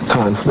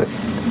conflict.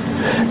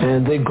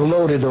 And they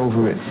gloated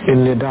over it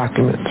in their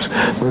documents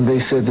when they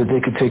said that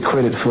they could take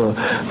credit for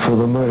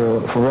the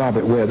murder, for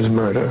Robert Webb's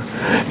murder,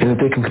 and that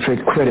they can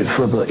take credit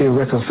for the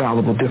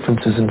irreconcilable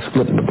differences in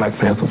splitting the Black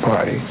Panther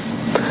Party.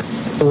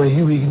 When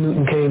Huey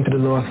Newton came to the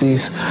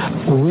Northeast,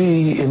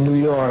 we in New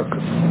York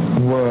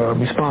were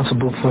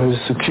responsible for his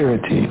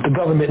security. The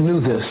government knew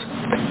this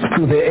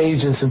through their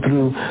agents and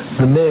through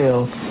the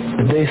mail.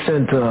 They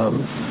sent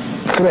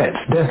threats,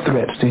 death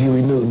threats to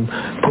Huey Newton,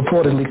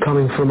 purportedly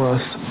coming from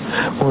us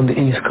on the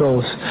East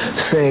Coast,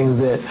 saying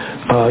that,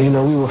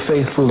 we were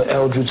faithful to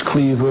Eldridge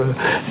Cleaver,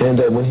 and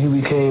that when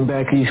Huey came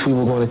back east, we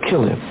were going to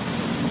kill him.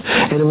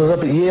 And it was up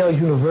at Yale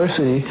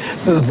University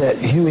that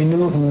Huey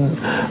Newton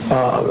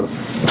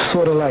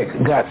sort of like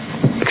got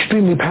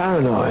extremely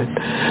paranoid.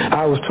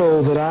 I was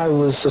told that I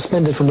was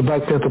suspended from the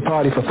Black Panther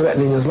Party for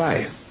threatening his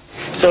life.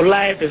 So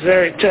life is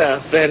very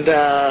tough, and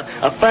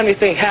a funny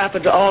thing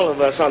happened to all of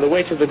us on the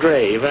way to the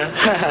grave.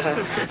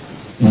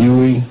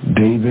 Huey,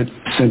 David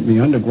sent me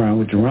underground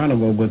with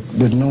Geronimo, but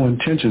with no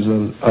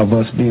intentions of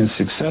us being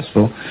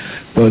successful,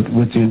 but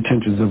with the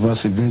intentions of us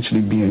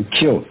eventually being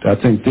killed. I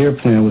think their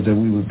plan was that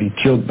we would be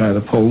killed by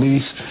the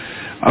police.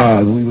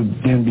 We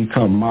would then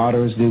become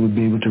martyrs. They would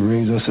be able to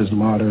raise us as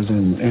martyrs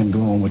and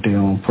go on with their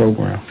own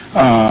program.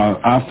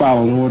 I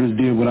followed orders,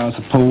 did what I was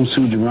supposed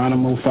to.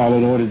 Geronimo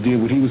followed orders, did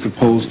what he was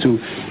supposed to.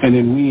 And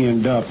then we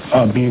end up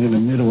being in the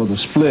middle of the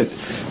split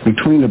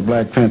between the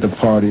Black Panther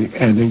Party,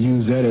 and they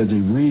use that as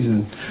a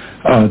reason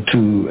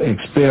to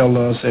expel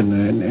us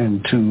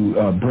and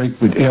to break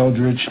with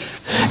Eldridge.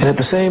 And at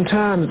the same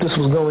time that this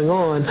was going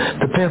on,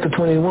 the Panther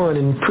 21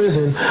 in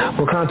prison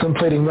were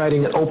contemplating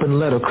writing an open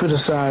letter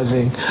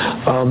criticizing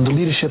the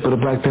leadership of the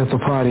Black Panther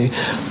Party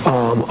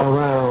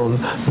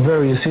around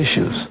various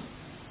issues.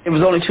 It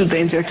was only two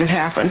things that could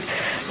happen,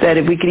 that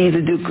if we could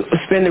either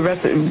spend the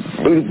rest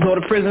go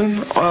to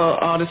prison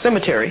or the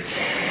cemetery.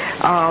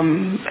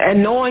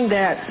 And knowing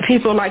that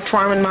people like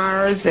Twyman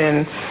Myers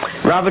and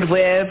Robert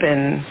Webb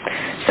and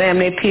Sam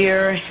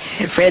Napier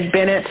and Fred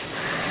Bennett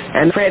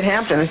and Fred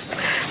Hampton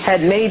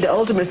had made the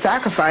ultimate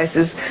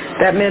sacrifices,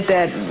 that meant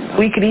that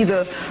we could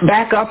either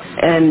back up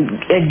and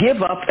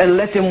give up and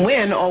let them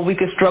win, or we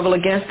could struggle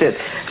against it.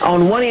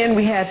 On one end,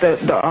 we had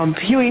the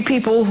Huey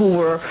people who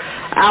were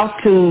out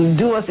to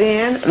do us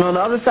in, and on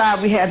the other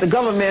side, we had the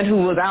government who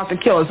was out to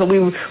kill us. So we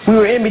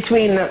were in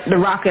between the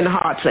rock and the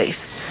hard place.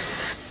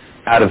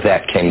 Out of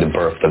that came the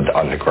birth of the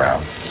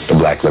underground, the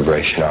Black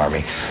Liberation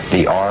Army,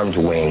 the armed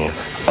wing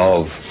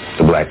of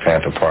the Black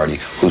Panther Party,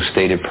 whose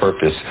stated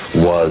purpose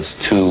was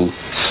to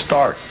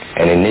start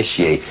and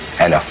initiate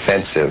an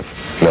offensive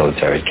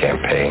military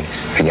campaign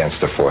against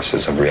the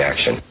forces of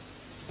reaction.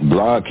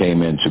 BLA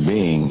came into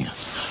being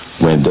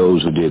when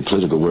those who did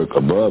political work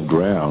above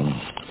ground,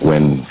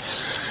 when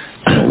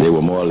they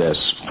were more or less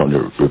from the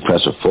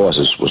repressive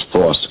forces, was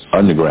forced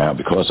underground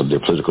because of their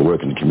political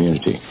work in the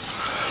community.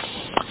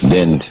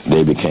 Then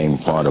they became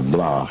part of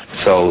BLA.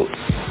 So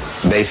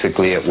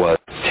basically it was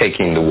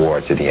taking the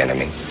war to the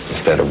enemy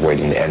instead of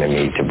waiting the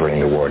enemy to bring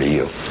the war to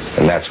you.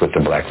 And that's what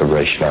the Black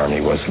Liberation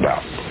Army was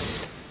about.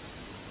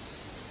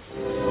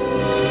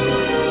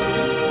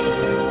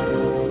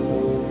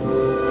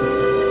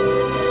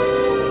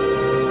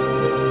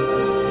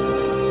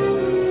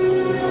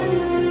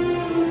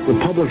 The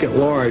public at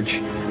large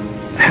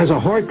has a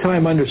hard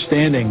time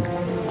understanding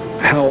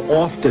how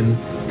often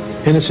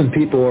innocent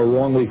people are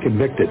wrongly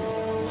convicted.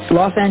 The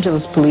Los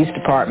Angeles Police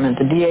Department,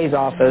 the DA's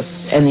office,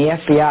 and the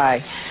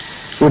FBI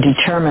were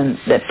determined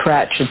that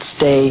Pratt should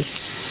stay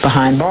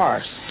behind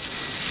bars.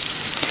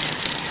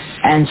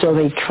 And so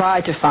they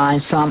tried to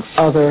find some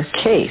other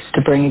case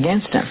to bring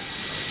against him.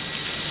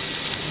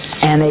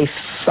 And they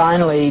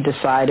finally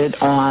decided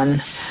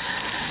on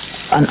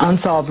an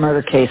unsolved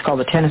murder case called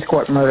the tennis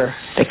court murder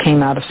that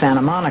came out of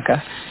Santa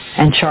Monica,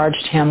 and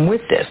charged him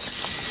with this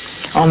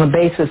on the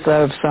basis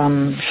of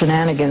some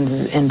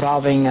shenanigans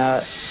involving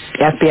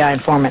FBI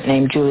informant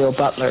named Julio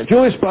Butler.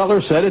 Julius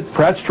Butler said at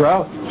Pratt's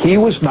trial he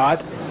was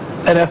not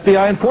an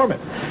FBI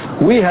informant.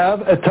 We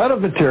have a ton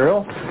of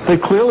material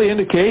that clearly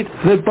indicate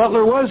that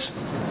Butler was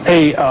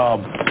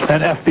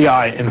an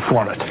FBI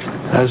informant.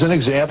 As an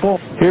example,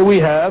 here we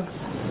have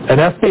an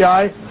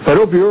FBI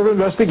Federal Bureau of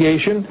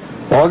Investigation,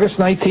 August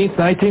 19th,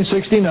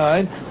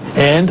 1969,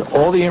 and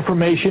all the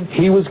information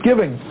he was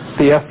giving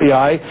the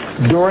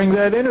FBI during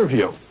that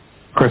interview.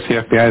 Of course, the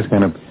FBI is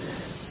going to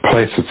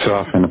place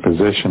itself in a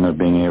position of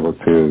being able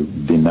to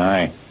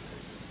deny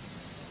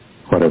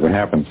whatever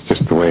happens,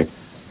 just the way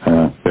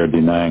they're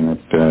denying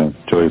that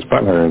Julius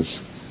Butler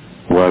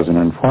was an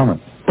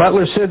informant.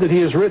 Butler said that he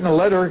has written a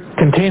letter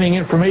containing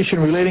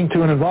information relating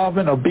to an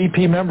involvement of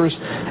BP members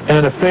in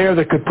an affair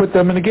that could put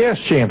them in a gas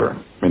chamber.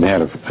 And they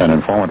had an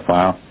informant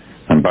file,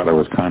 and Butler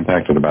was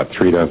contacted about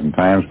 3 dozen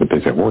times, but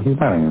they said, well, he's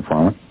not an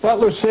informant.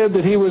 Butler said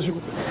that he was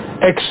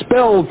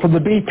expelled from the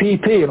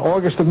BPP in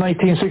August of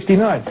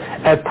 1969.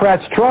 At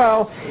Pratt's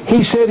trial,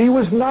 he said he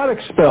was not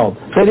expelled,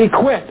 that he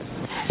quit.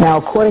 Now,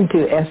 according to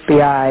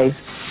FBI's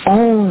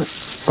own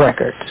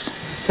records,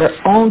 their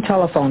own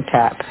telephone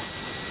tap,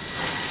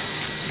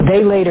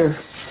 they later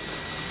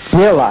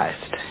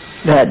realized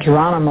that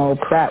Geronimo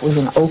Pratt was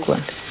in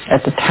Oakland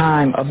at the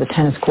time of the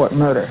tennis court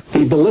murder.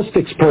 The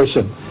ballistics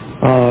person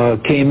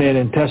came in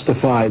and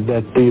testified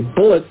that the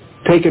bullet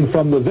taken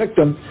from the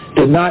victim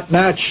did not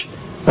match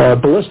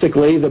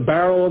ballistically the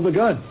barrel of the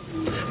gun.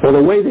 Well,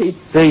 the way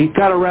they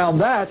got around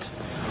that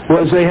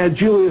was they had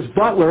Julius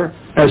Butler,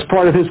 as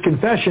part of his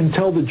confession,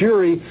 tell the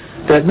jury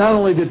that not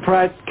only did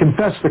Pratt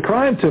confess the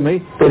crime to me,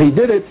 that he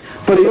did it,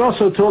 but he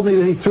also told me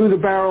that he threw the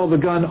barrel of the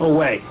gun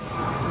away.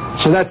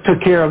 So that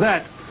took care of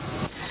that.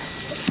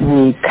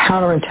 The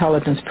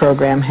counterintelligence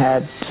program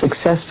had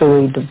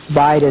successfully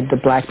divided the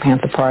Black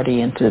Panther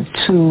Party into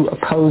 2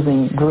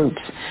 opposing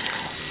groups,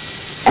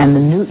 and the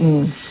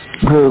Newton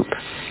group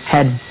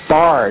had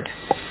barred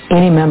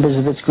any members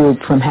of its group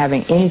from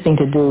having anything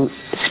to do,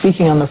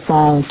 speaking on the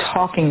phone,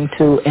 talking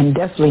to, and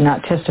definitely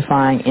not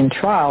testifying in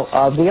trial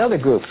of the other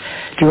group.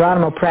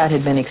 Geronimo Pratt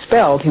had been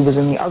expelled. He was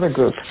in the other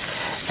group.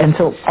 And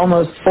so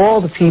almost all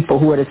the people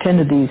who had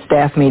attended these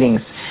staff meetings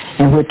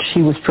in which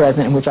he was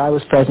present, in which I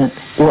was present,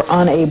 were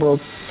unable,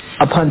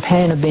 upon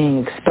pain of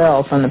being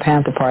expelled from the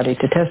Panther Party,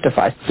 to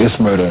testify. This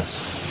murder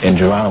in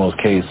Geronimo's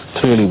case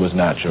clearly was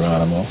not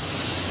Geronimo.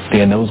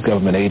 Then those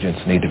government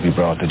agents need to be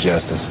brought to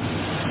justice.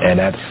 And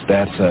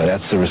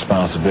that's the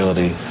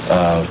responsibility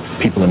of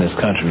people in this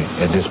country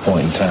at this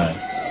point in time.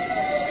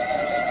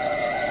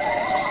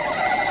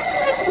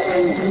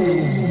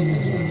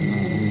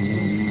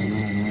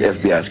 The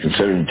FBI has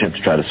considered an attempt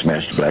to try to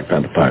smash the Black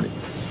Panther Party.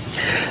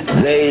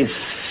 They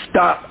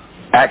stopped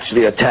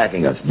actually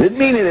attacking us. Didn't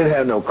mean they didn't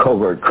have no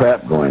covert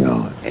crap going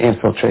on.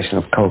 Infiltration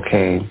of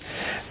cocaine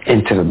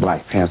into the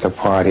Black Panther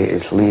Party,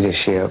 its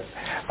leadership,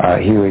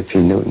 Huey P.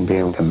 Newton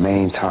being the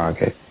main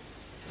target.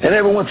 And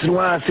every once in a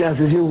while I say,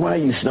 Huey, why are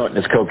you snorting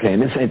this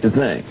cocaine? This ain't the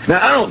thing. Now,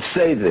 I don't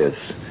say this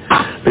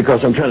because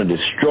I'm trying to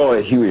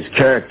destroy Huey's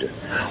character.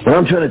 What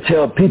I'm trying to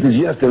tell people is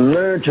you have to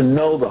learn to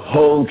know the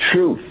whole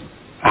truth.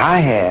 I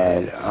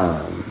had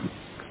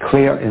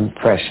clear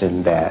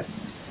impression that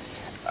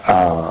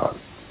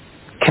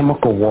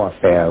chemical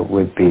warfare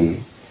would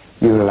be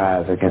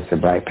utilized against the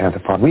Black Panther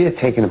Party. We had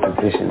taken a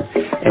position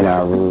in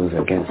our rules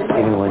against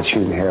anyone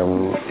shooting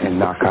heroin and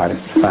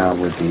narcotics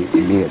found would be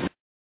immediately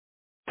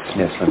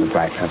dismissed from the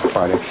Black Panther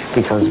Party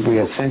because we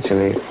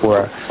essentially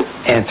were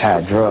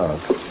anti-drug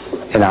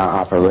in our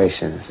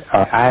operations.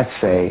 I'd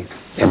say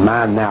in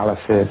my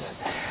analysis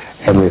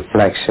and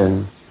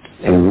reflection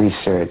and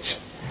research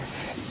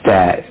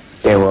that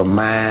there were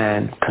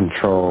mind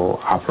control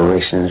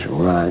operations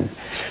run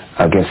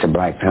against the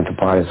Black Panther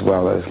Party as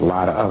well as a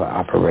lot of other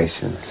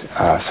operations,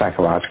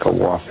 psychological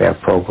warfare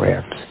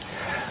programs.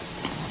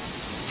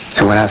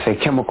 And when I say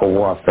chemical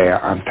warfare,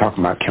 I'm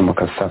talking about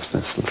chemical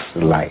substances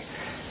like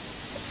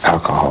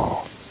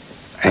alcohol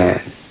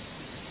and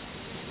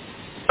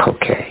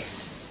cocaine.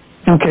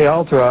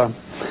 MK-Ultra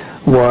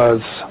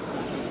was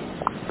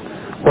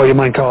what you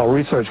might call a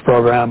research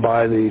program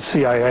by the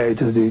CIA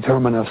to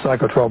determine if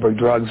psychotropic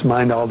drugs,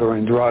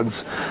 mind-altering drugs,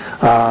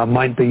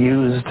 might be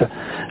used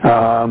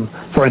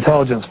for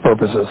intelligence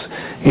purposes,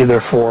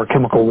 either for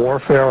chemical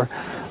warfare,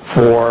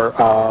 for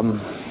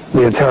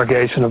the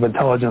interrogation of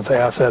intelligence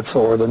assets,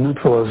 or the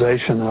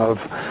neutralization of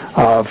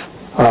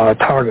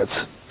targets.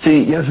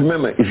 See, you have to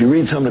remember, if you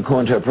read some of the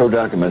COINTELPRO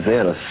documents, they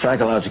had a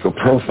psychological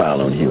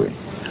profile on Huey,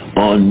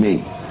 on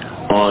me,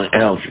 on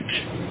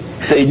Eldridge.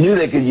 They knew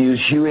they could use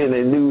Huey, and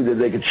they knew that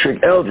they could trick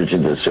Eldridge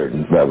into a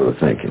certain level of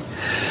thinking.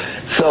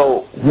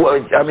 So,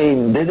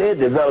 they had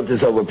developed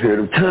this over a period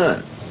of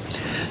time.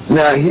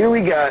 Now, here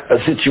we got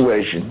a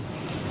situation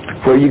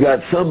where you got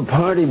some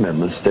party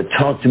members that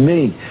talk to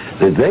me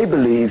that they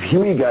believe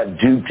Huey got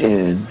duped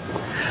in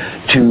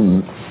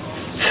to,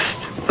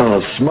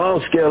 on a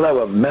small-scale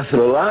level,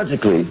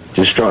 methodologically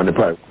destroying the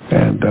party.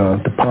 And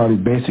the party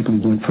basically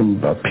went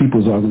from a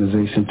people's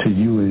organization to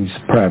Huey's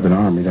private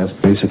army. That's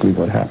basically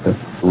what happened.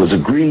 It was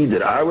agreed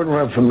that I would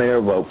run for mayor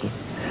of Oakland,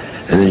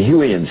 and then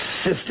Huey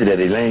insisted that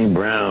Elaine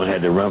Brown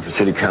had to run for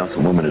city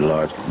councilwoman at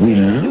large. We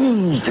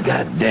lose the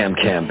goddamn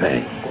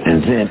campaign.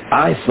 And then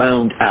I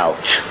found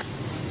out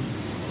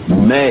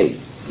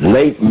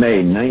late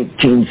May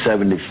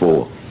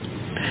 1974,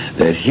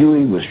 that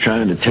Huey was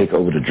trying to take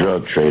over the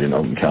drug trade in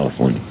Oakland,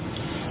 California.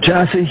 So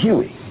I said,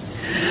 Huey,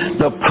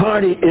 the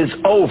party is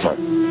over.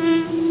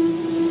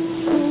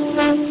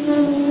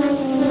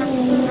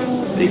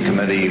 The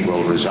committee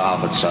will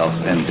resolve itself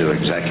into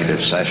executive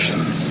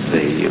session.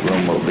 The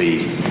room will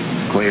be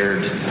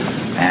cleared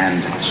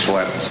and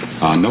swept.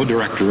 No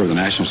director of the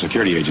National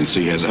Security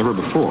Agency has ever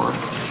before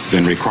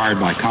been required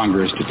by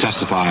Congress to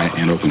testify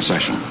in open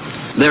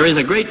session. There is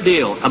a great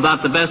deal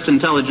about the best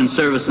intelligence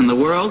service in the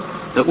world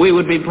that we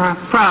would be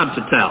proud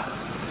to tell,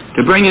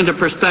 to bring into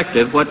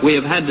perspective what we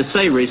have had to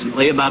say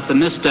recently about the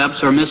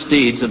missteps or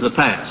misdeeds of the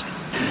past.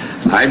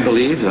 I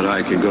believe that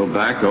I could go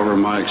back over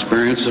my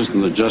experiences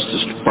in the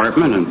Justice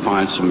Department and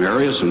find some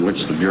areas in which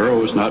the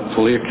Bureau is not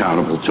fully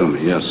accountable to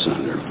me. Yes,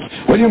 Senator.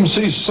 William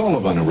C.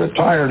 Sullivan,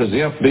 retired as the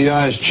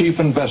FBI's chief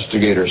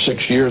investigator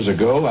 6 years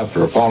ago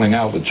after a falling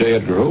out with J.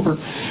 Edgar Hoover,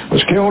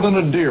 was killed in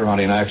a deer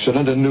hunting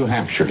accident in New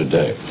Hampshire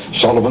today.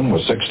 Sullivan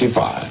was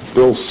 65.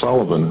 Bill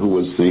Sullivan, who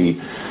was the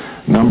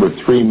number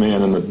 3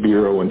 man in the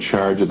Bureau in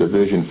charge of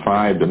Division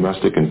 5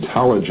 Domestic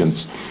Intelligence,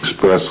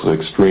 expressed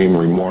extreme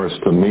remorse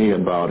to me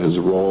about his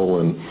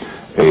role in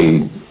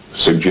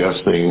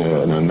suggesting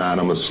an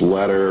anonymous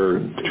letter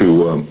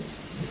to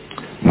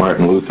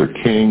Martin Luther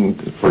King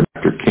for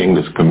Dr. King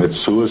to commit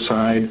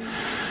suicide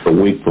a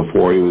week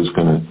before he was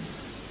going to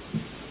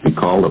be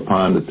called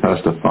upon to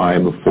testify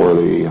before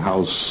the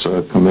House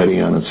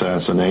Committee on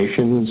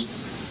Assassinations.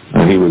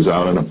 He was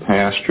out in a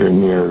pasture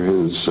near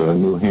his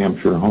New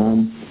Hampshire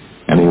home,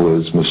 and he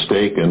was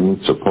mistaken,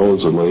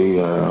 supposedly,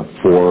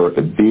 for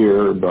a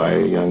deer by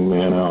a young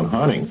man out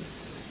hunting,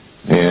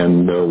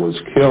 and was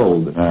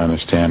killed. I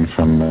understand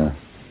from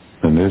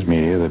the news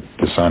media that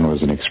the son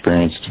was an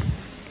experienced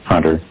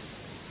hunter,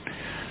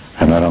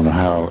 and I don't know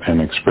how an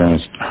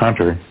experienced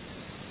hunter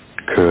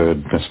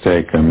could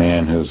mistake a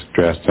man who's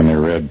dressed in a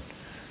red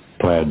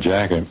plaid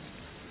jacket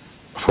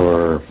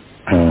for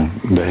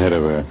the head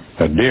of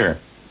a deer.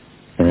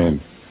 I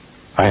mean,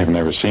 I have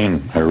never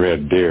seen a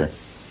red deer,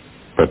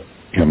 but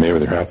maybe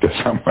they're out there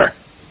somewhere.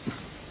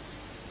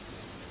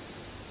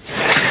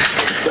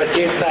 But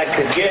if I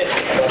could get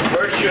a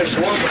virtuous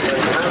woman,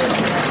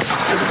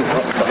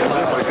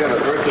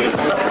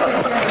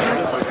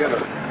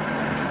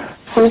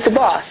 who's the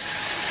boss?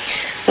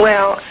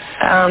 Well,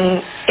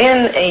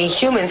 in a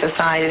human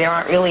society, there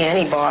aren't really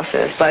any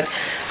bosses, but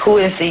who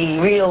is the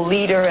real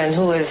leader and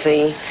who is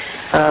the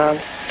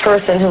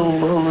person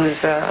whose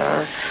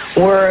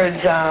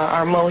words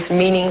are most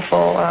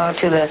meaningful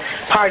to the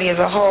party as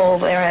a whole?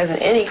 There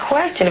hasn't any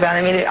question about it.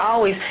 I mean, it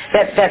always,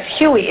 that's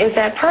Huey, is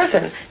that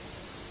person.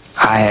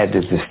 I had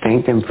the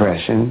distinct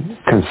impression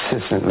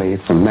consistently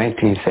from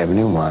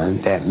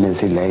 1971 that Ms.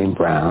 Elaine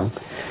Brown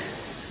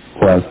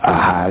was a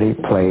highly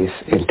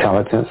placed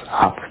intelligence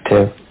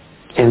operative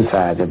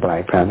inside the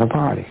Black Panther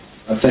Party.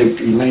 I think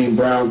Elaine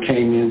Brown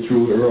came in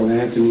through Earl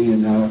Anthony,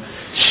 and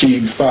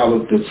she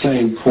followed the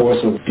same course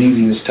of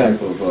devious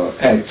type of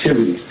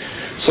activities.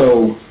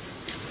 So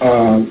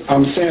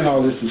I'm saying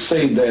all this to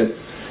say that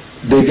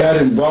they got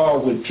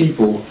involved with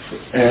people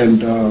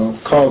and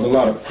caused a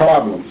lot of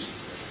problems,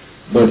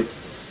 but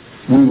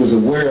we was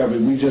aware of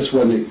it. We just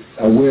wasn't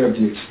aware of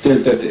the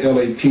extent that the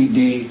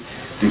LAPD,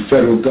 the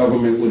federal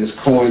government with its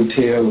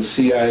COINTEL, the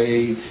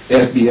CIA,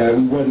 FBI,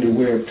 we wasn't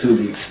aware to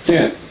the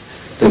extent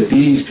that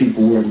these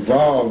people were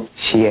involved.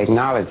 She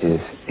acknowledges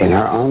in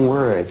her own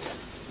words,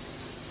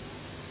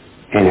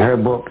 in her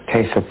book,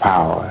 Taste of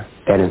Power,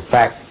 that in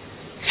fact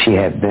she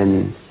had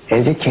been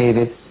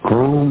educated,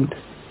 groomed,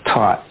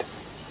 taught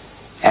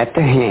at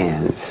the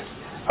hands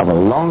of a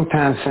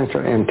longtime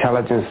Central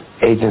Intelligence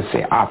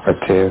Agency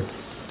operative,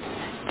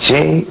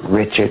 J.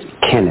 Richard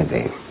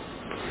Kennedy,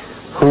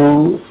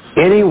 who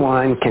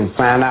anyone can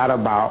find out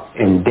about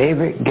in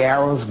David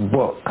Garrow's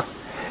book,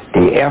 The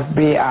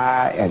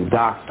FBI and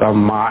Dr.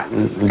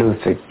 Martin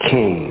Luther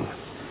King.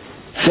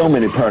 So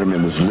many party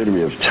members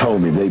literally have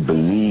told me they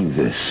believe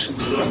this,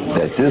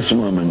 that this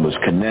woman was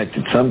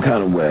connected some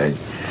kind of way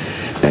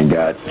and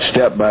got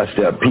step by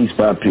step, piece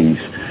by piece,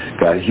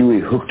 got Huey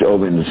hooked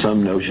over into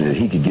some notion that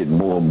he could get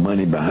more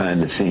money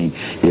behind the scene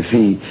if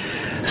he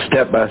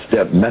step by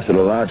step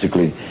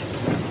methodologically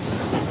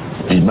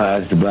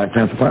demised the Black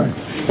Panther Party.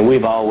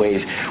 We've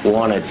always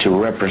wanted to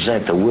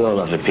represent the will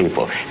of the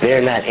people.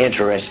 They're not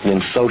interested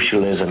in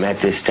socialism at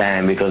this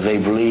time because they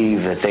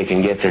believe that they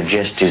can get their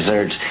just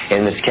desserts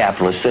in this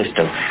capitalist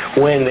system.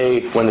 When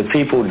the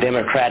people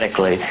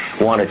democratically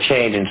want to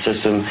change the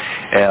system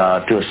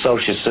to a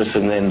socialist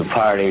system, then the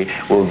party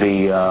will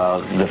be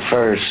the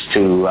first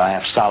to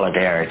have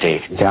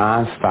solidarity.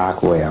 John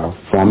Stockwell,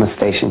 former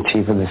station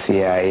chief of the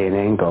CIA in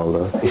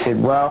Angola, he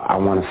said, well, I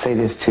want to say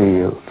this to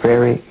you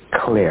very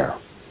clear.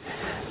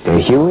 The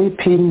Huey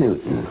P.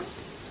 Newton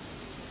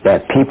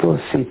that people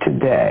see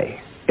today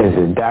is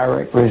a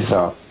direct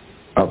result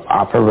of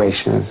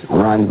operations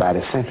run by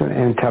the Central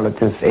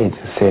Intelligence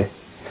Agency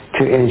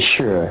to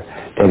ensure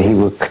that he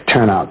would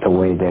turn out the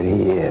way that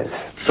he is.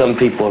 Some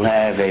people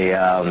have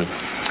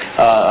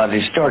a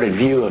distorted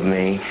view of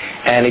me,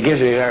 and it gives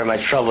me very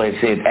much trouble.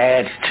 It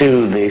adds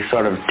to the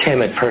sort of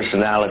timid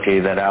personality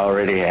that I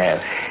already have.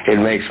 It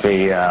makes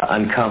me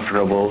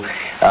uncomfortable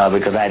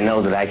because I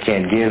know that I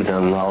can't give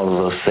them all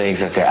of those things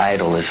that their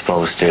idol is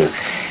supposed to.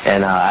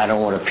 And I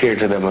don't want to appear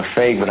to them a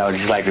fake, but I would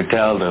just like to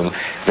tell them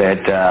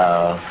that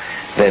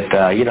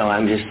you know,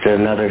 I'm just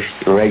another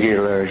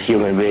regular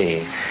human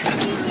being.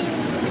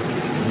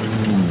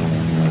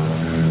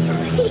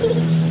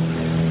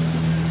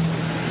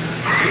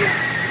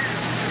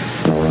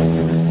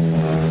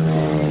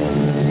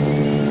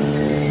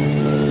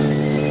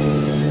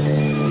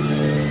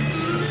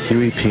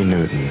 Huey P.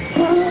 Newton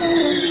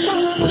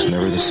was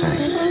never the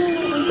same.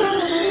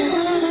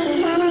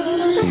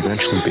 He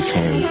eventually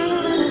became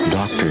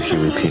Dr.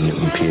 Huey P.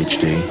 Newton,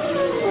 Ph.D.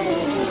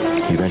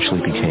 He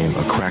eventually became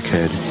a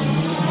crackhead,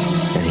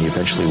 and he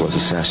eventually was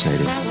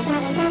assassinated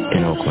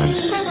in Oakland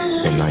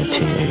in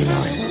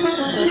 1989.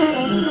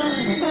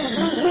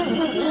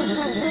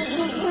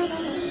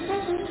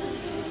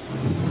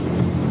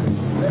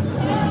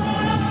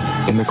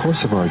 In the course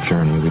of our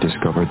journey, we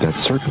discovered that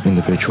certain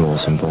individuals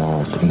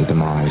involved in the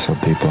demise of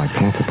the Black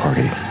Panther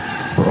Party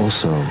were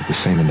also the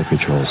same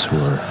individuals who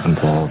were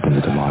involved in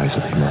the demise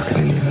of the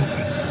American Indian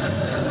movement.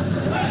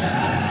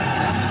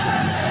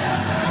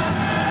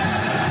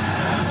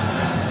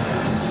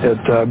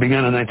 It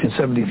began in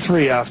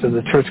 1973 after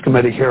the Church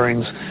Committee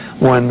hearings,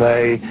 when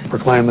they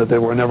proclaimed that they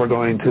were never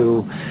going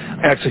to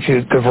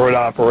execute covert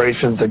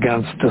operations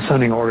against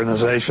dissenting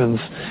organizations.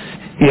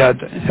 Yet,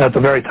 at the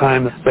very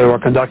time they were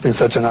conducting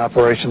such an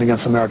operation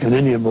against the American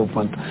Indian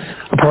movement,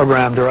 a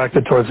program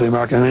directed towards the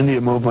American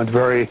Indian movement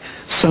very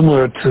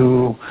similar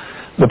to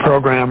the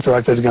program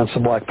directed against the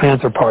Black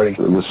Panther Party.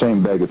 The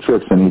same bag of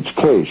tricks in each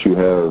case. You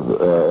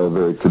have a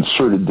very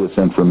concerted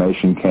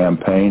disinformation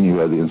campaign. You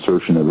have the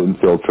insertion of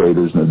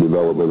infiltrators and the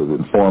development of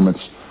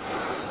informants.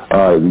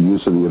 The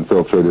use of the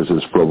infiltrators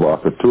as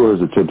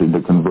provocateurs, attempting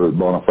to convert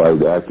bona fide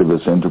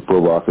activists into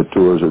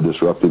provocateurs or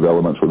disruptive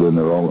elements within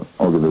their own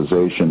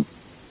organization.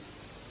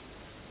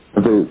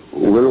 They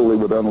literally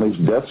would unleash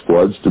death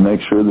squads to make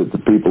sure that the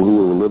people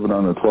who were living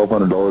on the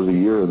 $1,200 a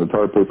year in the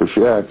tar paper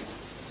shack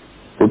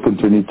would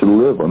continue to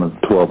live on the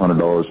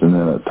 $1,200 in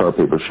a tar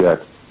paper shack.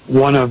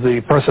 One of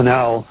the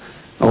personnel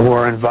who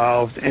were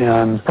involved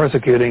in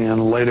persecuting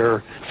and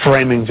later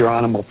framing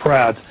Geronimo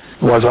Pratt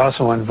was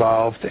also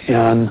involved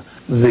in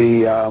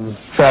the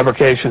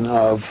fabrication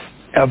of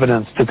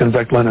evidence to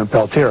convict Leonard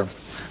Peltier.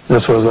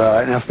 This was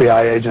an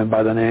FBI agent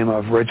by the name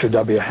of Richard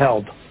W.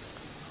 Held.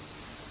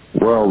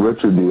 Well,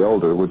 Richard the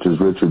Elder, which is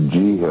Richard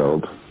G.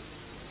 Held,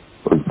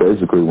 was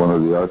basically one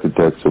of the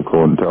architects of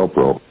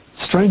COINTELPRO.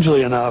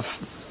 Strangely enough,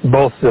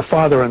 both the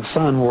father and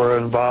son were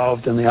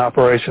involved in the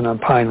operation on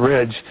Pine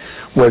Ridge,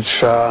 which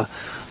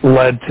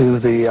led to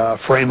the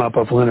frame-up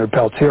of Leonard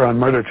Peltier on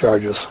murder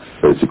charges.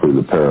 Basically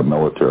the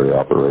paramilitary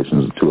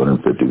operations of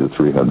 250 to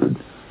 300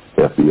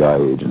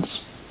 FBI agents,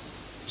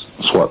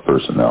 SWAT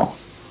personnel,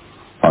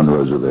 on the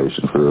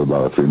reservation for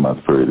about a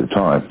 3-month period of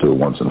time to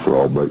once and for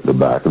all break the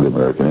back of the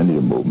American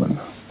Indian movement.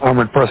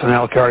 Armored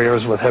personnel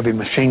carriers with heavy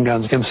machine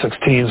guns,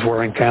 M16s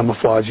wearing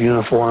camouflage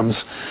uniforms,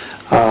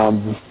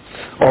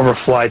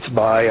 overflights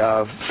by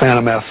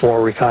Phantom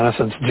F-4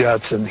 reconnaissance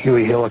jets and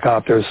Huey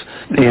helicopters,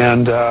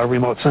 and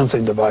remote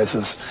sensing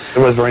devices. It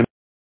was very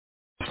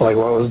much like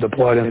what was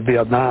deployed in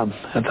Vietnam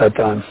at that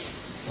time.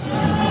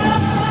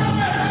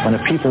 When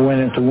the people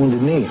went into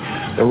Wounded Knee,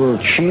 there were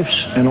chiefs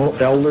and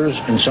elders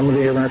and some of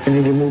the American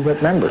Indian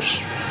Movement members.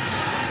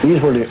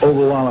 These were the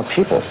Ogallala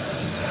people.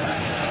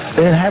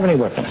 They didn't have any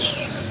weapons.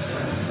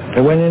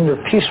 They went in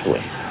there peacefully.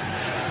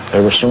 They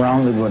were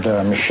surrounded with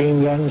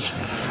machine guns,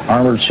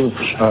 armored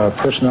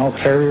personnel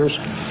carriers,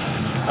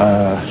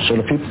 so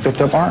the people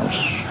picked up arms.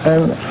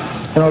 And,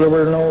 there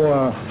were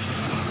no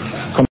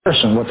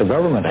comparison what the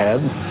government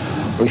had.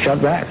 We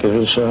shot back. It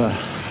was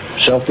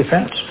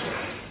self-defense.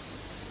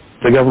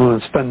 The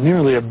government spent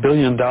nearly $1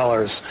 billion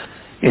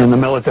in the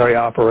military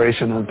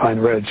operation on Pine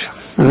Ridge.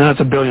 And that's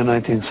 $1 billion in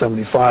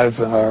 1975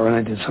 or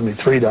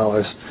 1973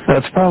 dollars.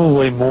 That's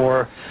probably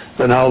more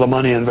than all the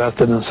money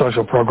invested in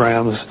social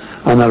programs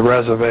on the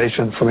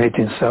reservation from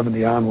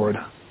 1870 onward.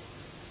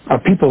 Our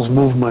people's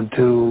movement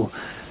to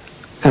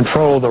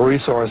control the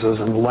resources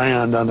and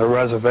land on the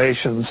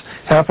reservations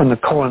happened to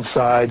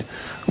coincide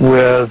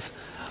with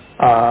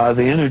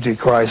the energy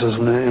crisis.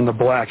 In the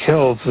Black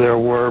Hills, there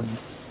were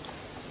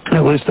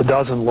at least a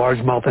dozen large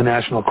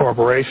multinational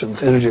corporations,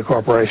 energy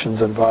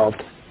corporations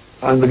involved.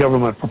 And the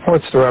government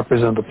purports to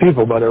represent the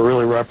people, but it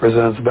really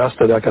represents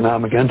vested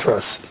economic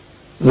interests.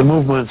 The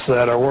movements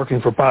that are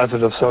working for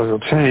positive social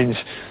change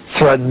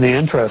threaten the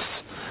interests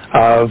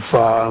of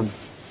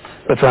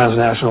the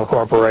transnational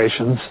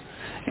corporations,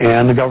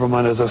 and the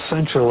government is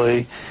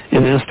essentially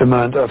an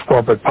instrument of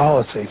corporate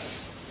policy.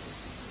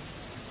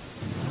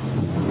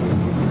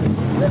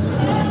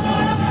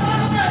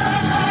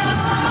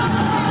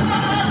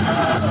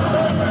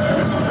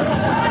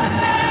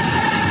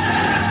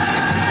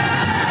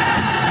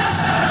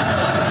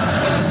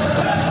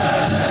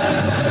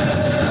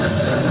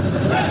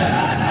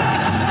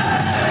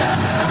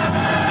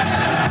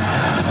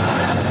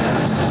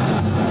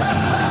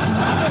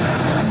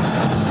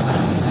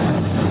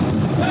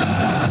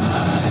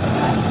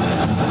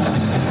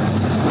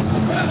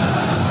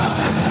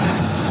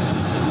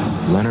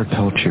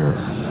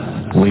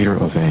 Leader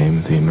of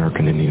AIM, the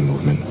American Indian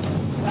Movement,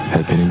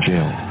 had been in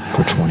jail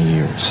for 20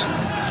 years.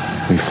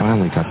 We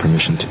finally got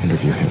permission to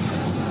interview him.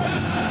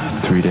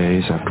 3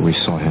 days after we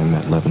saw him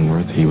at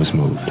Leavenworth, he was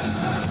moved.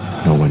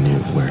 No one knew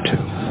where to.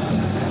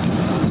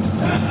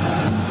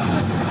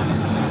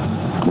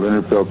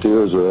 Leonard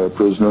Peltier is a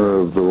prisoner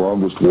of the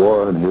longest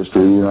war in the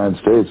history of the United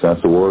States.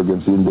 That's the war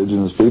against the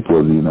indigenous people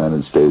of the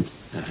United States.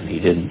 And he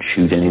didn't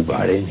shoot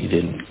anybody, and he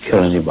didn't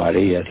kill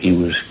anybody, yet he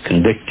was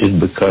convicted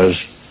because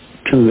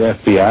 2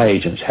 FBI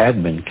agents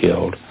had been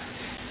killed,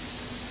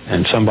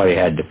 and somebody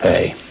had to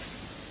pay.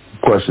 The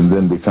question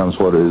then becomes,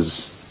 what is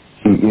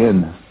he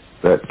in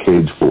that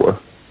cage for?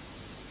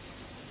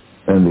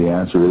 And the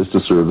answer is to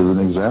serve as an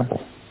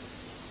example.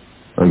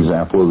 An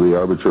example of the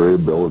arbitrary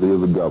ability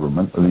of the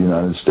government of the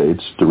United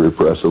States to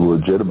repress the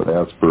legitimate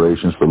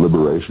aspirations for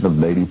liberation of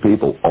Native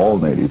people, all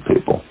Native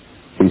people.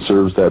 He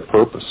serves that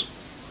purpose.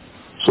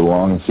 So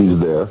long as he's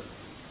there,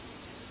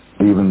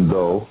 even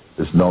though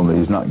it's known that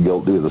he's not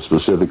guilty of the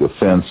specific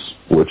offense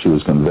for which he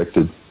was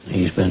convicted.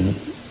 He's been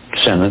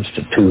sentenced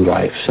to 2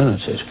 life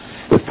sentences.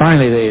 But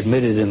finally they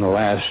admitted in the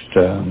last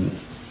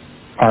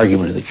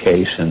argument of the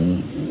case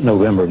in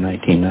November of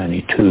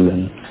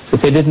 1992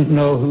 that they didn't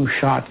know who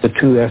shot the 2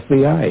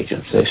 FBI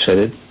agents. They said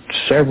it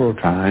several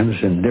times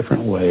in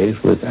different ways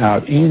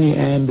without any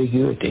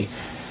ambiguity.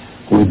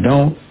 We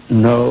don't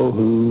know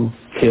who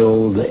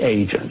killed the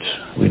agents.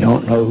 We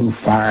don't know who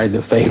fired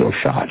the fatal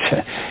shots.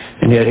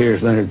 And yet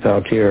here's Leonard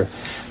Peltier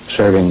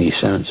serving these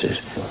sentences.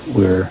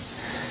 We're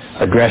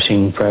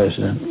addressing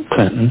President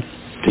Clinton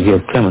to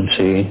give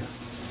clemency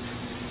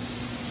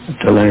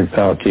to Leonard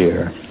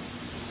Peltier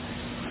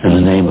in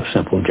the name of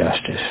simple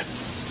justice.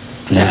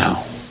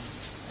 Now.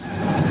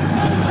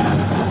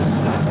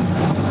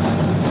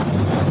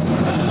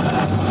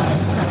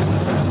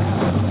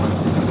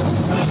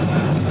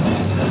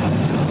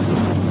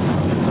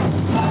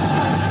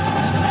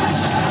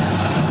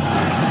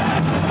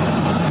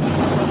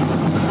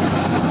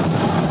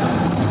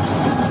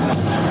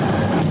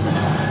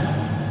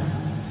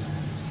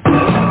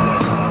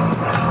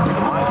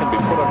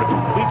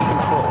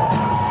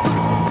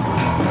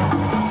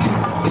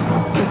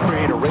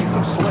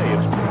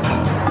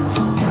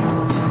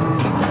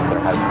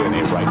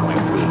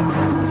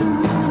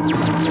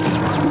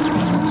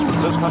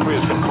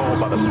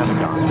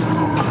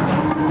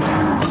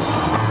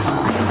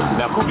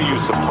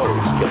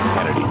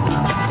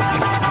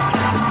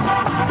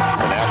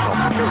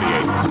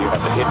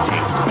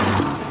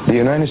 The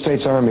United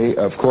States Army,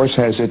 of course,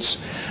 has its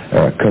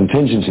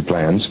contingency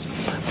plans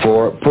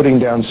for putting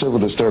down civil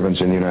disturbance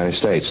in the United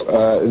States.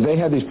 They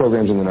had these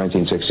programs in the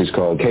 1960s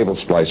called Cable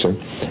Splicer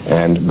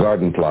and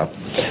Garden Plot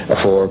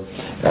for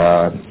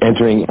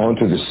entering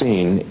onto the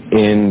scene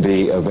in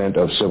the event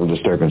of civil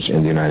disturbance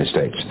in the United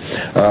States.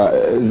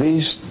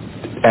 These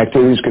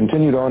activities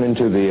continued on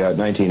into the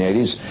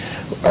 1980s,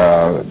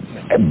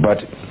 but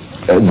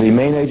the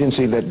main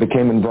agency that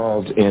became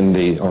involved on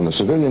the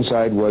civilian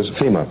side was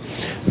FEMA,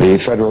 the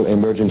Federal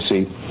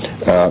Emergency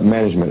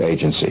Management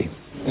Agency.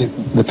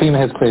 The FEMA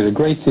has created a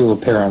great deal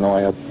of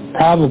paranoia,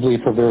 probably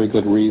for very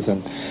good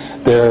reason.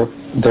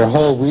 Their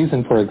whole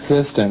reason for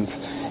existence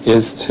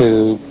is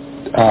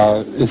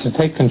to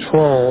take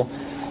control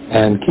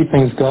and keep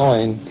things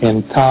going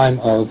in time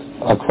of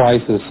a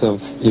crisis of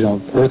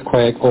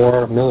earthquake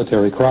or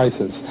military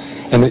crisis.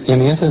 And in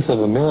the instance of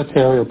a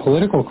military or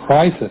political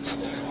crisis,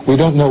 we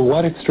don't know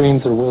what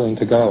extremes they're willing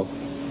to go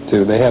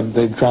to.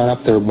 They've drawn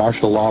up their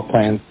martial law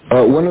plan.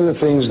 One of the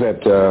things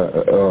that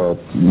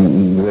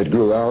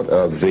grew out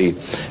of the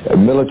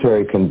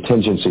military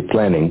contingency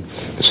planning,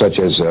 such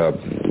as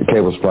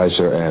Cable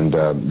Splicer and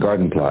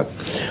Garden Plot,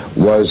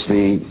 was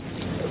the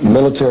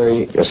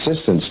military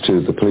assistance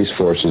to the police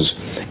forces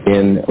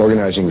in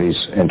organizing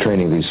these and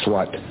training these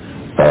SWAT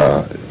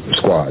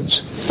squads.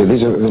 So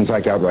these are, in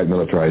fact, outright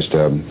militarized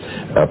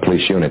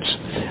police units,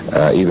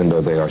 even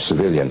though they are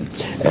civilian.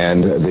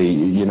 And the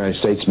United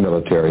States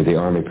military, the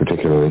Army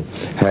particularly,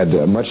 had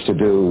much to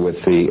do with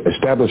the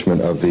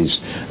establishment of these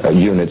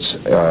units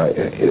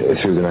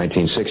through the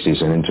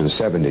 1960s and into the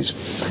 70s.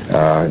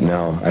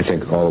 Now, I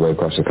think all the way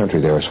across the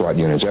country there are SWAT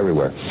units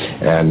everywhere.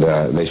 And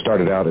they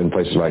started out in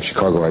places like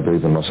Chicago, I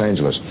believe, and Los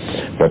Angeles.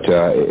 But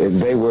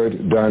they were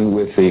done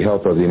with the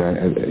help of the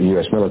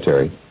U.S.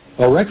 military.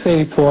 Well, Rex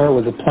 84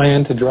 was a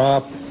plan to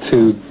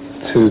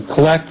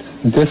collect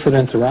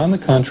dissidents around the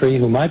country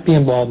who might be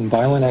involved in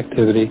violent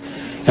activity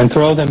and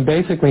throw them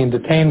basically in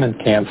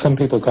detainment camps. Some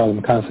people call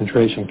them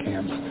concentration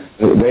camps.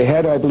 They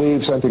had, I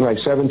believe, something like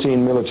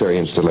 17 military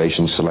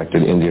installations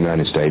selected in the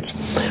United States,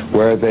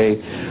 where they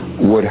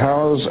would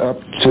house up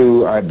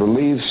to, I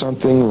believe,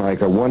 something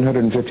like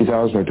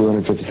 150,000 or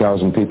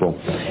 250,000 people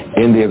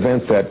in the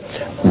event that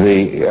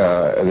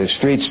the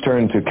streets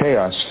turned to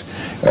chaos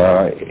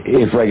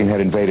if Reagan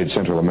had invaded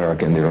Central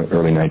America in the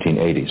early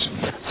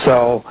 1980s.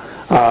 So,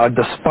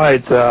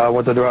 despite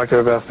what the director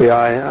of the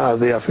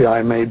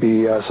FBI may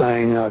be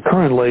saying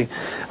currently,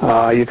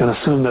 you can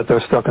assume that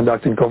they're still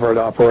conducting covert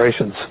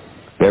operations.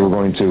 They were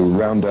going to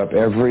round up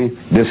every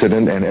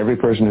dissident and every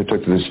person who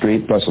took to the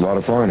street, plus a lot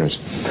of foreigners,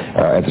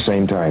 at the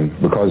same time,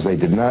 because they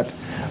did not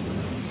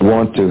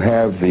want to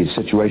have the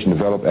situation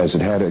develop as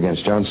it had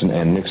against Johnson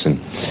and Nixon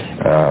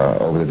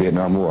over the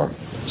Vietnam War.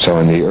 So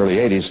in the early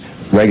 80s,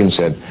 Reagan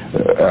said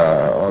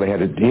all he had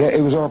to,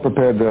 it was all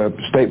prepared, the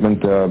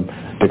statement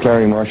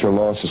declaring martial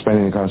law,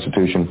 suspending the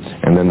Constitution,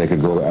 and then they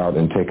could go out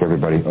and take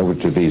everybody over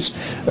to these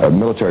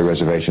military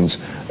reservations,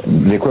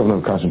 the equivalent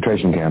of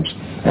concentration camps,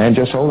 and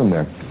just hold them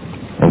there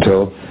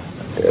until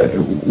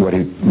what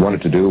he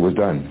wanted to do was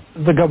done.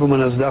 The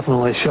government is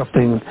definitely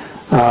shifting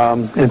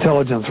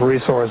intelligence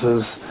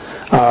resources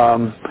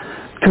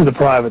to the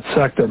private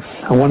sector.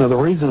 And one of the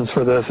reasons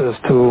for this is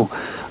to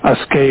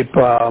escape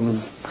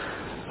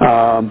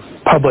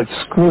public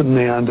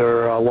scrutiny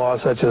under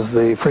laws such as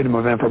the Freedom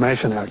of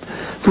Information Act.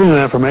 Freedom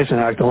of Information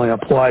Act only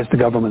applies to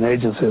government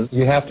agencies.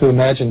 You have to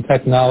imagine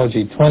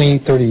technology 20,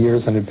 30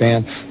 years in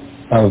advance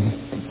of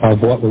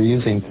what we're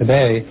using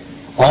today.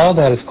 All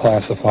that is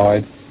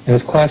classified, and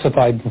it's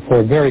classified for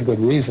a very good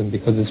reason,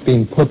 because it's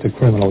being put to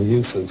criminal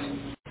uses.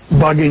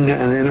 Bugging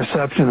and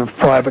interception of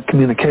private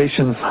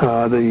communications,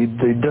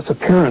 the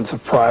disappearance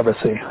of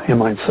privacy, you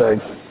might say.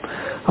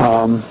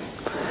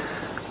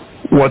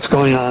 What's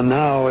going on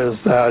now is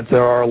that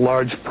there are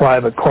large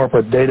private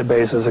corporate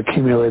databases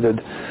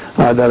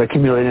that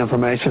accumulate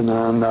information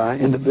on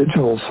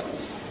individuals,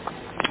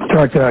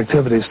 track their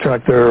activities,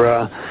 track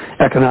their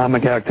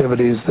economic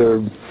activities.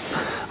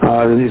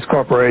 These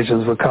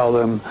corporations would call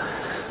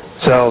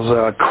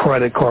themselves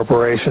credit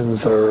corporations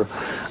or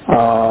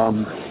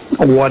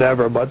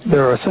whatever, but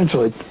they're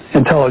essentially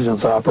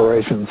intelligence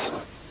operations.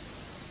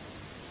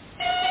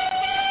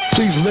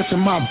 Please listen,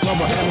 my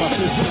brother and my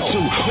sister too.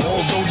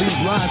 Although these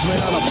lines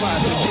may not apply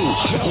to you,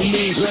 we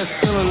need less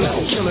killing, less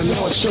killing,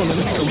 more chilling.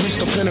 We can reach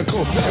the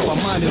pinnacle if our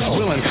mind is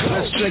willing.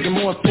 Let's drink and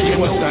more thinking.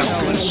 What the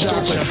hell is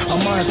shocking? Our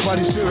minds,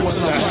 body, spirit, what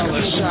the hell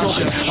is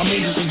shocking? I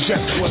mean to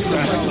suggest what the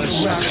hell is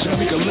shocking.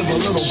 We can live a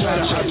little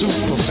better. I do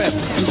profess.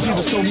 You see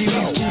the so he leads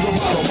to the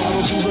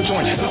bottle to the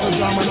joint. It's a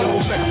domino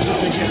effect. Just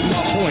to get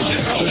my point.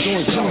 The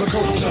joint to the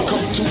coke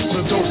to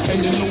the dope, and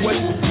you know what?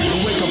 You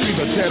wake up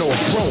either dead or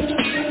broke.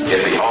 If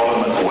the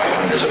ultimate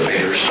weapon is a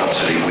bigger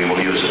subsidy, we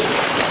will use it.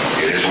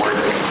 It is worth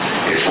it.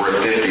 It's worth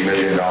 $50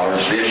 million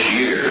this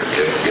year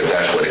if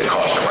that's what it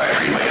costs to buy a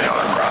 $3 million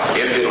crop.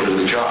 If it'll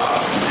do the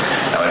job.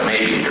 Now it may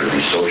be there will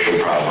be social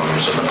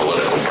problems and the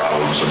political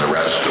problems and the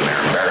rest, and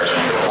they're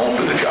embarrassment that won't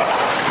do the job.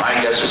 My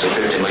guess is that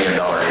 $50 million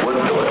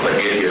wouldn't do it, but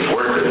it is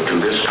worth it to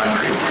this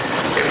country.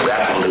 If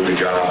that will do the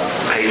job,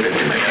 pay $50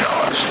 million.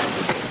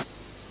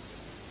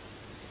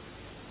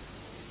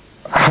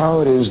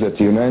 How it is that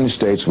the United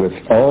States, with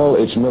all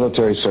its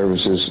military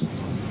services,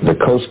 the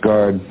Coast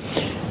Guard,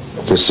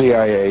 the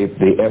CIA,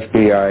 the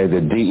FBI,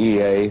 the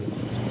DEA,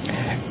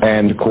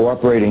 and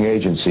cooperating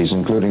agencies,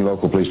 including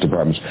local police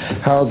departments,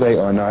 how they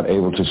are not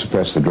able to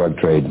suppress the drug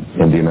trade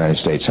in the United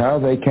States, how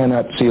they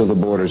cannot seal the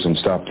borders and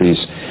stop these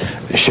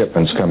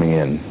shipments coming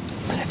in,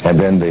 and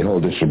then the whole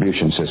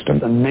distribution system.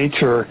 The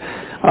nature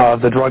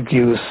of the drug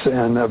use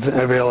and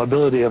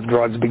availability of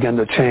drugs began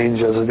to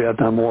change as the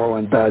Vietnam War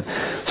went bad.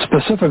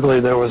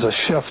 Specifically, there was a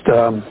shift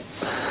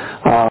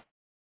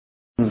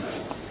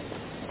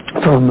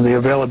from the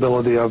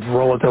availability of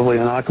relatively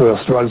innocuous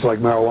drugs like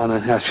marijuana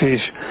and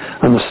hashish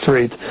on the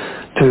street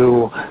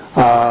to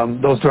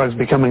those drugs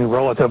becoming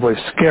relatively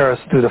scarce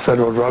due to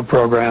federal drug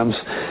programs,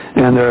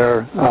 and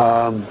they're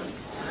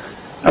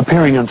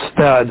appearing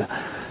instead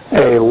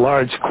a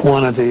large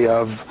quantity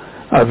of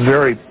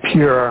very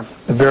pure,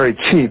 very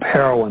cheap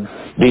heroin.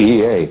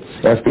 DEA,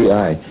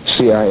 FBI,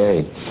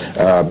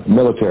 CIA,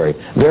 military,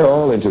 they're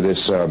all into this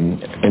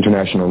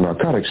international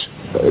narcotics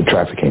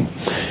trafficking.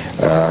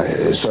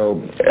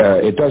 So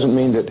it doesn't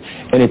mean that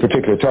any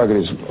particular target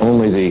is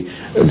only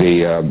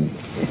the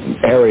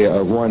area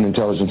of one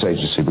intelligence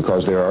agency,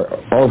 because there are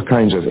all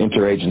kinds of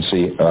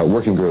interagency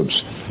working groups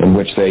in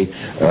which they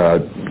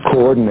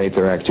coordinate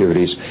their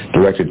activities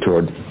directed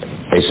toward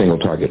a single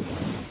target.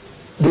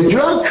 The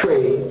drug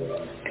trade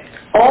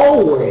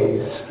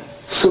always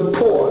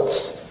supports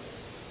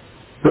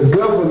the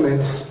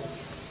government's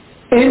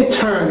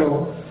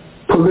internal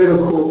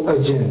political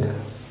agenda.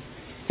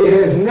 It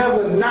has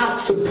never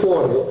not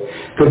supported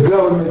the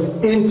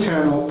government's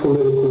internal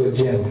political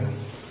agenda.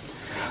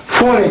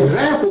 For an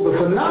example, the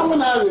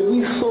phenomena that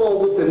we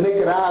saw with the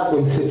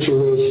Nicaraguan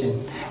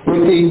situation,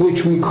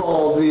 which we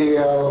call the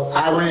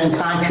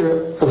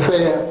Iran-Contra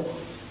affair,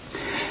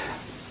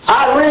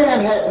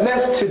 Iran had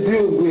less to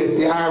do with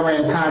the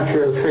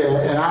Iran-Contra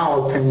affair, in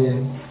our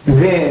opinion,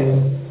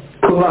 than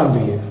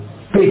Colombia,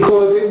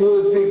 because it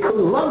was the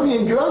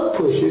Colombian drug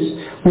pushers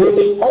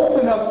which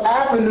opened up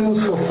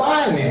avenues for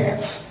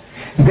finance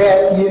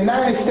that the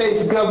United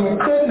States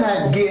government could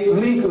not get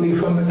legally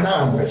from the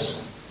Congress.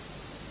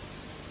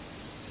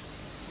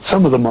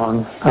 Some of the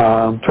Hmong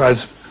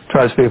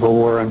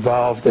tribespeople were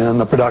involved in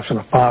the production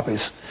of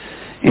poppies,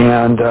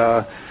 and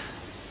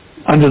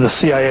under the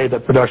CIA,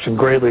 that production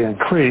greatly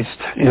increased,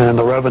 and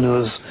the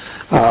revenues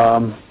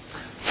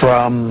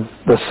from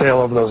the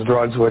sale of those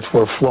drugs, which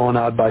were flown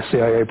out by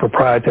CIA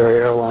proprietary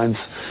airlines,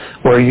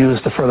 were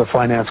used to further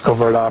finance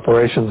covert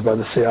operations by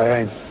the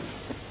CIA.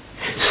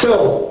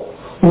 So,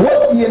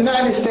 what the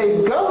United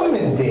States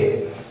government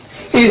did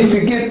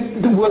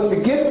was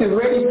to get the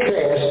ready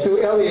cash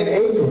through Elliott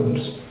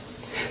Abrams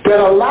that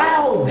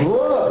allow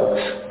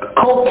drugs,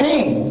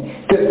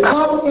 cocaine, to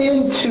come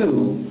into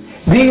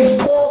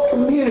these poor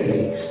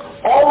communities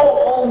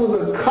all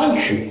over the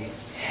country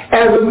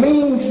as a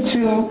means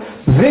to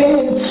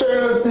then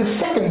serve the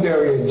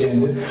secondary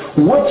agenda,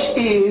 which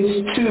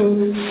is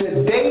to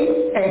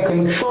sedate and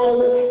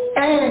control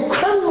and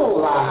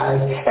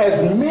criminalize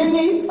as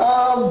many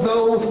of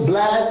those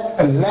black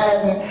and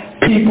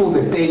Latin people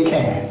that they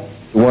can.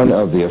 One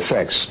of the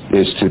effects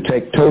is to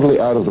take totally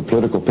out of the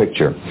political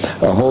picture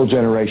a whole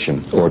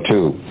generation or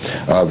two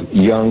of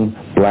young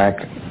black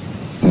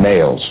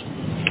males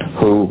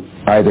who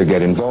either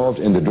get involved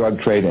in the drug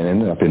trade and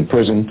end up in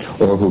prison,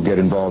 or who get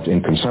involved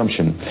in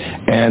consumption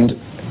and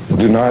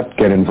do not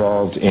get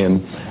involved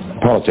in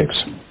politics.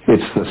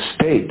 It's the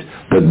state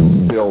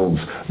that builds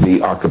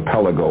the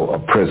archipelago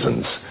of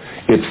prisons.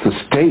 It's the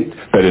state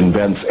that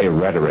invents a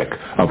rhetoric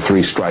of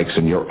 3 strikes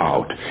and you're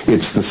out.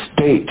 It's the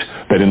state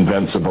that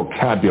invents a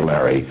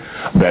vocabulary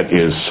that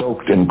is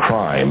soaked in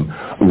crime,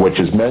 which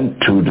is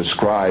meant to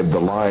describe the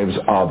lives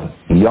of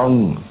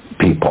young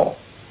people,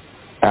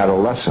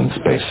 adolescents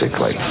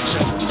basically.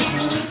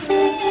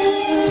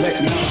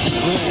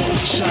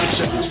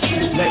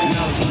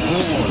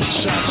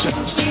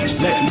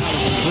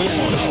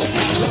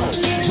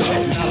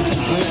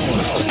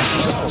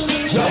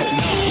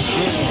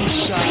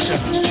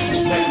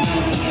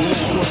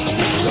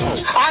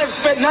 I've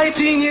spent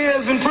 19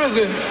 years in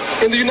prison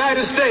in the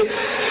United States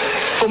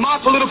for my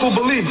political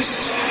beliefs.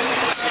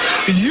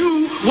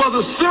 You were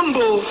the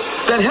symbol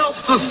that helped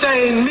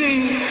sustain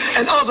me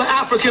and other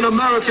African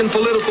American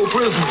political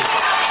prisoners.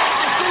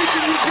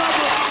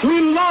 We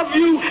love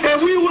you,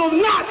 and we will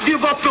not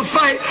give up the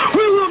fight.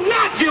 We will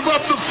not give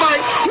up the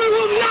fight. We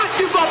will not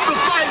give up the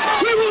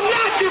fight. We will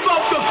not give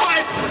up the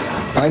fight.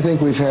 I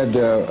think we've had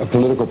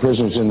political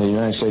prisoners in the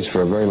United States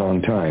for a very long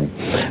time.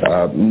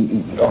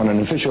 On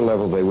an official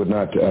level, they would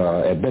not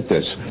admit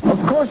this. Of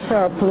course there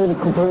are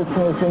political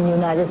prisoners in the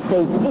United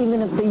States,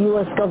 even if the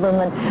U.S.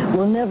 government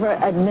will never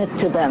admit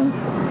to them.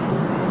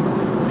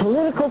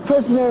 Political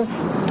prisoners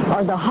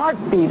are the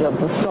heartbeat of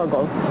the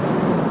struggle,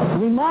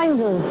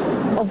 reminders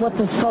of what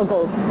the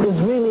struggle is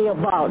really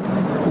about.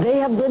 They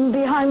have been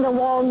behind the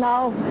wall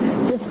now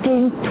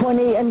 15,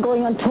 20, and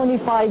going on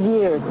 25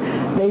 years.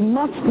 They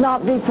must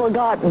not be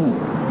forgotten.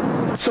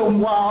 So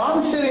while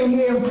I'm sitting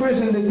here in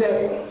prison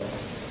today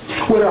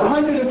with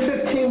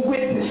 115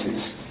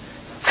 witnesses,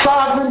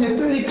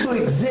 532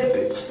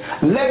 exhibits,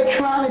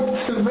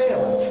 electronic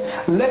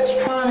surveillance,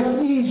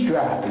 electronic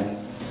eavesdropping,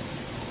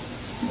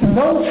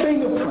 no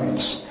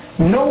fingerprints,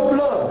 no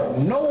blood,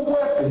 no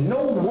weapon,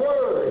 no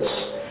words,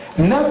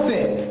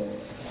 nothing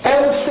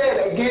ever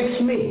said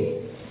against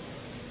me.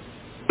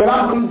 But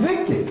I'm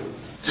convicted.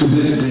 To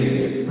this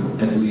day,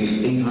 at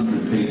least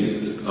 800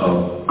 pages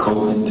of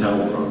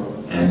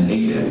COINTELPRO and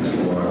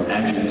ADEX, or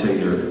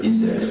agitator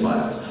index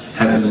files,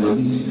 have been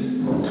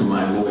released to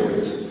my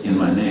lawyers in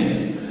my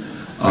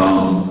name.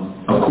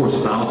 Of course,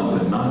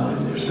 thousands have not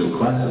been. They're still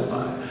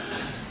classified.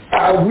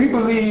 We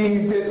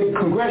believe that the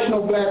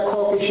Congressional Black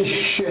Caucus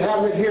should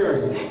have a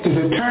hearing to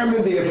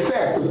determine the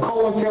effect of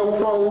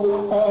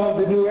COINTELPRO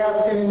on the new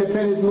African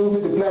independence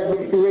movement, the Black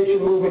liberation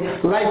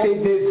movement, like they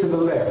did to the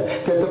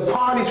left. That the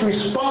parties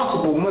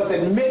responsible must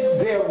admit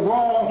their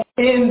wrong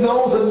in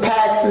those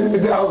attacks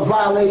of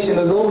violation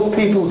of those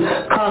people's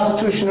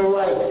constitutional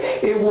rights.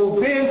 It will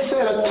then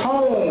set a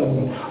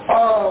tone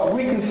of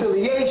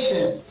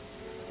reconciliation.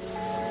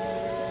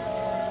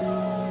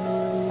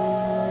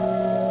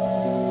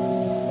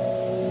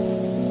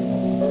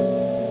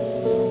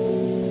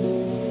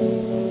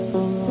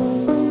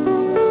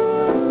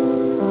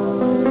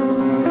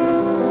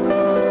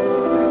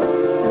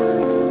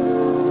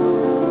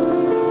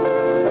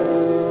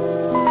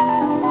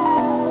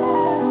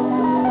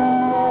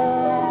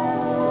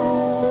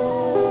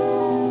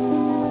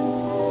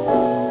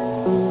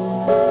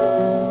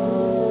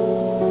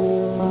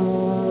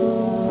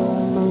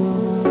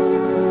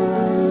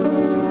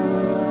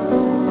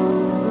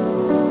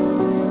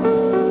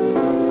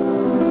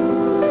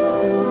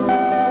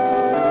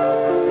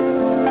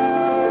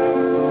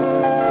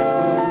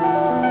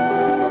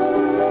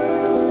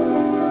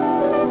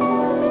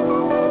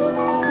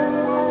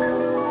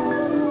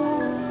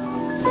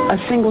 A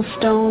single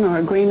stone or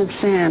a grain of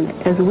sand,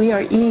 as we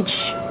are each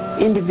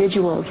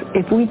individuals.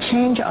 If we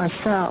change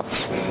ourselves,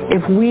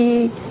 if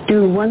we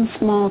do one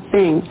small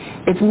thing,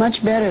 it's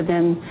much better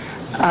than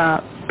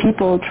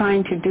people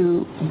trying to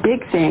do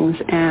big things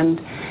and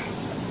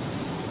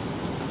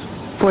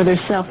for their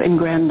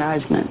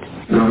self-aggrandizement.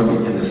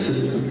 Government and the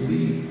system,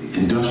 the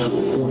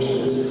industrial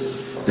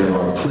forces that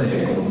are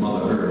plaguing on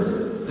Mother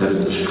Earth, that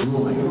are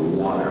destroying the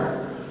water,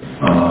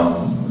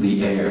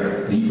 the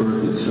air, the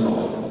earth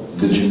itself,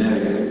 the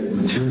genetic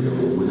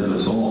material within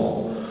us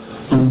all.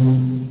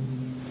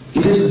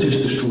 It isn't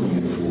just destroying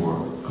it for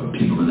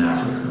people in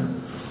Africa,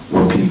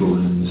 or people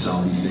in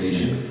Southeast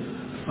Asia,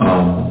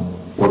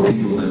 or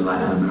people in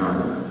Latin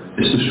America.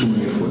 It's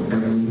destroying it for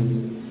every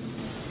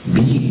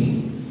being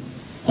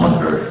on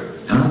Earth.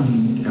 And I don't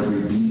mean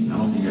every being, I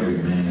don't mean every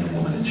man and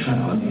woman and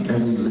child, I mean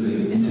every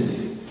living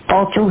entity.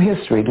 All through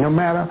history, no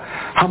matter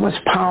how much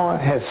power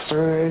has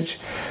surged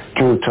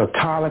through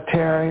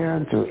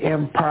totalitarian, through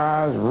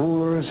empires,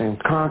 rulers, and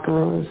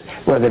conquerors,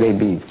 whether they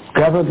be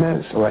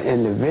governments or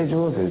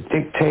individuals, as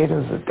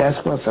dictators, or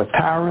despots, or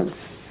tyrants,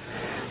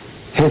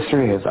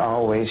 history has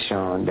always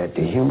shown that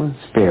the human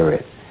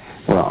spirit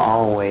will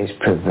always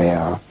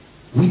prevail.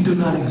 We do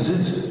not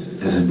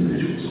exist as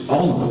individuals.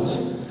 All of us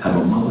have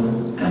a mother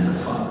and a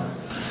father.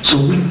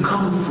 So we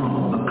come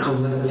from a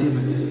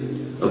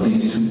collectivity of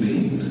these two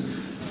beings.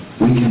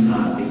 We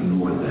cannot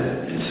ignore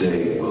that and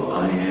say, well,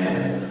 I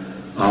am.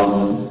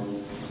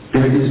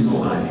 There is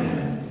no I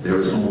am.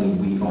 There is only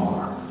we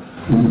are.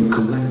 We're a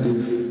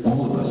collective.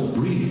 All of us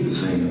breathe the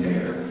same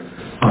air.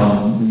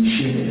 We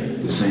share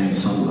the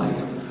same sunlight.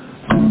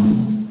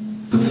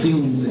 The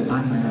feelings that I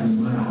have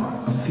in my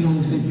heart are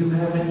feelings that you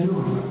have in your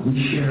heart. We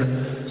share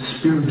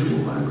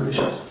spiritual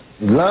vibrations.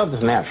 Love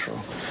is natural.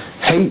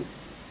 Hate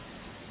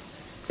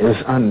is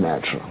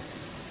unnatural.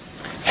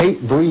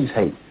 Hate breeds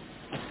hate.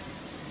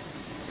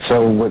 So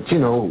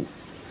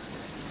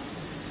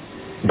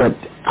but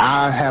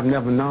I have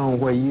never known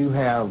where you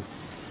have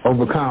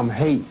overcome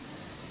hate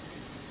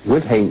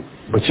with hate,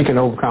 but you can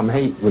overcome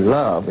hate with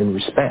love and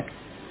respect.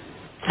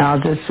 I'll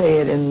just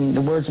say it in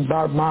the words of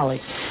Bob Marley.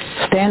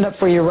 Stand up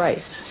for your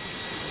rights.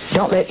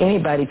 Don't let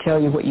anybody tell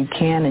you what you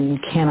can and you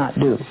cannot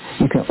do.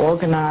 You can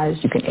organize,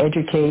 you can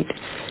educate,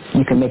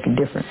 you can make a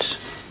difference.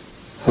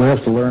 We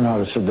have to learn how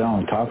to sit down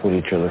and talk with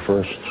each other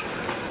first.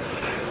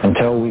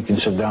 Until we can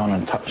sit down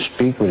and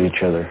speak with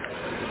each other,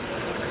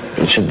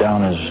 we sit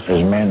down as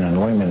men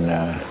and women,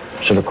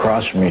 sit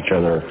across from each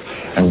other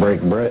and break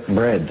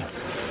bread,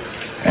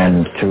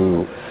 and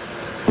to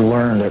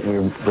learn that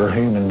we're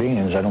human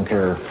beings. I don't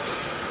care,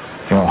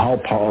 how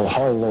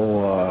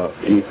low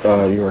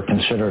you are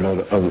considered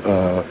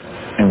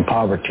in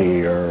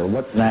poverty, or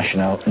what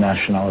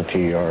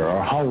nationality,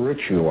 or how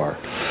rich you are.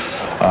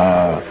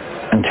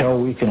 Until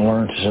we can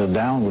learn to sit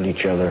down with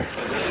each other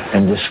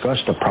and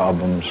discuss the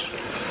problems,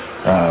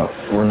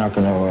 we're not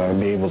going to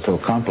be able to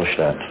accomplish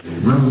that.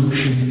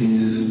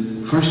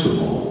 Revolution is, first of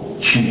all,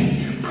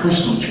 change,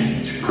 personal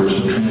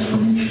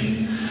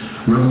transformation.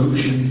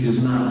 Revolution is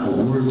not a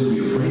word to be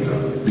afraid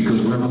of,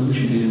 because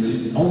revolution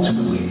is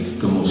ultimately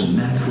the most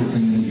natural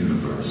thing in the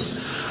universe.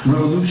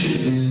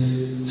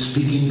 Revolution is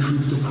speaking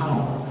truth to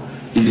power.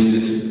 It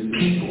is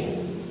people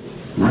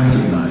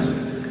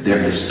recognizing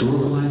their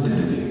historical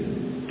identity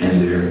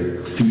and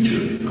their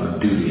future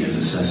duty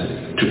and necessity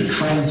to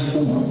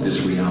transform this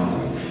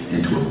reality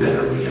into a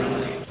better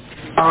reality.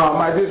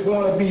 I just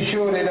want to be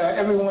sure that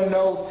everyone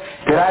knows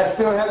that I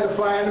still have the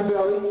fire in the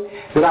belly,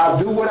 that I'll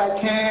do what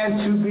I can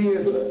to be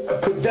as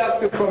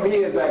productive from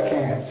here as I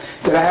can,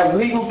 that I have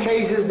legal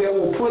cases that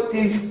will put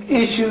these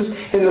issues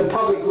in the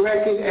public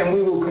record, and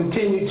we will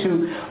continue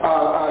to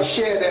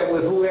share that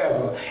with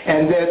whoever,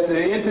 and that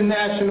the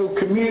international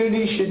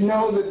community should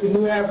know that the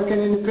New African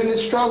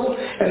Independence struggle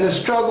and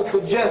the struggle for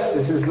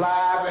justice is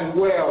live and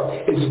well.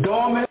 It's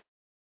dormant,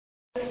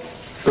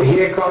 but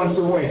here comes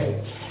the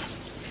wind.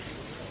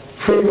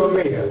 Free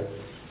Mamiya.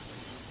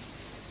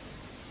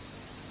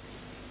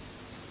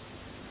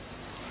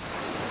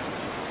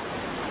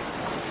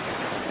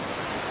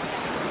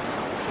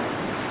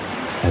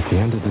 At the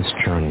end of this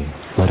journey,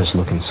 let us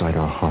look inside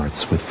our hearts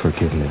with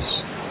forgiveness,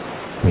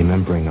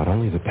 remembering not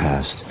only the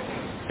past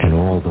and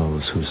all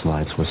those whose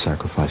lives were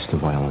sacrificed to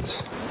violence,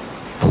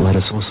 but let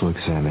us also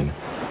examine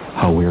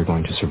how we are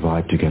going to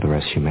survive together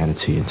as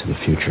humanity into the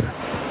future,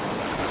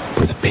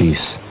 with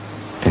peace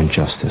and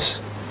justice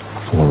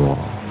for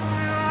all.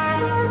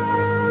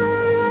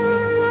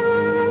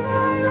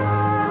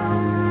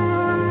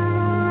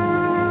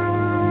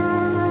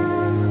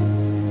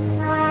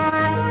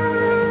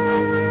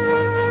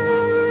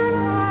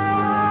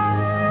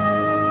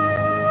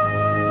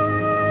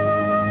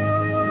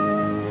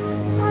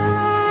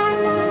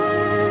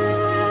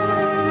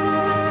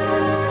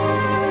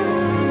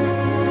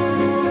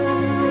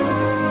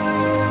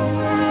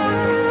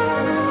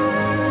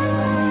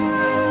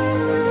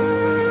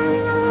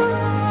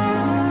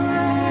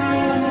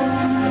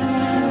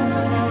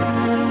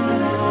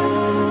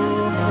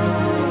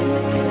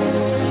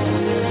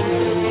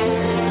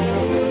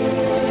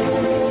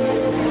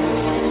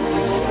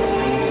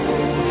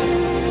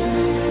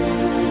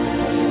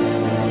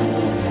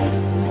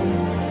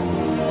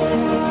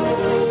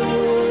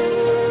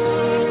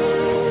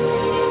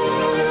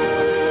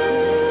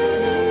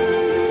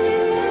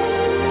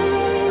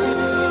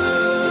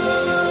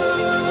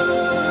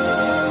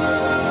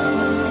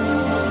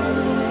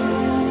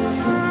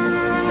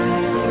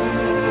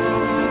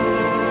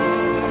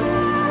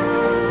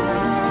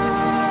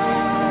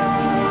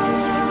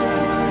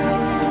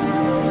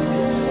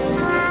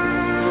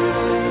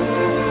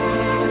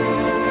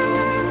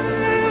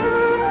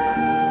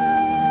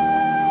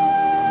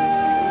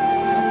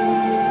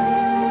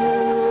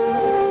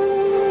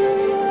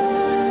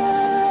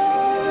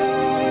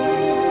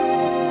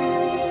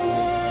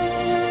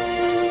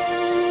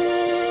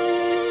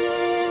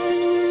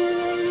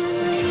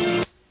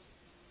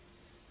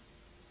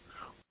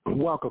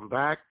 Welcome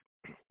back.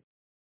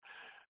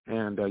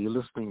 And you're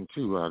listening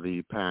to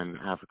the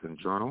Pan-African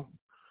Journal,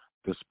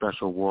 the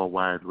special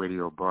worldwide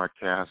radio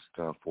broadcast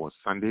for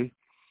Sunday,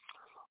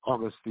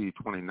 August the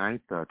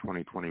 29th,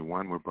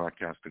 2021. We're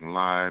broadcasting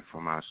live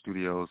from our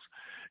studios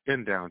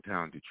in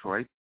downtown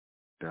Detroit.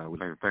 We'd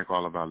like to thank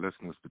all of our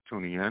listeners for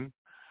tuning in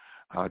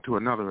to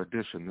another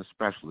edition, this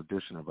special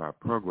edition of our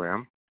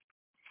program.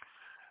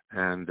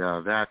 And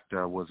that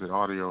was an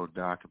audio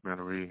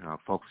documentary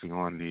focusing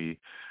on the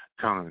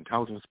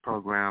counterintelligence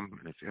program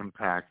and its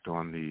impact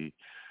on the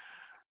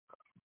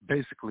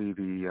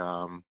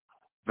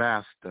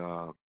vast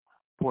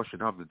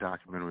portion of the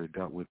documentary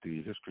dealt with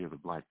the history of the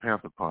Black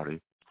Panther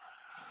Party,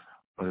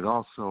 but it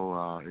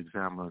also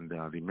examined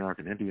the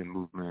American Indian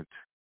movement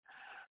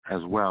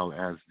as well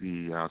as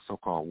the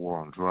so-called war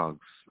on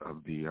drugs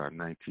of the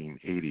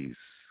 1980s.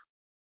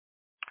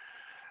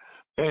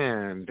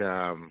 And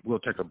we'll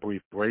take a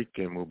brief break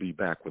and we'll be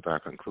back with our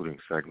concluding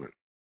segment.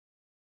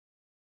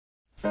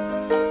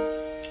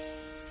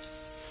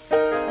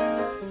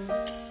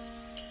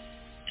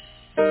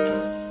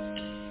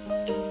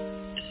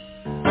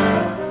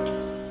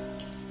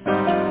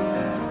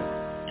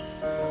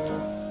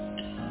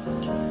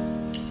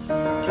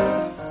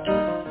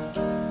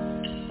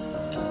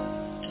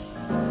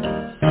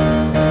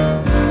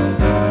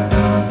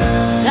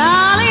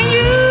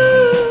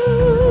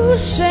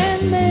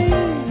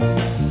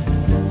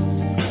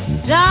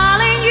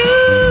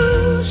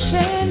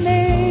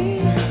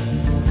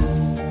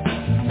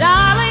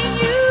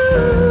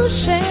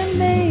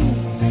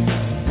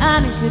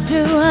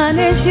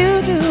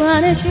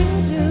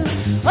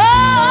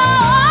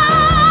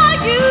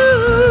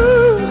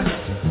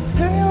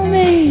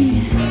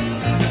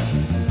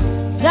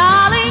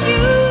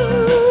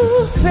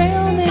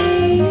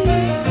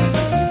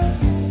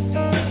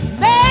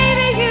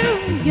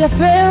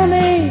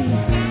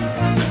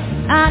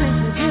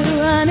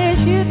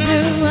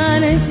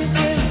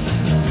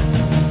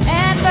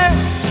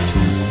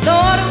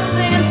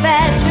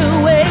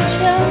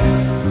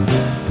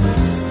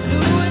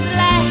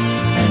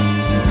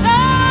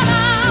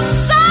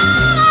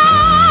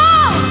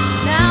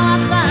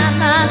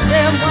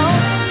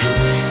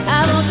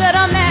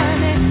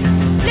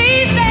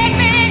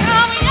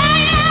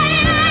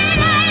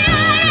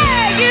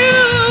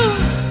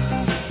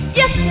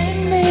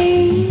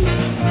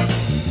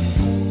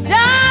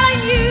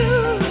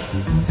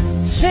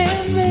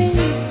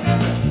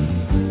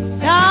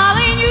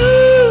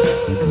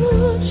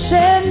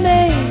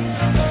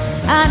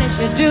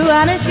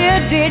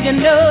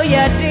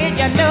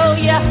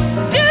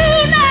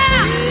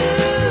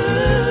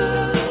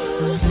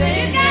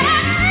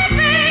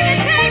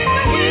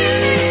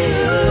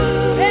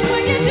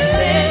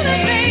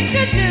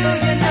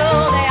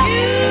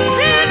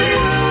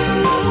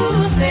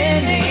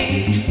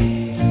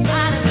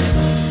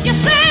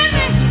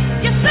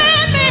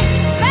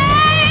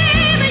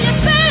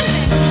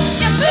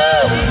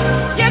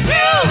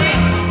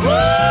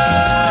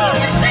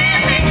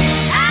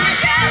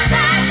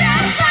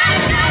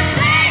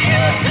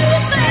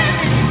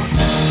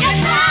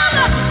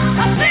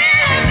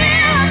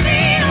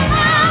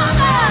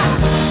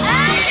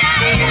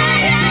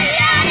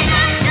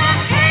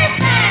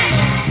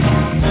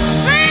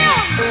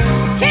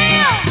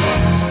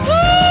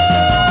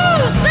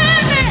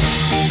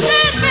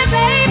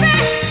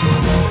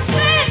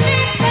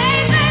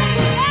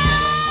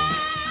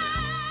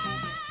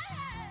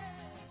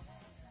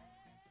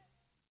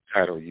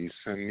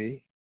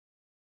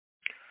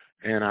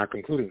 And our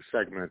concluding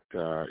segment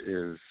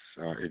is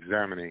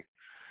examining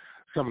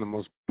some of the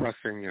most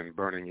pressing and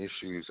burning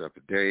issues of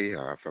the day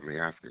from the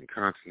African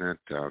continent,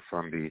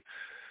 from the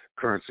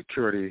current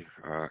security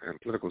and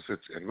political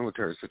and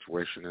military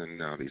situation in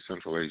the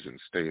Central Asian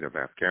state of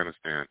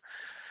Afghanistan,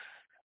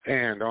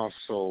 and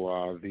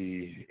also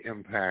the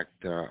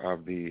impact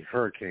of the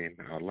hurricane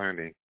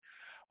landing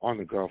on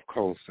the Gulf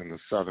Coast in the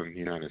southern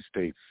United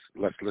States.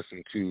 Let's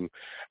listen to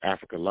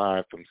Africa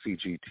Live from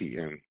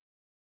CGTN.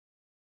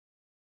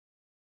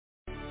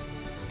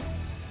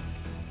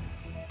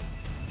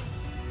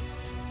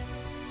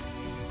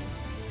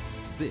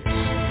 This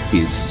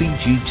is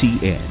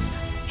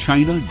CGTN,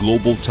 China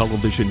Global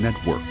Television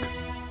Network.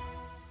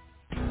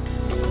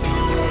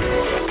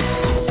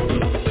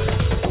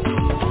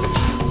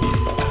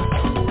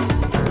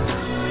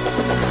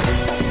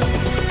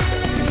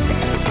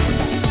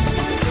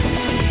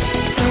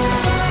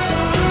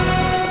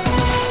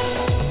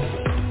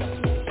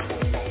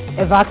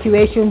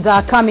 Evacuations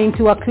are coming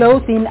to a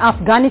close in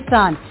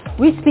Afghanistan.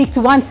 We speak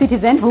to one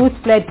citizen who's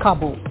fled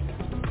Kabul.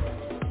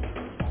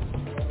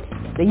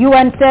 The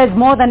UN says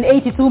more than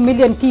 82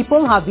 million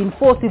people have been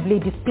forcibly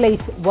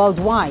displaced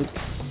worldwide.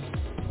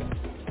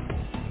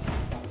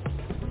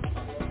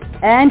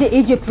 And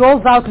Egypt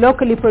rolls out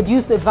locally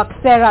produced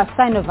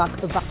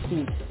Vaxera-Sinovac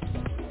vaccine.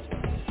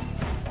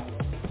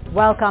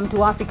 Welcome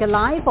to Africa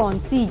Live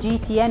on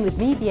CGTN with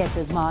me,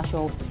 Beatrice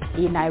Marshall,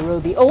 in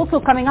Nairobi.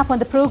 Also coming up on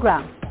the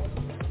program.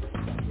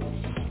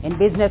 In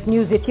business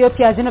news,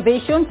 Ethiopia's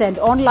innovations and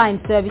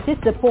online services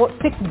support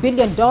 $6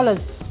 billion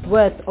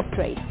worth of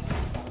trade.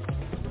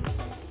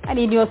 And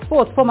in your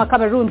sports, former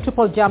Cameroon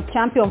triple jump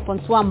champion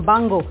Francois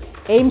Mbango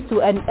aims to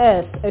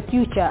unearth a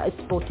future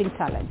sporting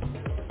talent.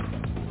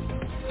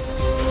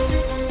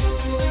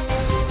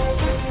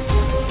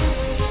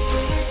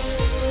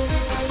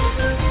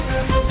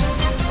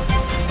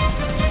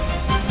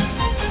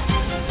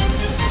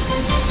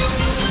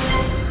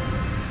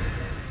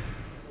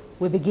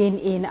 We begin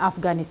in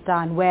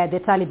Afghanistan, where the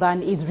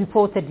Taliban is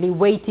reportedly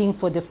waiting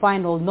for the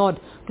final nod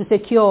to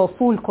secure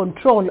full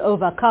control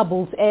over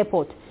Kabul's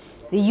airport.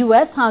 The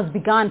U.S. has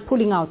begun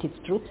pulling out its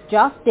troops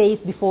just days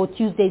before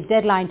Tuesday's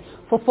deadline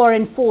for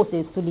foreign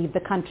forces to leave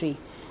the country.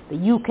 The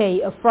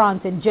U.K.,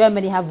 France and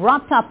Germany have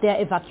wrapped up their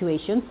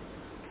evacuations.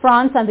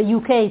 France and the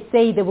U.K.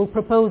 say they will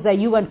propose a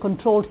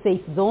UN-controlled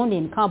safe zone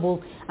in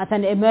Kabul at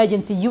an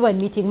emergency UN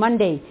meeting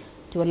Monday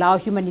to allow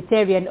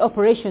humanitarian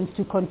operations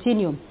to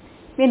continue.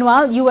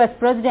 Meanwhile, U.S.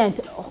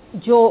 President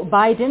Joe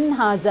Biden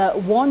has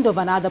warned of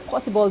another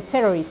possible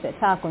terrorist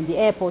attack on the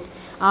airport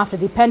after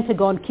the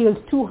Pentagon killed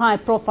two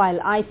high-profile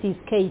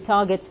ISIS-K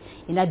targets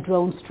in a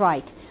drone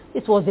strike.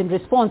 This was in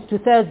response to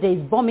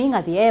Thursday's bombing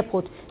at the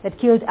airport that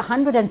killed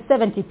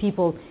 170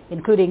 people,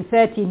 including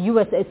 13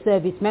 U.S.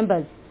 service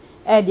members.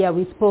 Earlier,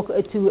 we spoke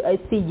to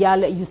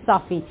Siyal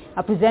Yusafi,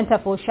 a presenter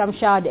for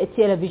Shamshad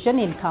Television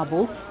in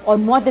Kabul,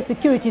 on what the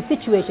security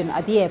situation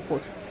at the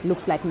airport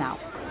looks like now.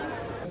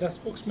 The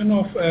spokesman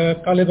of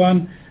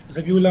Taliban,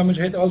 Zabiullah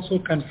Mujahid, also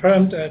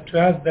confirmed to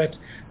us that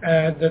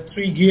the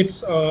three gates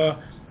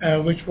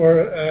which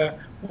were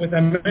with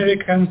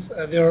Americans,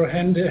 they were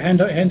hand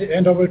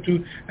over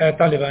to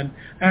Taliban.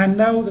 And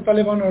now the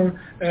Taliban are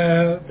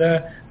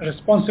the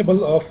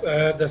responsible of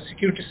the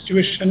security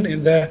situation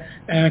in the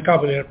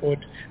Kabul airport.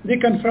 They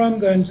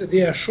confirmed and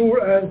they assure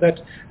us that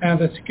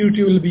the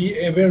security will be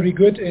very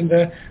good in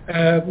the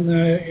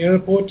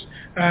airport,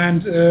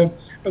 and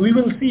we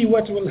will see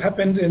what will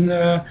happen in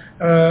the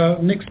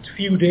next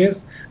few days.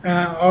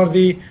 Are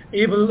they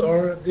able,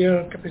 or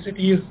their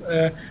capacity is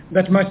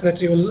that much that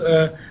they will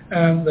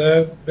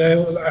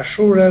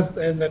assure us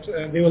and that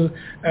they will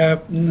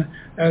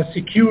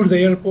secure the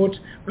airport?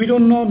 We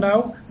don't know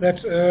now. That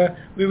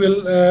we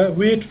will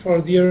wait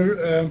for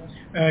their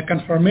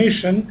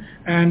confirmation.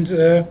 And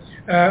the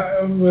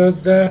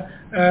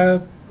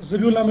Zabiullah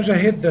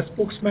Mujahid, the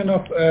spokesman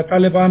of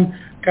Taliban,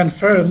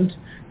 confirmed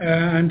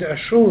and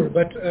assured,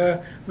 but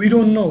we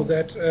don't know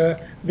that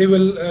they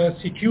will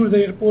secure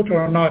the airport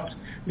or not,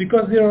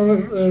 because there are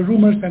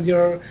rumors and there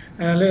are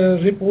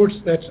reports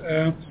that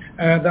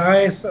the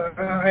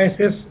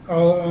ISIS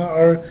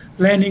are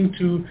planning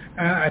to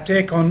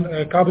attack on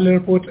Kabul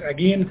airport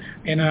again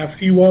in a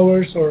few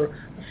hours or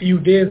a few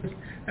days.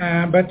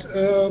 But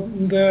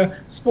the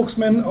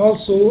spokesman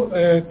also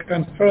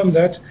confirmed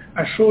that,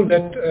 assured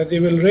that they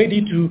will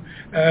ready to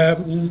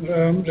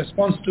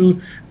respond to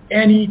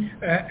any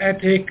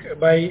attack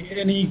by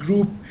any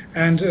group,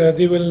 and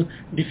they will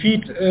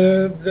defeat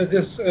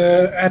this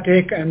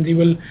attack, and they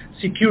will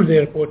secure the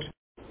airport.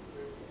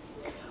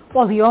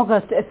 Well, the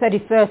August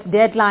 31st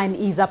deadline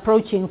is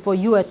approaching for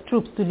U.S.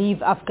 troops to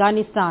leave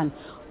Afghanistan.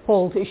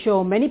 Polls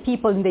show many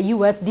people in the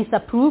U.S.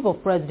 disapprove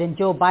of President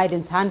Joe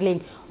Biden's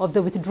handling of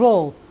the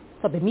withdrawal.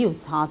 Sabi Mills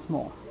has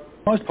more.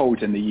 Most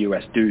polls in the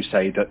US do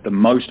say that the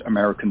most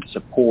Americans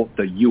support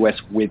the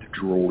US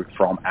withdrawal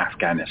from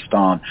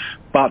Afghanistan.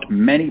 But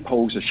many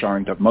polls are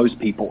showing that most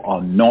people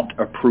are not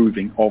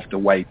approving of the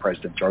way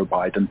President Joe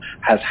Biden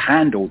has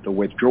handled the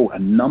withdrawal. A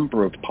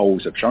number of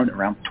polls have shown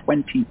around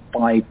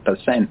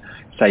 25%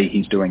 say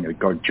he's doing a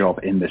good job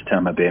in this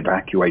term of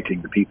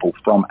evacuating the people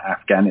from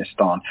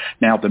Afghanistan.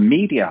 Now, the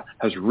media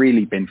has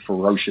really been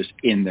ferocious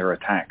in their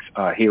attacks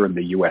here in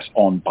the US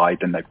on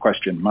Biden. They've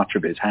questioned much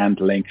of his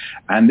handling.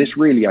 And this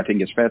really, I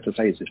think it's fair to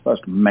say, is his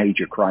first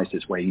major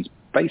crisis where he's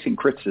facing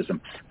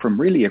criticism from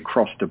really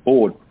across the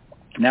board.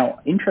 Now,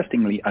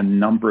 interestingly, a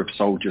number of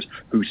soldiers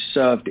who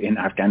served in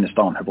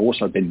Afghanistan have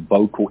also been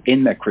vocal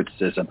in their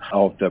criticism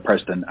of the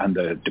president and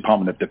the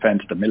Department of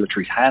Defense, the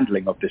military's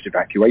handling of this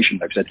evacuation.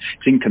 They've said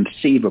it's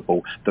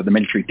inconceivable that the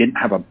military didn't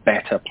have a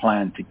better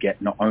plan to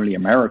get not only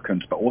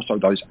Americans, but also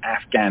those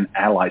Afghan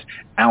allies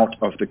out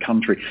of the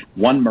country.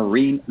 One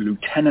Marine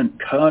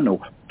lieutenant colonel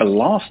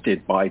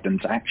blasted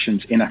Biden's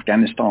actions in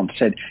Afghanistan,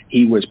 said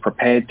he was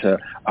prepared to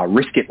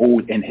risk it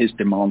all in his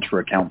demands for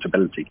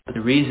accountability.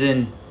 The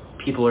reason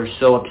people are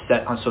so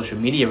upset on social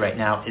media right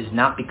now is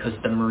not because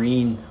the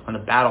Marine on the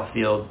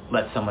battlefield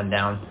let someone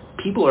down.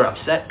 People are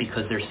upset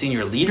because their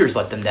senior leaders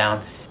let them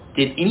down.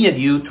 Did any of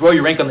you throw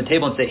your rank on the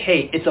table and say,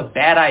 hey, it's a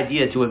bad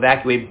idea to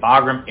evacuate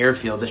Bagram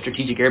Airfield, the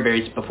strategic air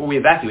base, before we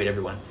evacuate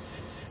everyone?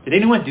 Did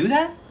anyone do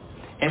that?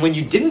 And when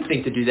you didn't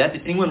think to do that,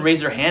 did anyone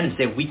raise their hand and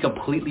say, we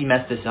completely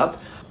messed this up?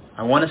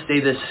 I want to say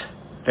this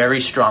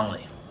very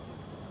strongly.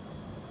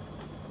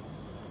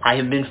 I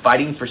have been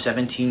fighting for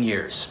 17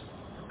 years.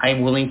 I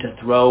am willing to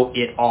throw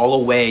it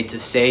all away to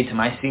say to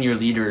my senior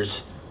leaders,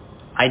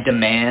 I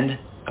demand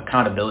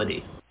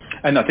accountability.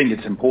 And I think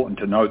it's important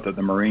to note that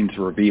the Marines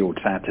revealed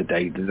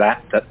Saturday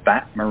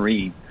that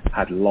Marine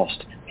had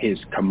lost his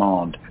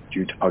command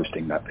due to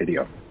posting that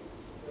video.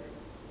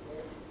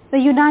 The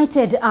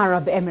United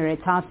Arab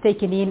Emirates has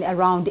taken in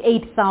around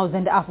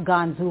 8,000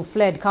 Afghans who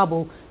fled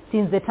Kabul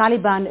since the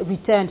Taliban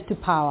returned to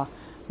power.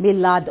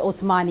 Myriad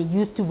Osmani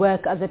used to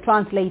work as a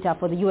translator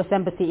for the U.S.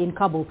 Embassy in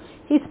Kabul.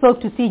 He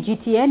spoke to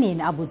CGTN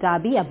in Abu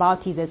Dhabi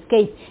about his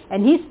escape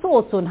and his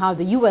thoughts on how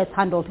the U.S.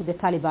 handled the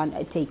Taliban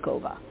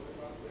takeover.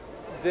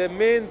 The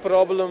main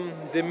problem,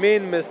 the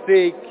main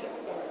mistake,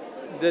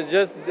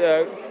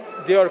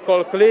 they are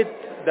calculate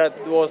that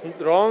was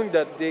wrong,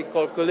 that they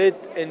calculate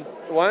in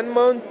 1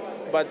 month,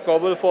 but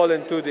Kabul fall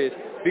in 2 days.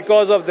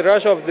 Because of the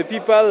rush of the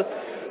people,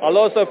 a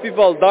lot of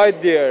people died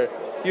there.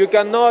 You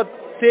cannot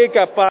take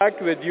a pack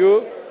with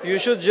you. You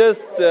should just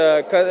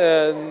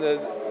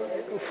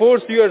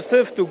force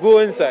yourself to go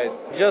inside.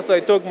 Just I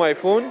took my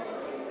phone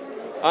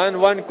and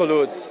 1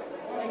 clothes.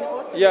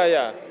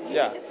 Yeah.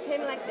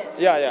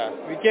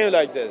 We came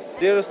like this.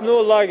 There is no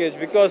luggage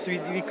because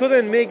we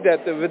couldn't make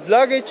that. With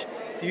luggage,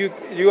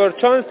 your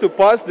chance to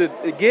pass the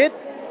gate,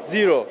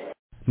 0.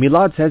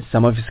 Myriad says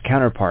some of his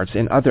counterparts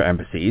in other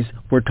embassies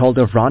were told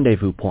of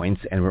rendezvous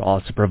points and were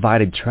also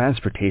provided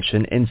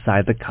transportation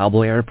inside the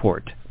Kabul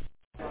airport.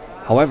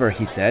 However,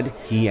 he said,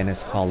 he and his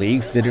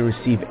colleagues didn't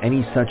receive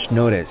any such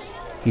notice.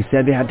 He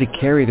said they had to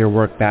carry their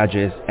work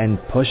badges and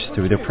push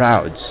through the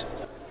crowds.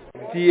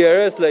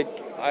 There is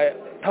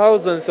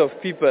thousands of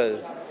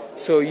people.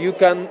 So you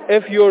can,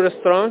 if you're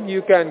strong,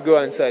 you can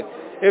go inside.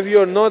 If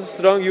you're not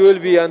strong, you will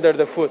be under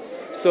the foot.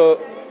 So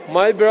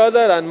my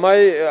brother and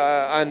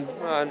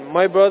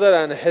my brother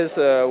and his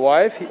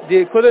wife,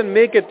 they couldn't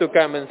make it to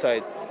come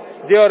inside.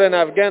 They are in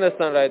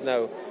Afghanistan right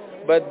now,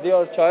 but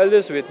their child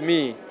is with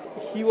me.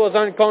 He was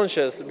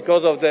unconscious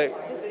because of the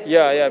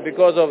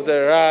because of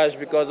the rash,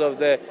 because of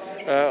the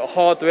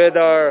hot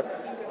weather,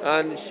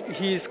 and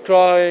he's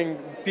crying.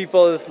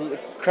 People's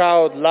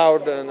crowd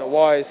loud and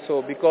voice.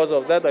 So because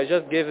of that, I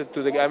just gave it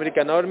to the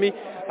American army,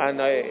 and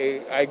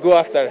I go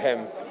after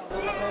him.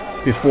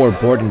 Before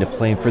boarding the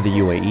plane for the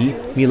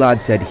UAE,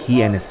 Myriad said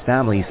he and his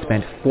family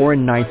spent 4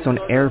 nights on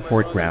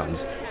airport grounds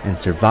and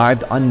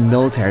survived on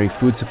military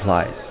food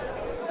supplies.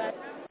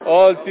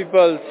 All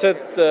people sit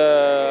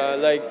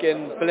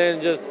in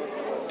plane, just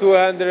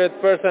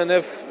 200 person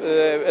if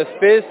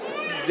space,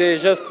 they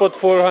just put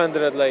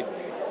 400,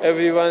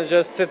 everyone's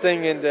just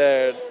sitting in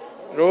the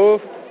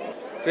roof,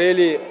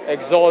 really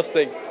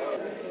exhausting.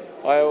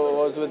 I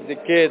was with the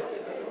kid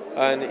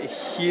and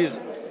he's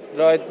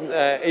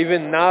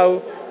even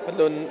now,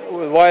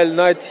 while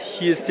night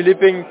he's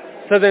sleeping,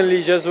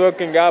 suddenly just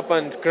waking up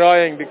and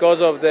crying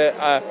because of the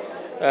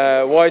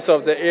voice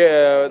of the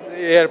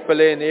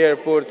airplane,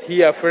 airport.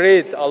 He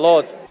afraid a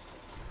lot.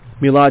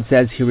 Myriad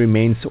says he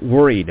remains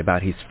worried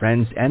about his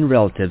friends and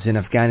relatives in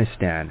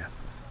Afghanistan.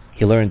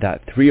 He learned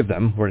that 3 of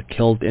them were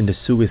killed in the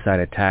suicide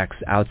attacks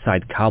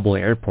outside Kabul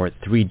airport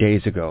 3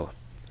 days ago.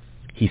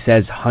 He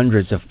says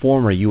hundreds of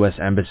former U.S.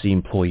 Embassy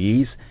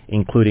employees,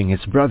 including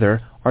his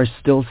brother, are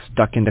still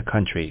stuck in the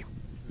country.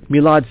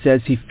 Myriad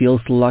says he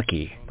feels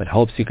lucky, but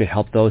hopes he could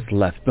help those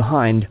left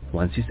behind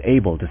once he's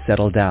able to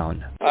settle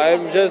down.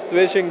 I'm just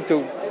wishing to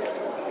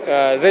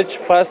reach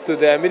fast to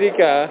the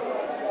America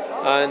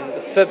and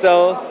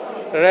settle,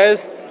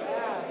 rest.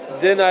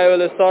 Then I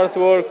will start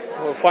work,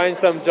 find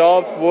some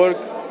jobs, work,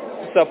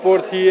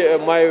 support here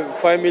my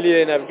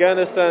family in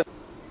Afghanistan.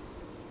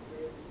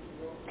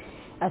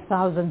 As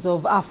thousands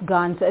of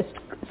Afghans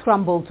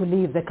scramble to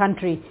leave the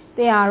country,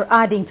 they are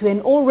adding to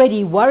an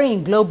already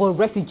worrying global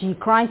refugee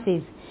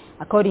crisis.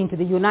 According to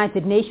the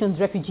United Nations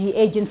Refugee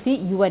Agency,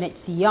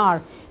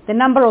 UNHCR, the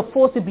number of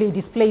forcibly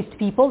displaced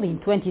people in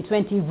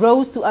 2020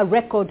 rose to a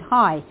record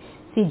high.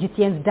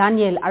 CGTN's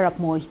Daniel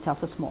Arapmoy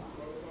tells us more.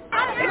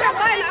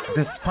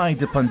 Despite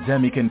the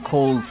pandemic and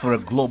calls for a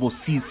global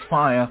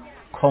ceasefire,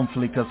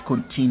 conflict has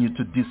continued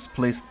to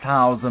displace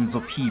thousands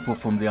of people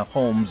from their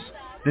homes.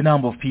 The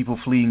number of people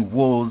fleeing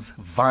wars,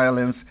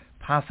 violence,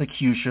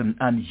 persecution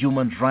and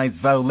human rights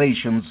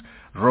violations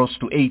rose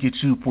to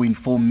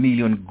 82.4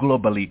 million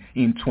globally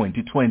in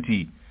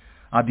 2020.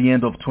 At the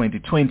end of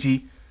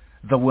 2020,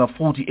 there were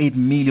 48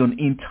 million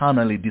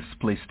internally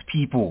displaced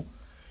people.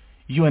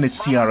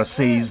 UNHCR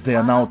says there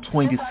are now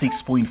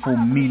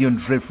 26.4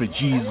 million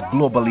refugees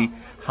globally,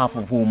 half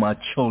of whom are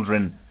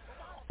children.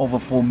 Over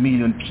 4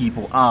 million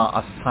people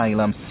are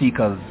asylum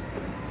seekers.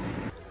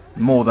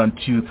 More than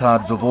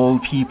 2/3 of all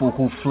people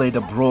who fled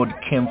abroad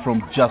came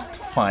from just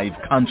 5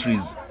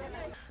 countries.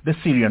 The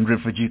Syrian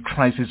refugee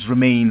crisis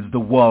remains the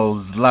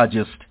world's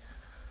largest.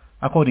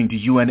 According to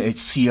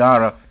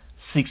UNHCR,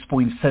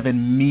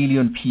 6.7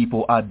 million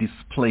people are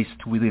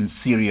displaced within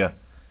Syria.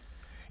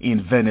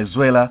 In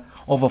Venezuela,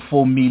 over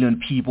 4 million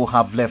people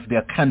have left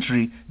their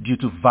country due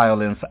to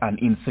violence and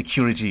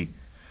insecurity.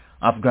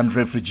 Afghan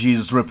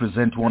refugees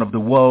represent one of the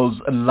world's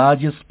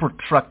largest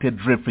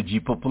protracted refugee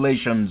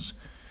populations.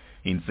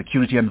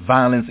 Insecurity and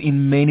violence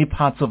in many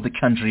parts of the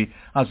country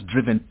has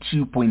driven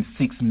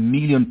 2.6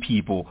 million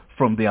people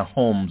from their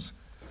homes.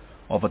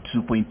 Over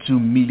 2.2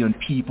 million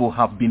people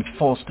have been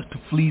forced to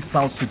flee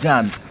South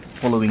Sudan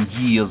following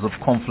years of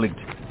conflict.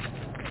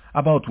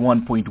 About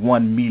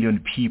 1.1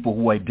 million people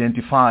who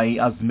identify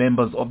as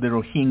members of the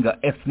Rohingya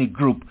ethnic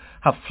group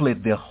have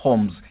fled their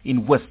homes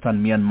in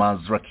western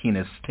Myanmar's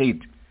Rakhine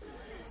state.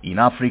 In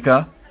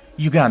Africa,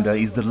 Uganda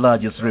is the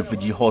largest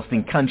refugee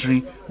hosting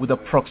country with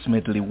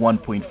approximately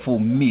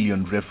 1.4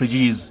 million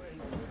refugees.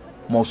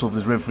 Most of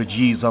the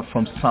refugees are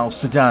from South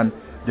Sudan,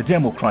 the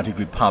Democratic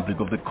Republic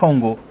of the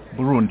Congo,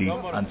 Burundi,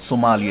 and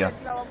Somalia.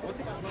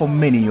 For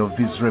many of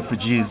these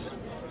refugees,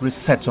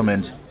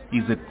 resettlement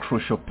is a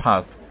crucial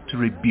path to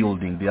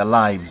rebuilding their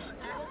lives.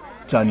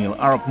 Daniel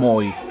Arap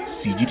Moi,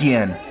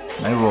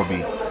 CGTN,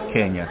 Nairobi,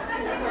 Kenya.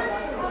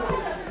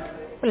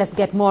 Well, let's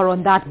get more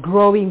on that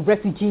growing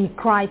refugee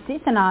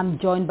crisis, and I'm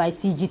joined by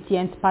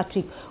CGTN's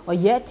Patrick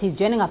Oyet. He's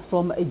joining us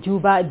from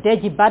Juba.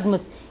 Deji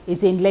Badmus is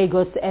in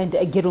Lagos, and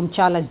Girum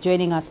Chala is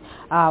joining us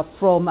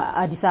from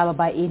Addis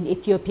Ababa in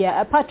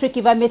Ethiopia. Patrick,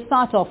 if I may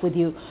start off with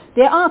you,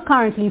 there are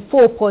currently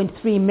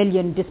 4.3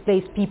 million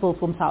displaced people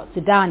from South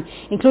Sudan,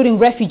 including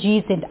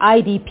refugees and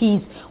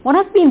IDPs. What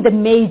has been the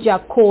major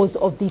cause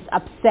of this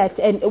upset,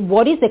 and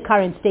what is the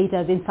current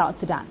status in South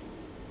Sudan?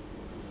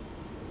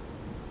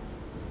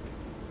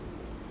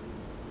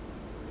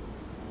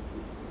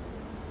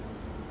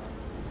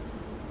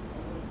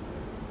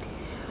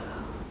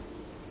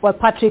 Well,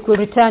 Patrick, we'll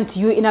return to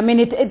you in a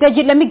minute.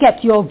 Deji, let me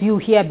get your view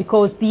here,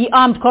 because the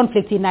armed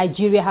conflict in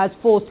Nigeria has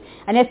forced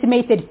an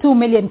estimated 2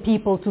 million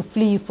people to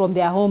flee from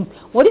their homes.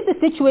 What is the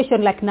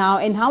situation like now,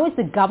 and how is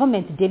the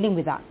government dealing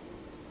with that?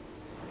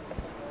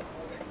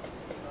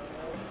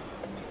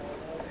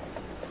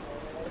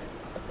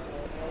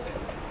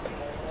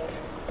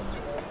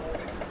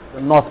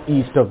 The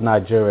northeast of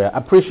Nigeria.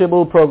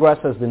 Appreciable progress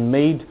has been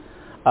made.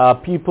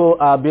 People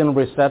are being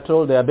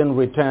resettled. They are being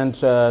returned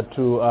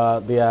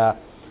to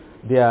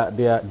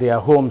their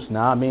homes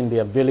now,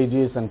 their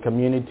villages and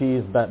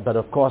communities, but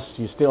of course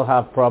you still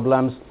have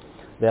problems.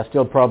 There are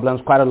still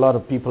problems. Quite a lot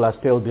of people are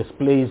still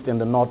displaced in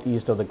the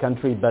northeast of the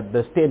country, but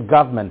the state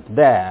government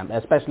there,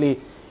 especially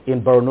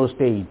in Borno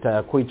State,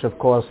 which of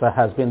course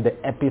has been the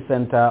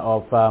epicenter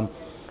of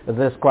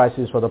this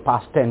crisis for the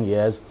past 10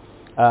 years,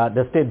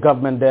 the state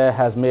government there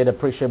has made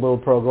appreciable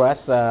progress.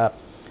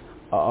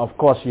 Of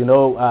course, you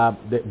know,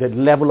 the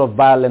level of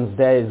violence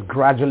there is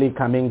gradually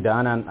coming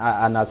down,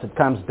 and as it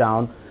comes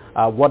down,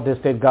 what the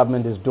state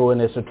government is doing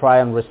is to try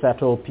and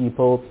resettle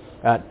people,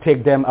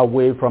 take them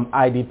away from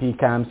IDP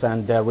camps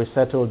and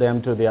resettle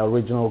them to their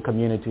original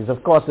communities.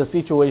 Of course, the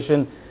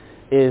situation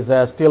is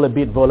still a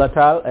bit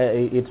volatile.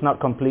 It's not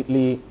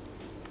completely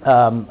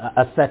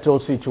a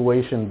settled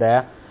situation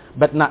there.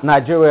 But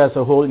Nigeria as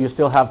a whole, you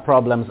still have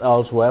problems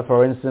elsewhere.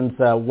 For instance,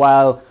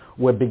 while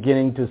we're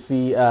beginning to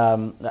see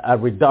a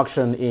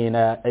reduction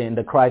in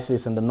the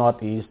crisis in the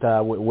northeast,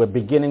 we're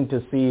beginning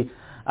to see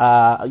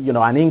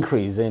an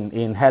increase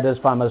in headers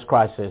farmers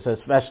crisis,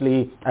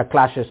 especially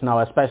clashes now,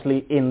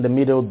 especially in the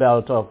middle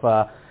belt of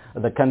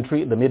the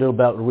country, the middle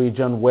belt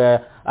region,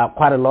 where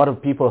quite a lot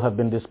of people have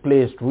been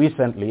displaced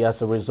recently as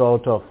a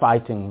result of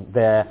fighting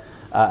there,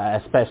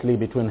 especially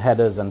between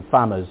headers and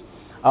farmers.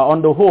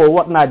 On the whole,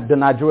 what the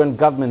Nigerian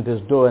government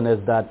is doing is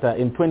that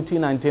in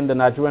 2019, the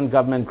Nigerian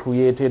government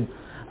created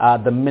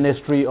the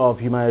Ministry of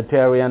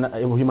Humanitarian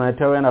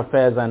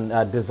Affairs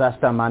and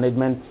Disaster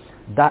Management.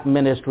 That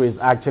ministry is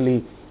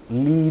actually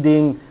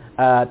leading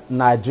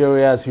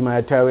Nigeria's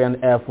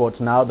humanitarian efforts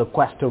now, the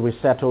quest to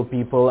resettle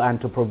people and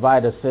to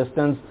provide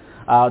assistance.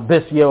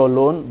 This year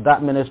alone,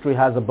 that ministry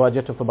has a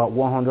budget of about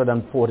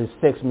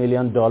 $146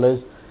 million,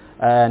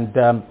 and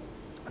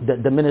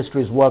the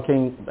ministry is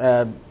working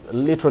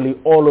literally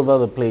all over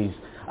the place,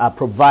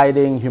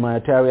 providing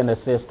humanitarian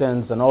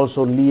assistance and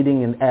also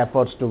leading in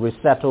efforts to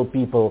resettle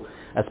people,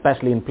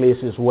 especially in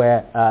places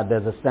where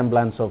there's a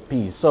semblance of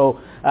peace. So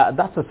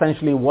that's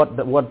essentially what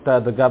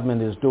the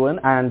government is doing.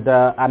 And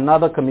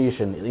another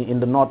commission in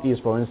the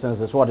Northeast, for instance,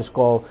 is what is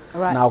called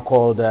now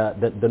called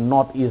the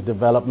Northeast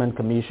Development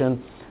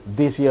Commission.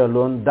 This year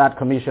alone, that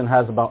commission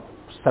has about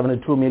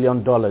 $72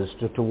 million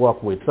to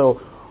work with.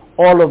 So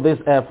all of these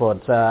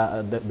efforts,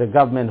 the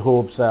government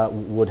hopes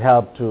would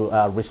help to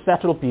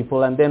resettle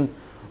people and then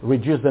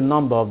reduce the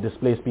number of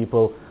displaced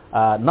people,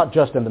 not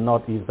just in the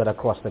Northeast, but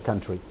across the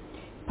country.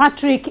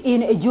 Patrick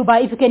in Juba,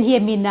 if you can hear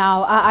me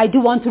now, I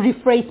do want to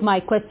rephrase my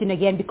question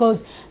again, because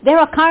there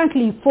are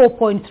currently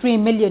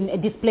 4.3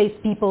 million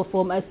displaced people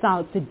from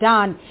South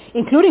Sudan,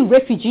 including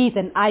refugees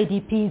and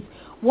IDPs.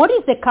 What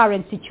is the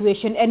current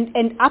situation,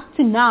 and up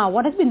to now,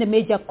 what has been the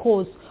major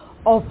cause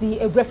of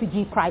the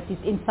refugee crisis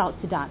in South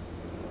Sudan?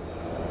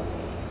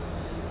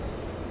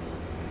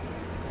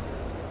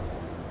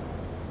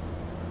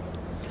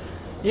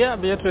 Yeah,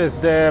 Beatrice,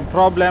 the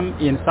problem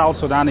in South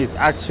Sudan is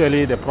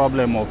actually the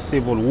problem of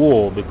civil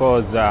war,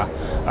 because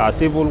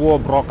civil war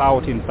broke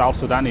out in South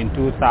Sudan in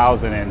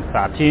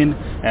 2013,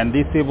 and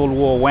this civil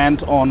war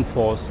went on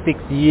for 6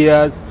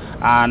 years,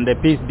 and the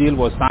peace deal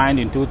was signed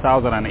in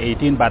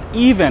 2018. But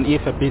even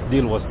if a peace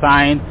deal was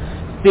signed,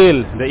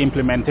 still the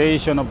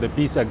implementation of the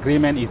peace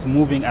agreement is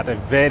moving at a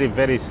very,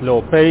 very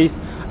slow pace.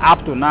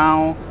 Up to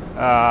now,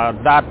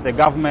 that the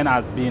government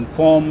has been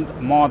formed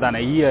more than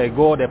a year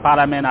ago. The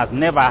parliament has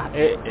never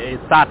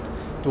start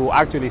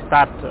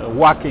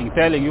working,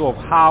 telling you of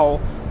how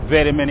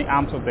very many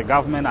arms of the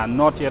government are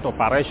not yet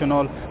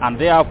operational,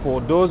 and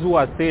therefore those who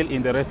are still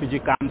in the refugee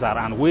camps are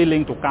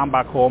unwilling to come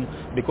back home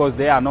because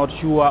they are not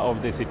sure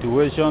of the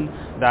situation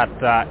that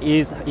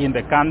is in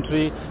the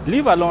country.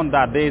 Leave alone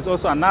that there is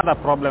also another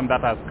problem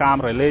that has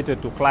come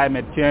related to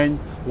climate change,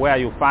 where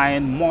you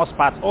find most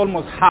parts,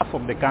 almost half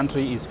of the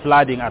country is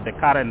flooding at the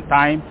current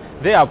time.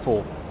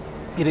 Therefore,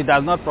 it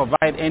does not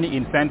provide any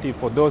incentive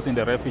for those in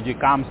the refugee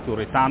camps to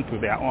return to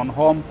their own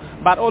home.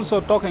 But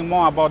also talking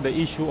more about the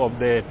issue of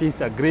the peace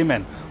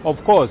agreement.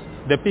 Of course,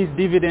 the peace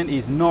dividend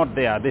is not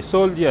there. The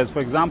soldiers, for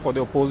example,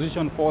 the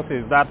opposition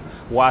forces that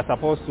were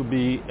supposed to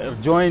be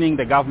joining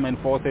the government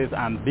forces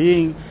and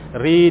being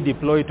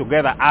redeployed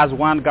together as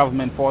one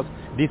government force,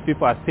 these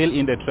people are still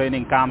in the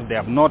training camps. They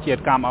have not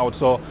yet come out.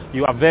 So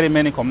you have very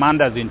many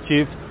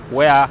commanders-in-chief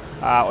where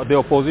the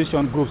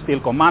opposition groups still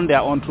command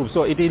their own troops.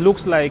 So it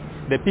looks like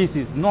the peace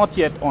is not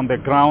yet on the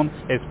ground,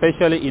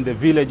 especially in the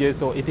villages,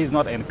 so it is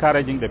not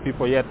encouraging the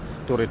people yet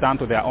to return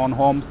to their own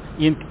homes.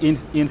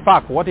 In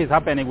fact, what is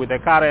happening with the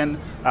current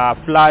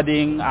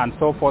flooding and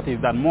so forth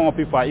is that more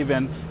people are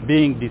even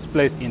being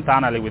displaced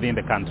internally within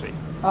the country.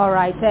 All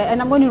right,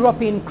 and I'm going to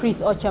rope in Chris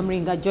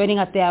Ochamringa, joining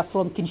us there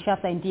from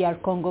Kinshasa in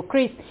DR Congo.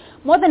 Chris,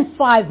 more than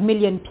 5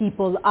 million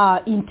people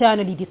are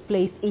internally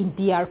displaced in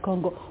DR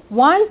Congo.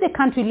 Why is the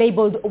country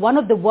labeled one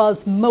of the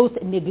world's most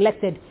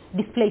neglected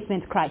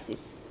displacement crises?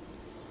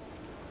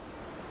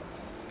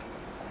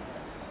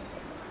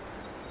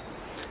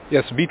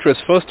 Yes, Beatrice,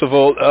 first of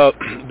all,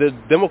 the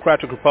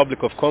Democratic Republic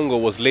of Congo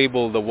was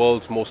labeled the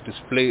world's most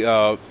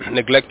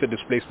neglected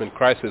displacement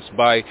crisis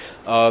by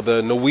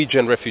the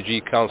Norwegian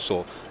Refugee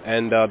Council.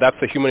 And that's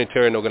a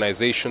humanitarian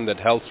organization that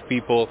helps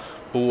people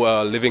who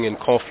are living in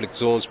conflict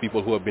zones,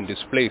 people who have been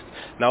displaced.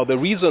 Now, the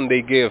reason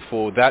they gave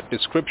for that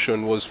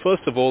description was,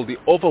 first of all, the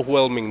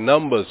overwhelming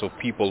numbers of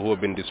people who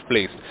have been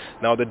displaced.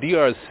 Now, the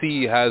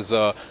DRC has,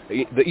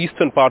 the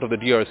eastern part of the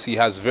DRC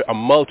has a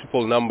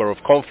multiple number of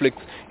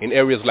conflicts in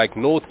areas like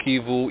North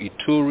Kivu,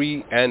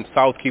 Ituri, and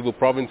South Kivu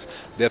province.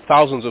 There are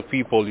thousands of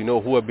people,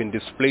 who have been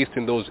displaced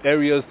in those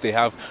areas. They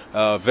have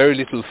very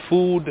little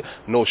food,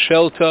 no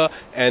shelter,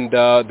 and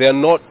they are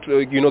not,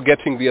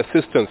 getting the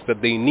assistance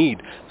that they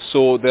need.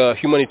 So the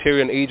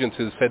humanitarian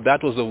agencies said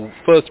that was the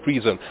first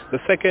reason. The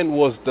second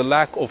was the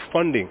lack of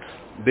funding.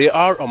 There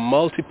are a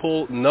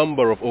multiple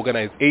number of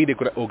aid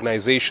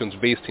organizations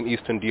based in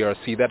Eastern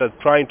DRC that are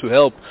trying to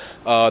help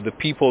the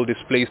people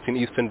displaced in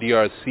Eastern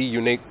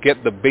DRC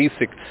get the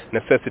basic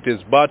necessities,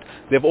 but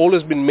they've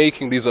always been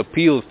making these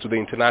appeals to the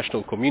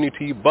international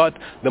community, but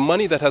the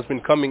money that has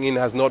been coming in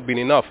has not been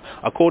enough.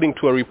 According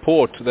to a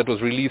report that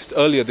was released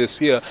earlier this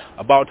year,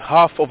 about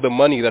half of the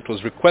money that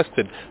was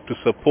requested to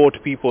support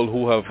people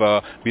who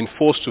have been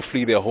forced to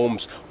flee their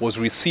homes was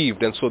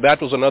received, and so that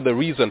was another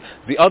reason.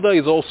 The other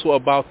is also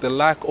about the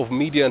lack of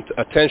media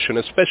attention,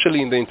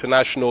 especially in the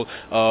international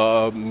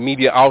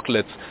media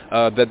outlets,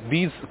 that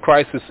these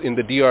crises in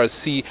the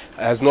DRC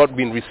has not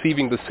been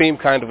receiving the same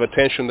kind of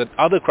attention that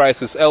other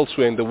crises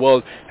elsewhere in the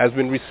world has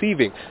been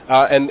receiving.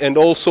 And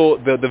also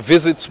the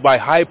visits by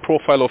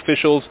high-profile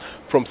officials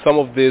from some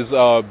of these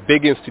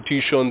big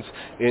institutions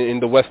in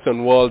the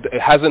Western world.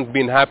 It hasn't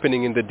been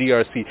happening in the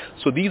DRC.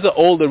 So these are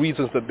all the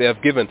reasons that they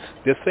have given.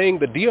 They're saying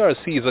the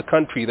DRC is a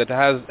country that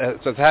has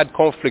had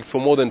conflict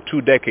for more than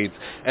 2 decades,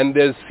 and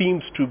there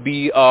seems to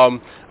be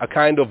a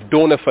kind of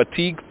donor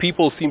fatigue.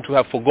 People seem to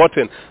have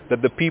forgotten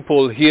that the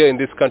people here in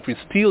this country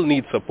still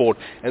need support,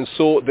 and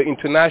so the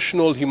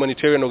international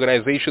humanitarian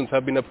organizations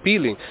have been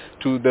appealing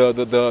to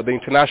the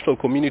international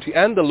community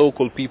and the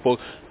local people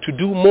to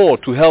do more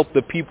to help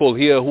the people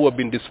here who have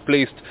been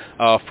displaced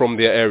from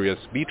their areas.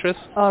 Beatrice?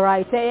 All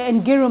right.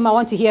 And Girum, I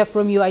want to hear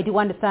from you. I do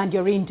understand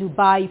you're in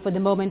Dubai for the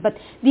moment, but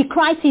the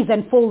crisis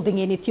unfolding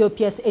in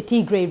Ethiopia's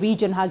Tigray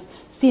region has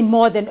seen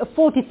more than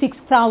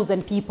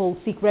 46,000 people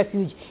seek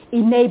refuge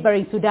in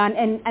neighboring Sudan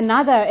and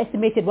another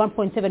estimated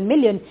 1.7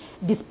 million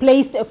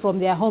displaced from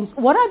their homes.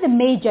 What are the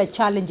major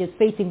challenges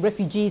facing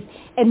refugees,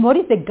 and what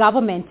is the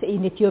government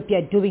in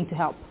Ethiopia doing to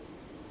help?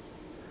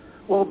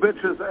 Well,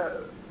 Beatrice,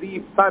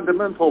 the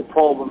fundamental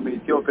problem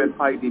Ethiopian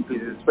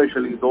IDPs,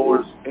 especially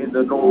those in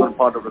the northern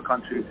part of the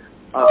country,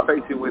 are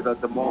facing with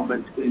at the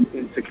moment is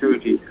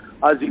insecurity.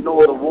 As you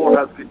know, the war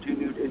has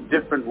continued in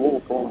different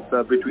war forms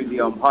between the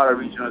Amhara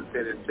regional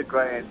state in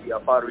Tigray and the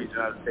Afar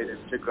regional state in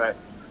Tigray.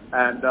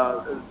 And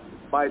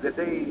by the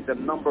day, the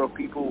number of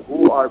people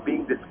who are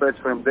being displaced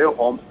from their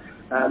homes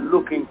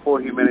looking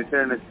for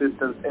humanitarian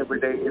assistance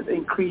every day is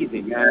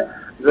increasing. And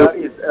there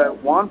is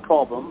one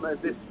problem.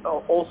 This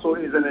also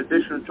is in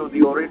addition to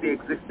the already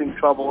existing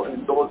trouble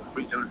in those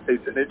regional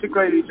states. In the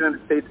Tigray regional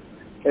state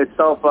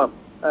itself,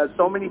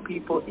 so many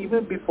people,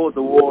 even before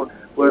the war,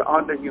 were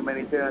under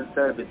humanitarian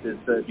services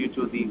due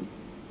to the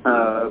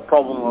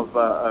problem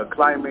of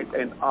climate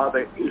and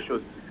other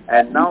issues.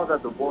 And now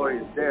that the war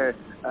is there,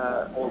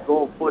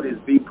 although food is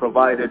being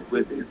provided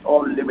with its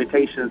own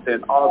limitations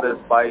and others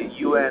by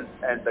UN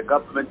and the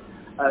government,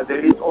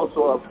 there is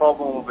also a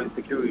problem of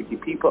insecurity.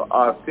 People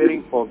are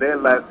fearing for their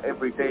lives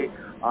every day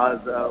as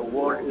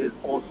war is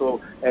also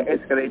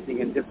escalating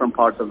in different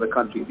parts of the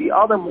country. The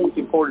other most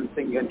important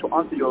thing, and to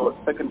answer your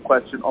second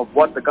question of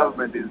what the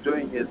government is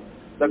doing, is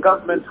the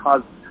government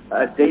has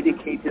a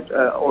dedicated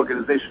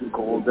organization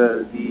called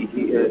the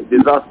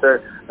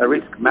Disaster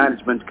Risk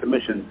Management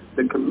Commission.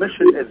 The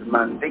commission is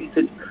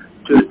mandated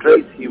to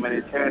address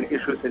humanitarian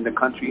issues in the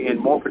country and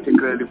more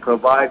particularly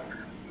provide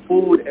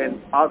food and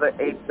other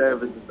aid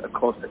services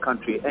across the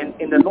country. And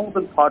in the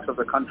northern part of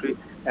the country,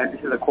 and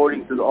this is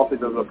according to the Office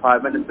of the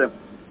Prime Minister,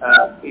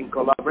 in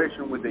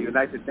collaboration with the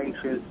United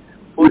Nations,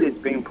 food is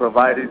being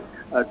provided.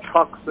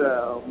 Trucks,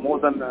 more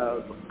than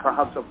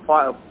perhaps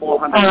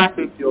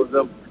 450 of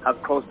them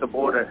have crossed the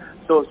border.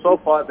 So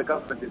far the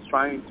government is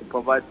trying to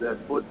provide the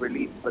food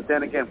relief, but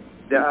then again,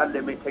 there are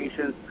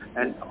limitations,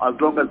 and as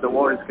long as the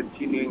war is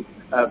continuing,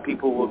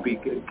 people will be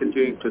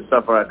continuing to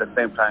suffer at the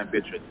same time,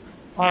 Beatrice.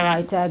 All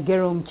right,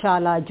 Gerum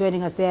Chala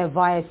joining us there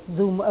via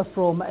Zoom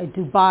from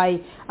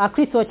Dubai,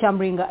 Chris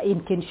Ochamring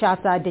in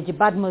Kinshasa, Deji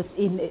Badmus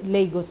in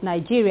Lagos,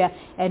 Nigeria,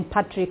 and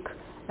Patrick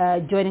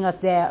joining us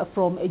there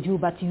from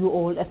Juba. To you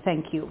all,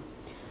 thank you.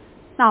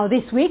 Now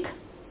this week,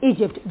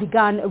 Egypt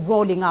began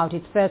rolling out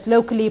its first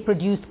locally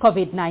produced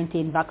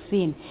COVID-19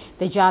 vaccine.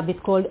 The jab is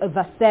called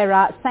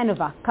Vasera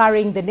Sinovac,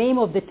 carrying the name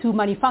of the two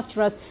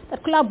manufacturers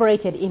that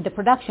collaborated in the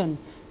production.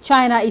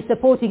 China is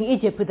supporting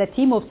Egypt with a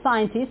team of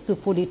scientists to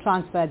fully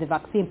transfer the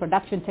vaccine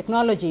production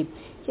technology.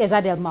 Here's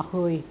Adel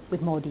Mahroui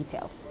with more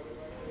details.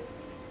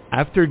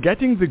 After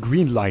getting the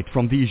green light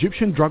from the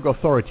Egyptian Drug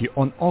Authority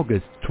on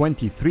August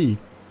 23,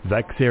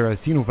 Vasera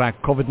Sinovac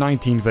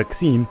COVID-19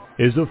 vaccine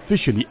is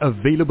officially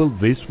available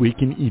this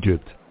week in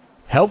Egypt.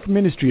 Health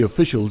Ministry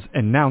officials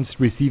announced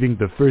receiving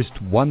the first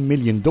 1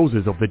 million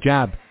doses of the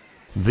jab.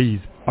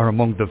 These are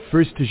among the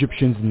first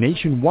Egyptians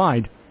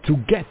nationwide to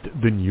get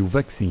the new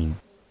vaccine.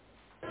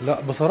 I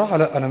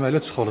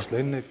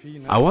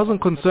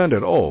wasn't concerned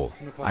at all.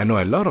 I know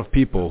a lot of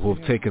people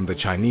who've taken the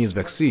Chinese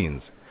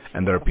vaccines,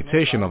 and the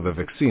reputation of the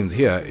vaccines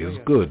here is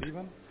good.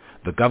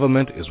 The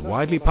government is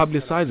widely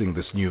publicizing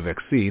this new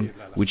vaccine,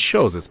 which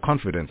shows its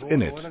confidence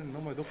in it.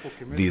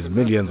 These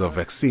millions of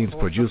vaccines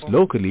produced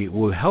locally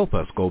will help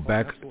us go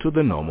back to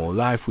the normal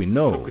life we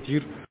know.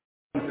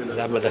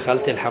 I'm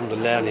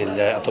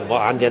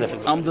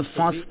the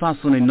first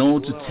person I know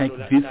to take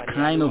this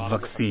kind of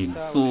vaccine,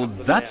 so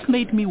that's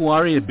made me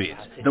worry a bit.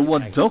 There were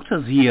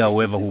doctors here,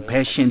 however, who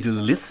patiently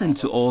listened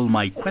to all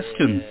my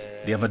questions.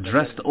 They have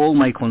addressed all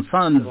my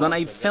concerns, and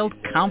I felt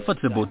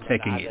comfortable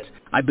taking it.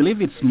 I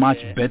believe it's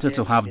much better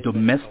to have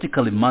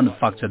domestically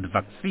manufactured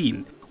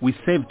vaccine. We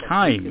save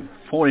time,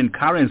 foreign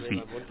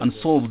currency, and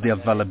solve the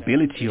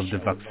availability of the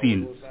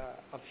vaccines.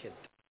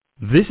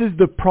 This is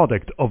the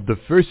product of the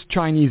first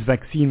Chinese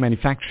vaccine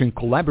manufacturing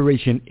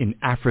collaboration in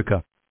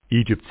Africa.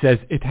 Egypt says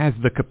it has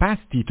the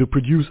capacity to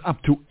produce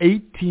up to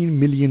 18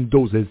 million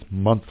doses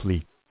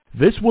monthly.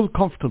 This will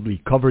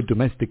comfortably cover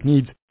domestic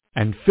needs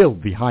and fill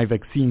the high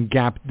vaccine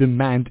gap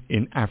demand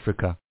in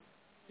Africa.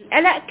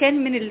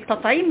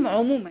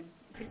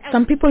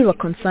 Some people were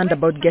concerned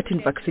about getting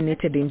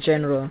vaccinated in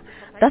general.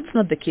 That's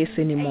not the case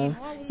anymore.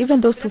 Even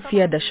those who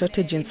feared a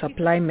shortage in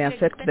supply may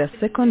affect their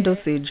second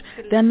dosage,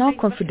 they are now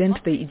confident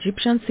the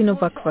Egyptian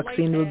Sinovac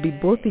vaccine will be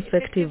both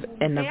effective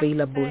and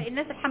available.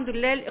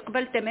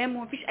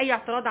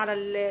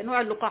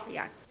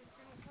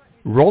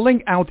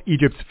 Rolling out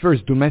Egypt's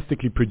first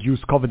domestically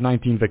produced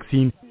COVID-19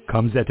 vaccine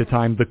comes at a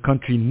time the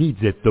country needs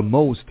it the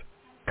most.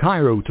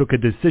 Cairo took a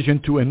decision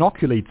to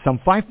inoculate some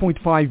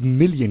 5.5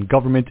 million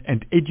government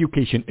and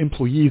education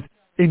employees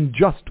in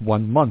just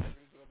 1 month.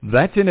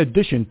 That's in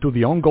addition to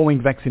the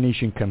ongoing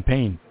vaccination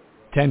campaign.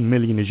 10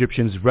 million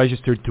Egyptians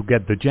registered to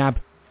get the jab.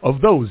 Of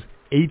those,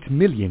 8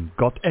 million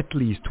got at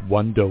least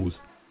one dose.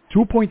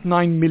 2.9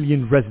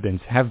 million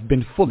residents have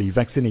been fully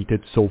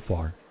vaccinated so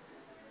far.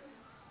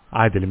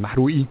 Adel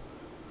Mahroui,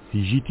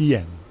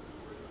 CGTN.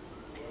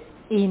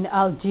 In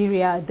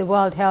Algeria, the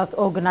World Health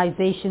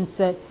Organization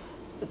said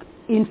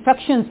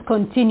infections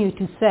continue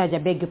to surge,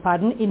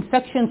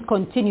 Infections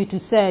continue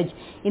to surge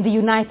in the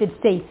United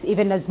States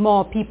even as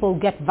more people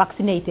get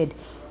vaccinated.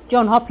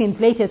 Johns Hopkins'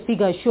 latest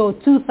figures show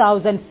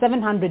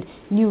 2,700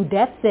 new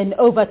deaths and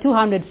over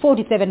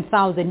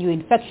 247,000 new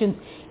infections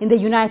in the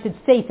United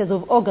States as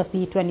of August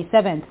the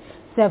 27th.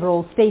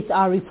 Several states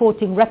are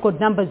reporting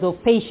record numbers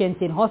of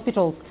patients in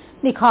hospitals.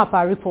 Nick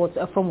Harper reports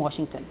from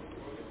Washington.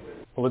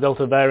 Well, the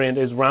Delta variant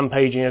is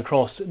rampaging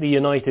across the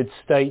United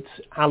States.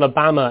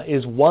 Alabama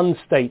is one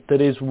state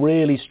that is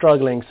really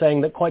struggling, saying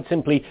that quite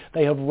simply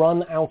they have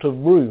run out of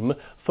room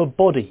for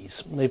bodies.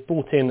 They've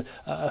brought in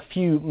a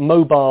few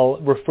mobile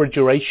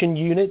refrigeration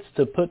units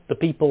to put the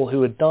people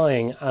who are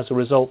dying as a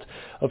result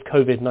of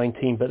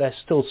COVID-19, but they're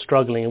still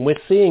struggling. And we're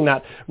seeing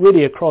that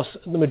really across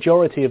the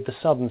majority of the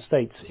southern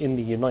states in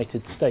the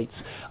United States.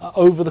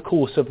 Over the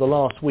course of the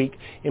last week,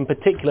 in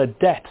particular,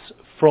 deaths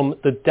from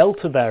the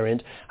Delta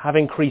variant have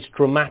increased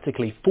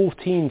dramatically.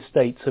 14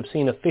 states have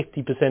seen a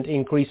 50%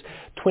 increase.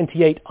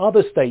 28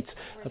 other states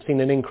have seen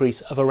an increase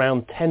of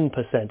around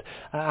 10%.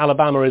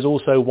 Alabama is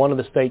also one of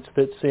the states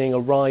that's seeing a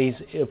rise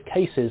of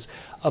cases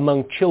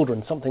among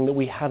children, something that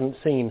we hadn't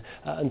seen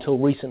until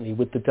recently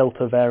with the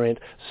Delta variant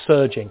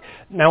surging.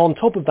 Now, on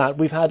top of that,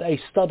 we've had a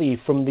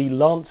study from the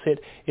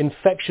Lancet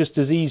Infectious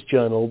Disease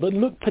Journal that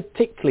looked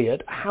particularly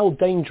at how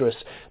dangerous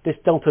this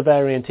Delta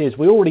variant is.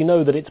 We already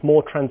know that it's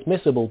more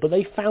transmissible, but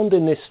they found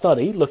in this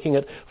study, looking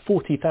at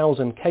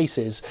 40,000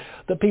 cases,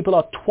 that people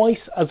are twice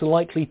as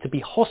likely to be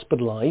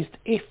hospitalized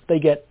if they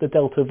get the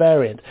Delta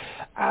variant.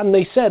 And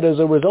they said as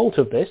a result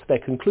of this, their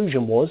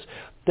conclusion was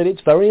that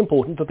it's very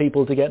important for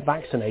people to get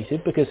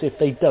vaccinated, because if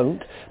they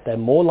don't, they're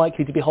more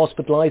likely to be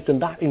hospitalized,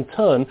 and that in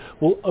turn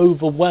will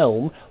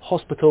overwhelm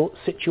hospital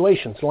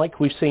situations like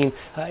we've seen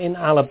in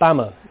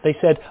Alabama. They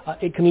said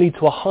it can lead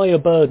to a higher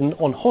burden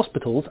on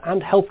hospitals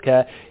and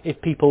healthcare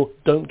if people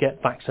don't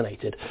get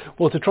vaccinated.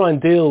 Well, to try and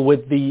deal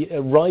with the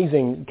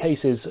rising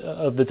cases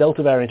of the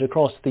Delta variant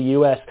across the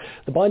US,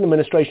 the Biden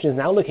administration is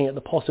now looking at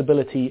the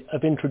possibility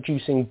of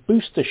introducing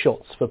booster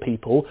shots for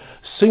people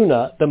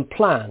sooner than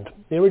planned.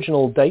 The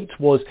original date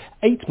was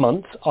 8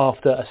 months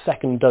after a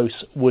second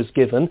dose was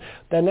given.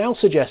 They're now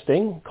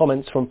suggesting,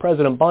 comments from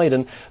President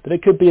Biden, that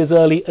it could be as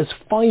early as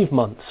 5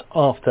 months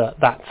after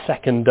that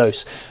second dose.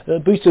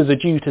 Boosters are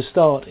due to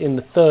start in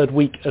the third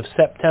week of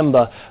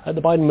September.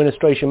 The Biden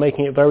administration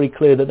making it very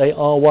clear that they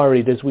are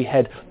worried as we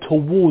head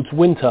towards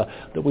winter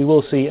that we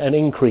will see an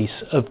increase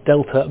of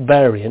Delta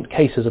variant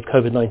cases of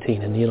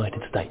COVID-19 in the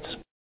United States.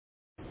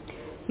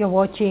 You're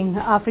watching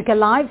Africa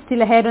Live.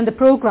 Still ahead on the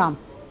program.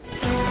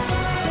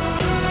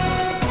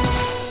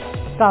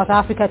 South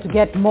Africa to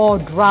get more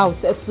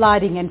droughts,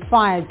 flooding and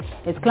fires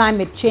as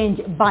climate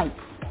change bites.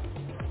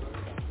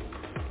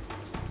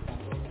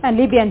 And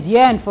Libyans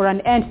yearn for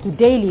an end to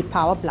daily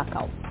power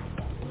blackouts.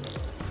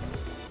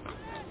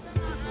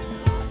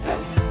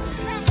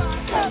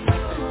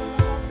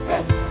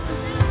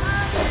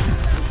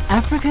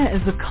 Africa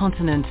is a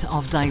continent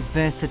of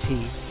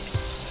diversity,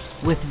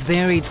 with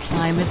varied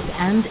climates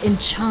and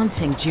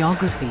enchanting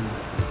geographies,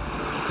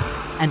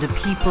 and a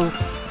people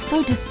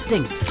so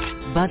distinct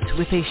but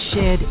with a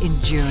shared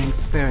enduring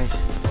spirit.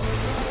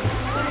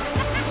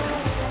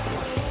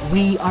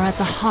 We are at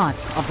the heart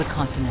of the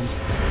continent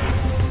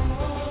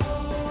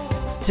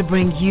to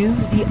bring you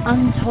the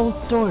untold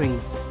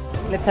stories.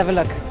 Let's have a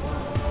look.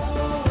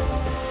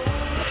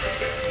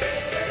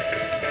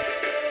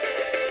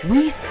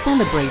 We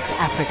celebrate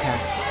Africa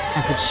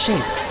as it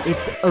shapes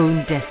its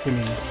own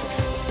destiny.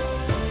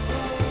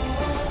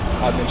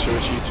 Adnan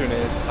Shirishi,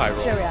 Tunis,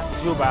 Cairo,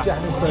 Juba,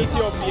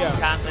 Ethiopia,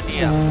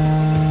 Tanzania.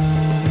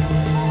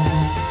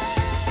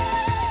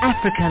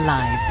 Africa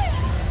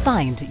Live.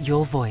 Find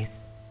your voice.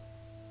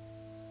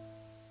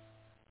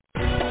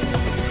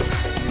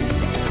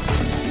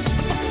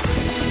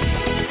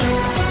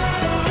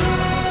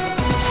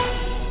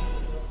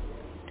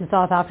 To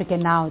South Africa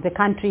now. The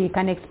country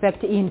can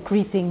expect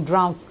increasing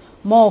droughts,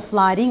 more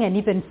flooding and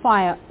even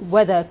fire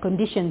weather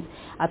conditions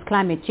as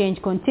climate change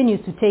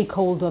continues to take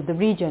hold of the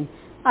region.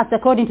 That's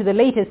according to the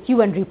latest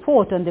UN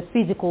report on the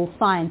physical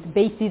science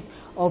basis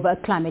of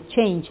climate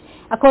change.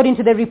 According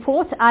to the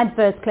report,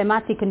 adverse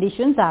climatic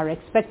conditions are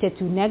expected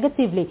to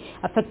negatively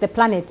affect the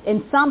planet,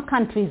 and some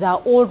countries are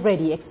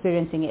already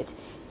experiencing it.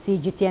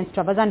 CGTN's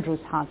Travers Andrews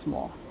has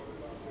more.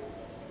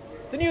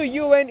 The new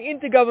UN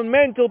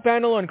Intergovernmental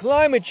Panel on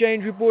Climate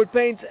Change report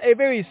paints a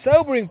very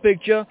sobering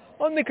picture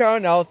on the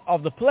current health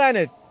of the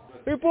planet.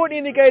 The report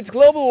indicates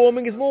global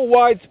warming is more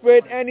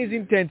widespread and is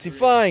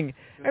intensifying,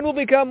 and will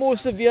become more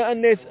severe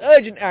unless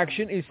urgent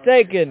action is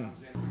taken.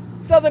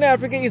 Southern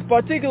Africa is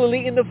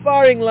particularly in the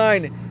firing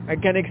line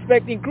and can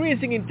expect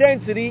increasing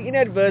intensity in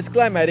adverse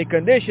climatic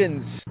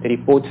conditions. The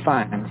report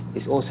finds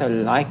it's also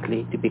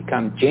likely to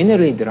become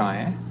generally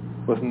drier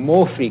with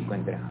more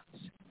frequent droughts.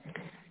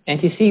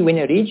 And you see, when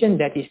a region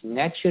that is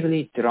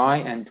naturally dry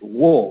and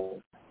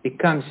warm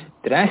becomes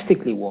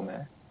drastically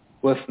warmer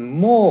with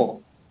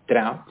more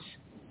droughts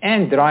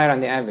and drier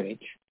on the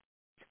average,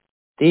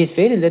 there is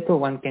very little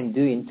one can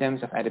do in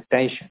terms of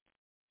adaptation.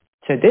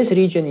 So this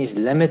region is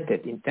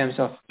limited in terms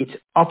of its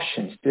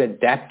options to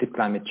adapt to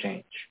climate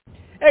change.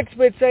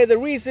 Experts say the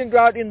recent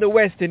drought in the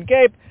Western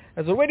Cape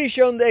has already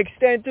shown the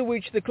extent to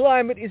which the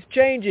climate is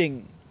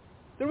changing.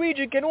 The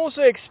region can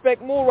also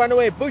expect more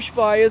runaway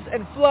bushfires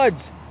and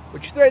floods,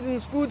 which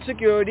threatens food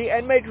security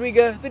and may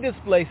trigger the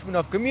displacement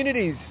of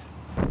communities.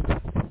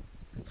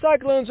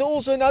 Cyclones are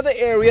also another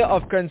area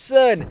of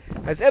concern,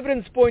 as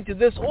evidence points to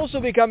this also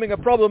becoming a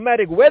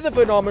problematic weather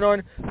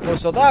phenomenon for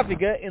South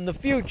Africa in the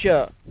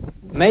future.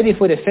 Maybe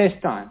for the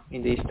first time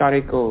in the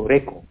historical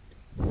record,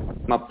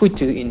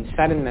 Maputo in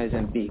southern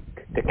Mozambique,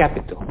 the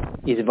capital,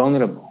 is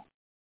vulnerable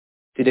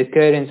to the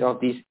occurrence of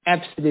these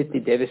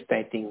absolutely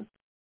devastating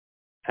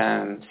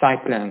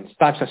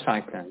types of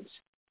cyclones.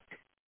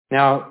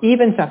 Now,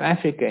 even South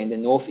Africa in the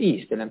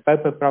northeast, the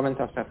Limpopo province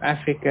of South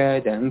Africa,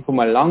 the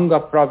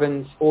Mpumalanga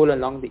province, all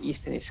along the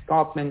eastern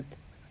escarpment,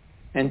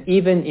 And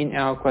even in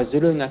our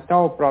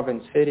KwaZulu-Natal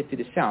province, further to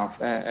the south,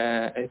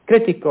 a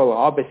critical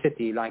harbour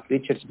city like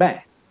Richards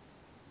Bay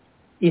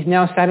is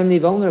now suddenly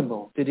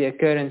vulnerable to the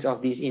occurrence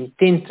of these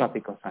intense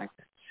tropical cyclones.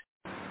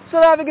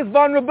 South Africa's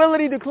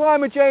vulnerability to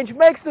climate change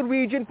makes the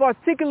region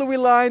particularly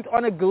reliant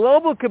on a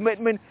global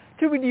commitment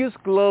to reduce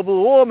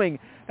global warming.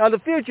 Now, the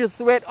future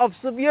threat of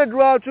severe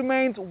drought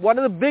remains one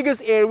of the biggest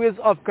areas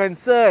of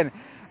concern,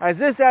 as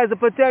this has the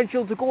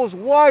potential to cause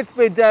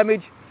widespread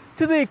damage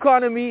to the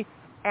economy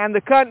and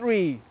the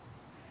country.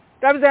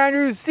 That was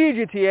Andrew,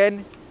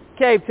 CGTN,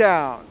 Cape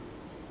Town.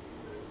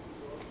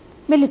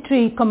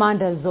 Military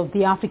commanders of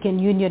the African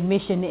Union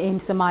mission in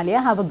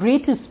Somalia have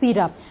agreed to speed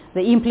up the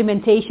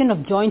implementation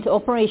of joint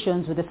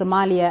operations with the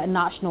Somalia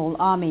National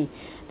Army.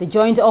 The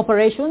joint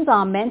operations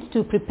are meant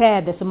to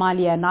prepare the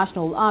Somalia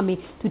National Army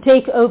to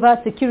take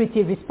over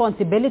security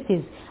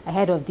responsibilities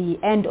ahead of the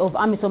end of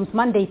AMISOM's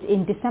mandate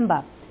in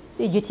December.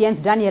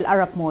 CGTN's Daniel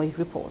Arap-Moy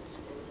reports.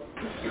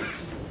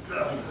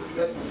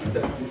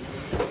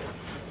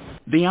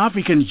 The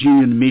African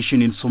Union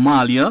mission in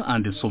Somalia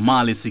and the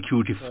Somali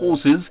security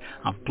forces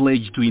have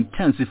pledged to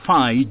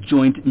intensify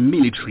joint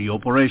military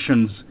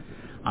operations.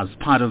 As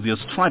part of their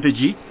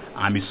strategy,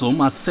 AMISOM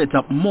has set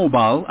up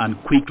mobile and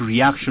quick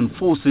reaction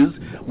forces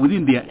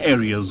within their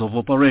areas of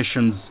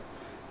operations.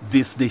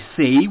 This, they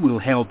say, will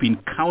help in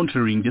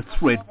countering the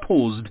threat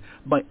posed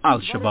by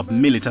Al-Shabaab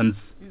militants.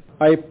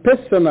 I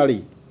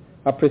personally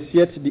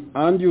appreciate the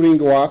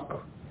enduring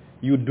work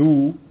you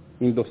do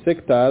in the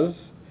sectors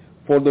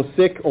for the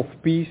sake of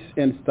peace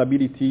and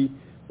stability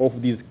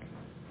of this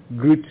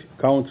great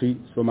country,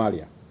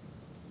 Somalia.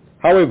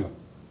 However,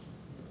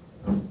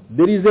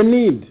 there is a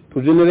need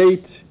to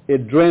generate a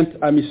joint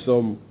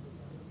AMISOM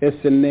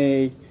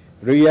SNA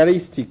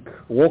realistic,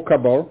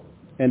 workable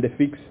and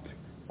fixed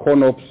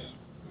CONOPS,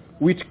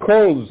 which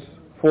calls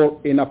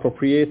for an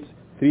appropriate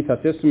threat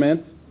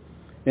assessment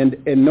and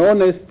an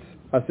honest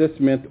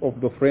assessment of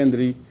the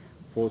friendly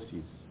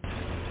forces.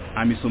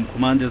 AMISOM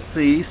commanders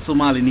say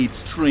Somalia needs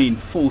trained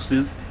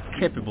forces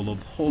capable of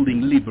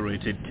holding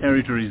liberated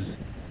territories.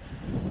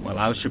 While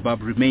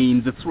Al-Shabaab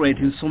remains a threat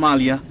in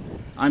Somalia,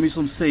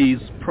 AMISOM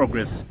says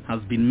progress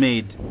has been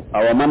made.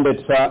 Our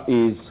mandate, sir,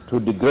 is to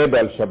degrade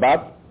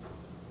Al-Shabaab,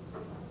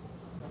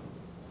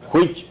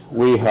 which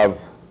we have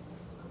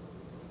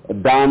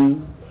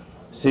done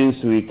since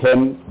we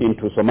came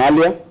into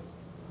Somalia.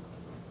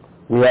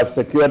 We have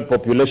secured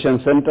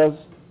population centers,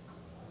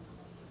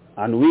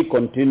 and we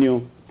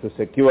continue to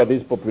secure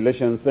these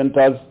population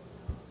centers,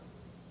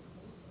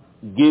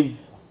 give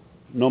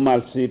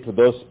normalcy to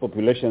those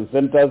population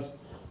centers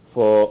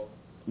for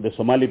the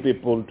Somali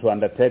people to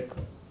undertake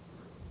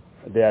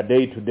their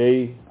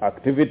day-to-day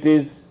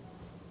activities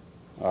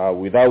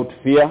without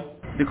fear.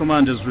 The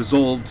commanders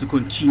resolved to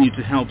continue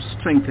to help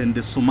strengthen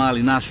the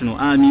Somali National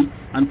Army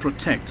and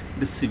protect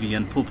the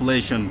civilian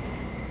population.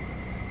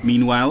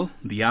 Meanwhile,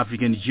 the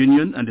African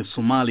Union and the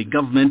Somali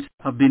government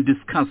have been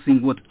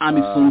discussing what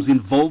AMISOM's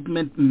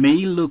involvement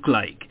may look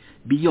like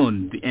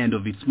beyond the end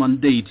of its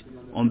mandate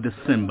on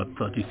December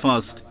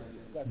 31st.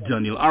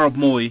 Daniel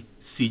Arap-Moy,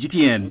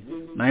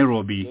 CGTN,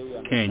 Nairobi,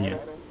 Kenya.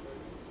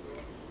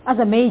 As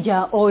a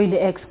major oil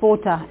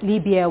exporter,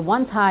 Libya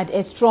once had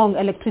a strong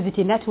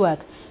electricity network,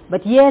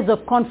 but years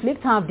of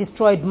conflict have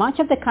destroyed much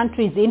of the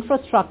country's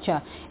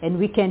infrastructure and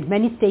weakened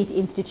many state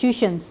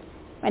institutions.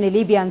 Many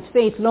Libyans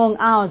face long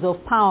hours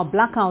of power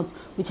blackouts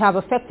which have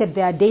affected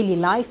their daily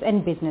life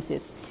and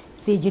businesses.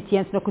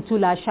 CGTN's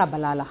Nokutula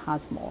Shabalala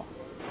has more.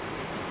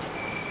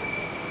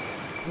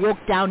 Walk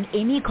down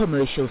any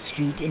commercial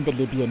street in the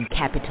Libyan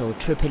capital,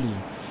 Tripoli.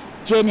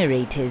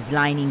 Generators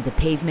lining the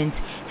pavements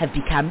have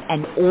become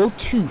an all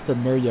too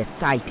familiar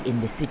sight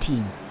in the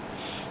city.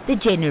 The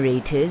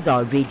generators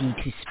are ready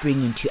to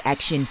spring into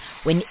action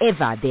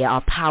whenever there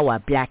are power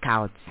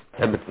blackouts.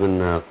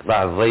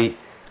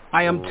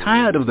 I am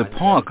tired of the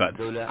power cuts.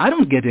 I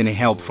don't get any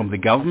help from the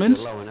government.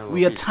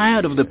 We are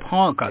tired of the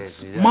power cuts.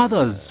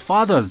 Mothers,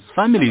 fathers,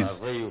 families,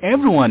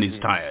 everyone is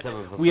tired.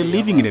 We are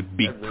living in a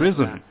big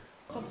prison.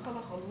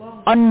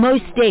 On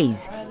most days,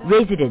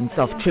 residents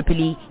of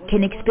Tripoli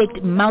can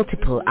expect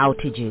multiple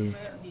outages.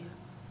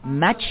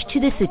 Much to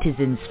the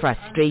citizens'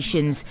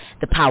 frustrations,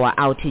 the power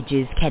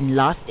outages can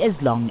last as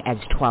long as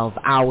 12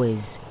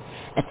 hours,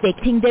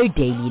 affecting their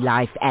daily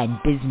life and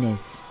business.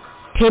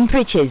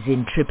 Temperatures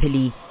in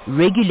Tripoli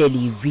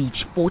regularly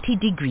reach 40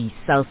 degrees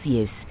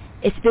Celsius,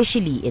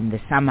 especially in the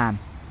summer.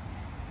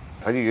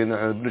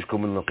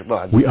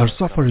 We are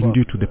suffering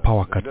due to the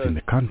power cuts in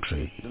the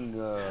country.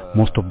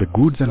 Most of the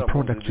goods and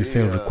products we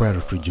sell require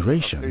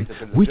refrigeration,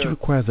 which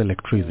requires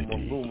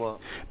electricity.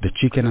 The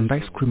chicken and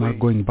ice cream are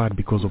going bad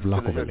because of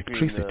lack of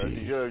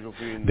electricity.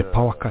 The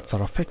power cuts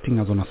are affecting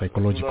us on a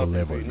psychological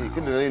level now.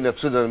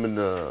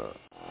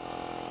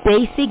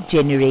 Basic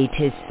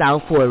generators sell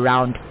for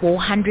around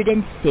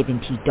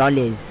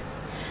 $470,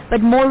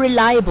 but more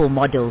reliable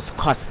models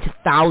cost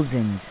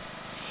thousands.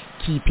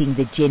 Keeping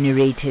the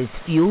generators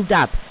fueled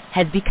up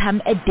has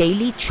become a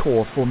daily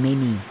chore for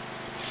many.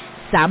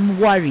 Some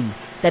worry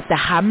that the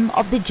hum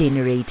of the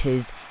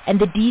generators and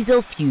the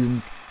diesel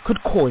fumes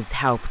could cause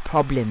health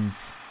problems.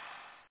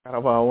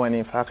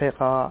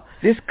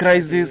 This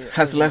crisis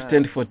has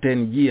lasted for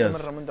 10 years,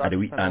 and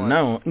we are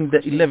now in the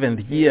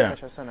 11th year.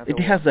 It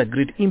has a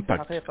great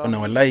impact on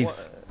our lives.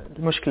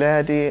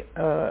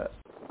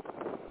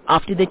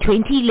 After the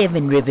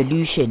 2011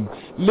 revolution,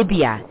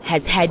 Libya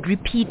has had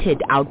repeated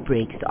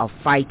outbreaks of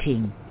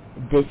fighting.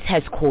 This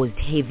has caused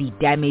heavy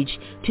damage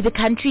to the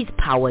country's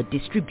power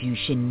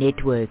distribution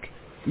network.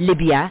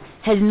 Libya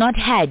has not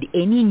had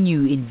any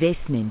new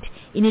investment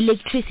in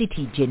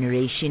electricity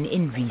generation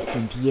in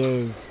recent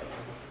years.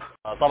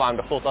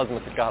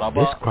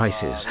 This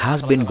crisis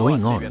has been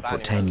going on for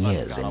 10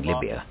 years in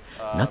Libya.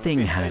 Nothing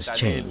has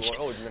changed.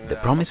 The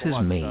promises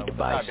made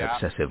by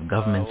successive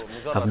governments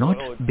have not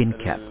been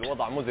kept.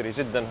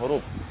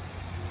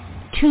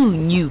 2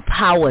 new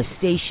power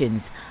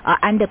stations are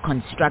under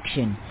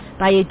construction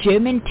by a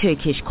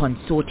German-Turkish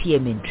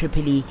consortium in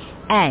Tripoli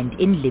and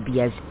in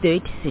Libya's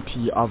third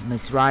city of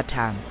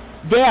Misrata.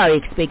 They are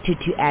expected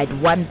to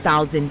add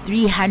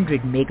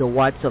 1,300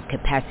 megawatts of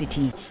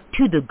capacity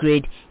to the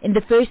grid in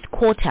the first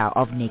quarter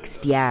of next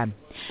year.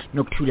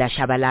 Noktula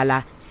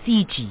Shabalala,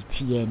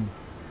 CGTN.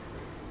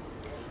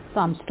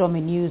 Some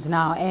stormy news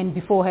now, and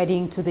before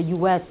heading to the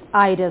U.S.,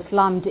 Ida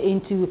slammed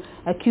into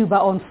Cuba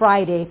on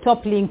Friday,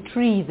 toppling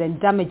trees and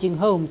damaging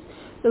homes.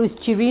 Luis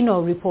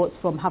Chirino reports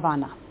from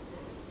Havana.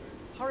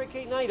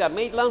 Hurricane Ida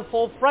made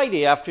landfall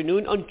Friday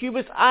afternoon on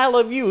Cuba's Isle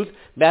of Youth,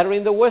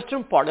 battering the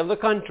western part of the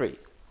country.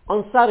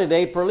 On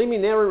Saturday,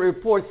 preliminary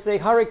reports say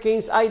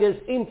Hurricane Ida's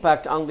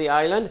impact on the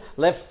island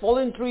left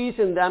fallen trees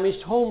and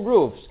damaged home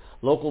roofs.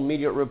 Local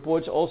media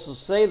reports also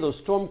say the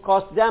storm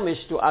caused damage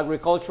to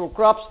agricultural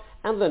crops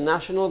and the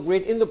national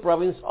grid in the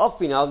province of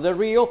Pinar del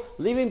Rio,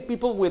 leaving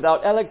people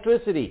without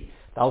electricity.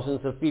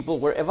 Thousands of people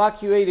were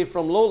evacuated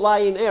from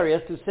low-lying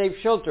areas to safe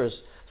shelters.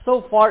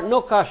 So far,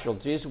 no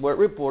casualties were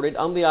reported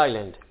on the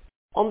island.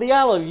 On the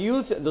Isle of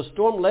Youth, the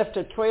storm left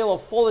a trail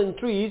of fallen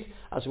trees,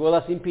 as well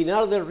as in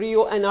Pinar del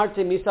Rio and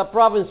Artemisa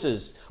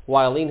provinces,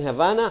 while in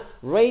Havana,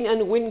 rain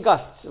and wind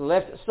gusts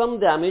left some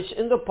damage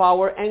in the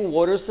power and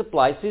water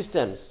supply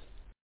systems.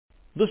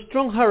 The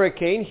strong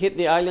hurricane hit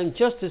the island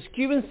just as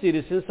Cuban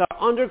citizens are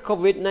under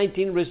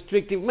COVID-19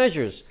 restrictive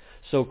measures,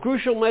 so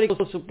crucial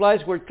medical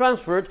supplies were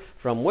transferred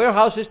from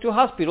warehouses to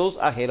hospitals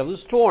ahead of the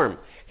storm.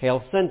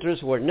 Health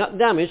centers were not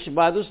damaged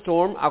by the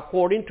storm,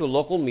 according to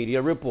local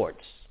media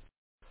reports.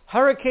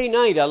 Hurricane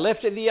Ida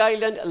left the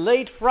island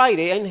late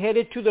Friday and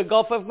headed to the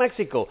Gulf of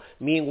Mexico.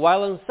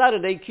 Meanwhile, on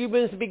Saturday,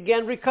 Cubans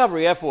began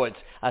recovery efforts,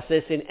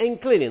 assessing and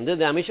cleaning the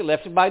damage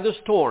left by the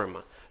storm.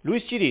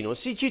 Luis Chirino,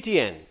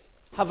 CGTN,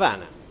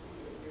 Havana.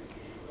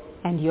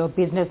 And your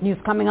business news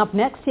coming up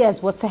next. Here's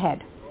what's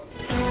ahead.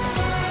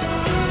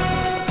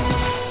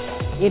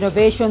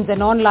 Innovations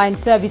and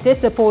online services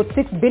support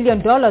 $6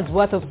 billion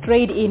worth of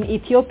trade in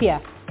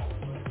Ethiopia.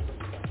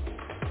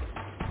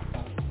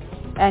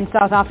 And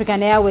South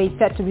African Airways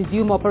set to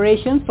resume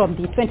operations from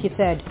the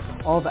 23rd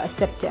of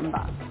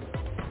September.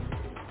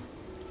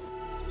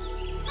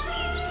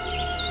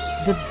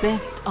 The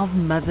best of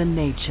Mother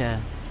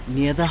Nature,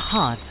 near the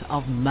heart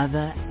of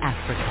Mother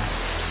Africa.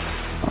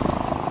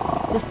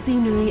 The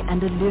scenery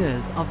and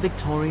allures of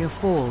Victoria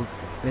Falls,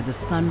 where the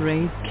sun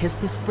rays kiss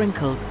the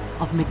sprinkles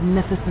of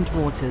magnificent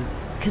waters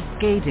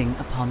cascading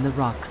upon the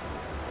rocks.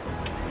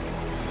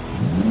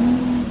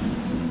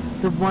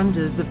 The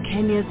wonders of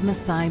Kenya's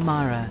Masai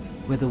Mara,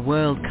 where the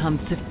world comes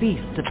to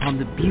feast upon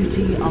the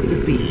beauty of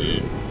the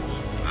beach.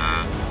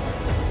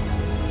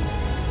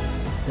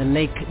 The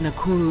Lake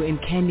Nakuru in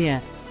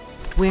Kenya,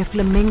 where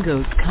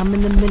flamingos come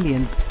in the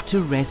millions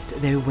to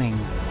rest their wings.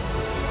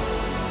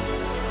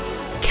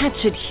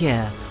 Catch it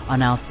here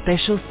on our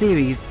special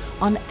series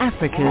on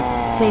Africa's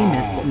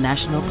famous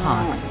national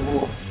parks.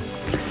 Look,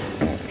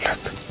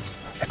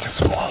 it's a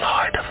small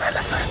herd of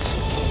elephants.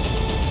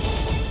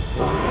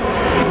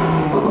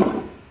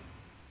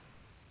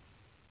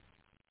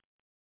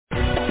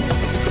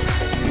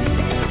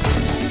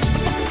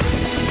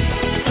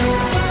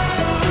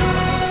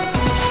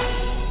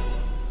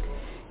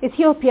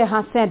 Ethiopia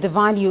has said the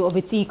value of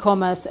its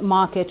e-commerce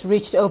market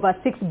reached over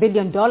 $6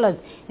 billion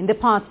in the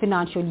past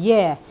financial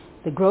year.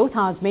 The growth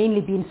has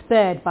mainly been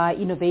spurred by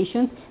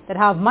innovations that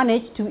have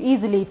managed to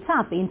easily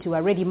tap into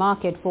a ready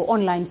market for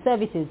online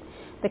services.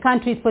 The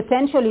country's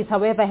potential is,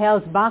 however,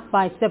 held back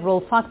by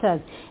several factors,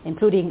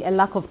 including a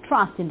lack of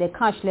trust in the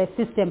cashless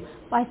system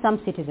by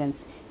some citizens.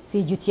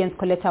 CGTN's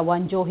Coletta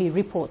Wanjohi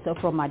reports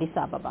from Addis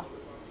Ababa.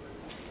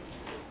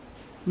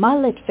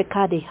 Marlet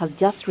Fekade has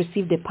just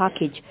received a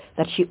package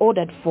that she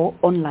ordered for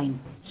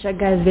online.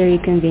 Shaga is very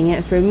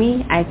convenient for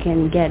me. I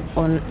can get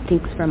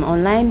things from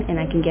online and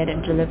I can get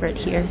it delivered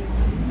here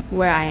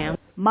where I am.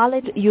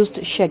 Marlet used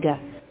Shega,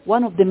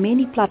 one of the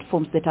many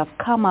platforms that have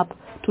come up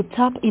to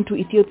tap into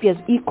Ethiopia's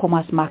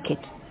e-commerce market.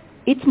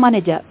 Its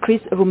manager,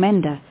 Chris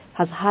Rumenda,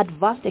 has had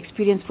vast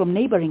experience from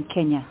neighboring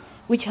Kenya,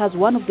 which has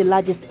one of the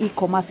largest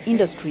e-commerce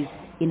industries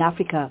in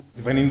Africa.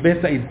 If an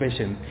investor is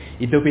patient,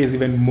 Ethiopia is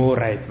even more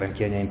right than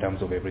Kenya in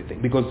terms of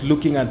everything. Because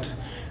looking at,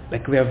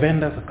 their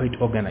vendors are quite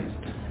organized.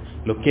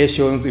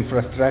 locations,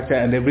 infrastructure,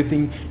 and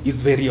everything is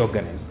very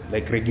organized.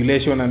 Like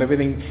regulation and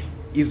everything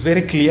is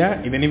very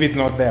clear, even if it's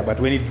not there.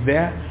 But when it's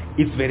there,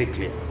 it's very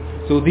clear.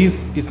 So this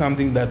is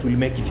something that will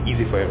make it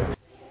easy for everyone.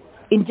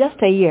 In just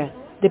a year,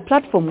 the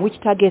platform, which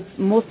targets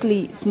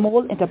mostly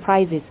small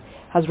enterprises,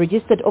 has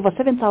registered over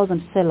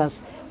 7,000 sellers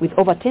with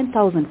over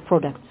 10,000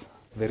 products.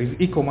 There is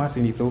e-commerce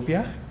in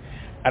Ethiopia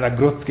at a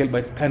growth scale,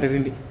 but kind of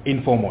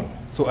informal.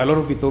 So a lot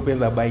of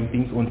Ethiopians are buying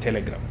things on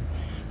Telegram.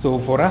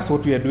 So for us,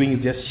 what we are doing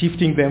is just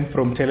shifting them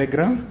from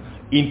Telegram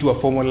into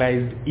a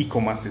formalized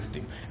e-commerce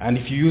system. And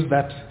if you use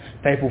that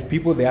type of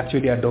people, they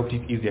actually adopt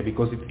it easier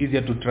because it's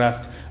easier to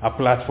trust a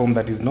platform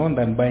that is known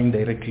than buying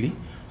directly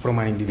from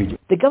an individual.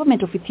 The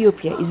government of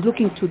Ethiopia is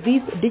looking to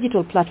these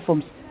digital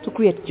platforms to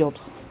create jobs.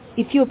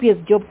 Ethiopia's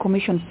Job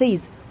Commission says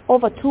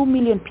over 2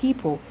 million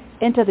people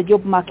enter the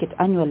job market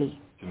annually.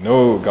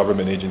 No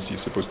government agency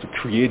is supposed to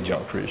create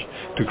job creation,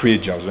 to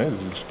create jobs, right?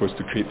 It's supposed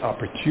to create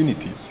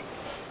opportunities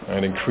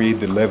and then create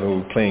the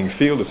level playing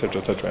field,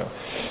 etc., etc.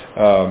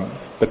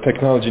 But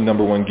technology,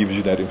 number one, gives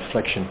you that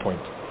inflection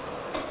point,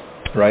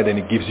 right? And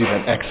it gives you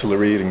that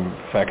accelerating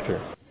factor.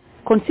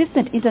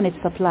 Consistent internet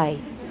supply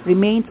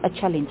remains a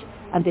challenge,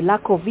 and the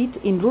lack of it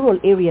in rural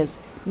areas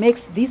makes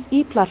these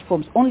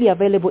e-platforms only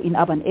available in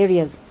urban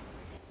areas.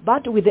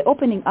 But with the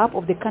opening up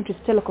of the country's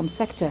telecom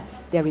sector,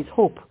 there is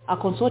hope. A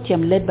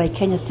consortium led by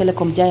Kenya's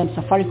telecom giant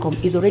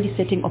Safaricom is already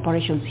setting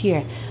operations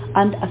here,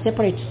 and a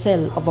separate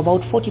cell of about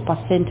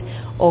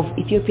 40% of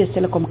Ethiopia's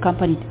telecom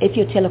company,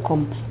 Ethio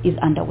Telecom, is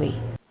underway.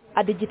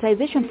 A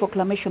digitization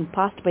proclamation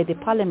passed by the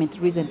parliament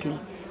recently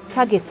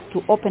targets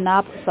to open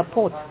up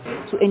support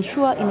to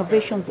ensure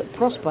innovations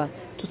prosper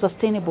to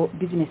sustainable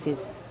businesses.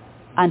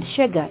 And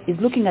Shega is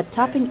looking at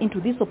tapping into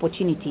this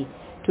opportunity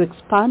to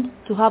expand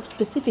to have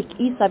specific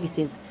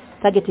e-services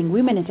targeting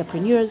women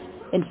entrepreneurs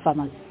and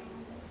farmers.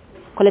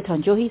 Coletta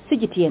Njohi,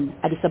 CGTN,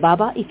 Addis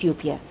Ababa,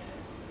 Ethiopia.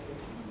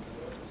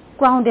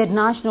 Grounded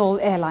national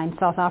airline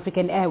South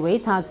African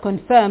Airways has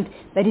confirmed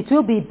that it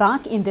will be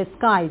back in the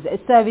skies,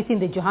 servicing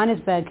the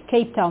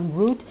Johannesburg-Cape Town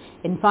route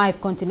in 5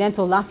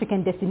 continental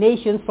African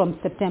destinations from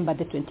September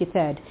the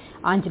 23rd.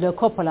 Angelo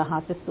Coppola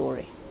has the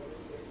story.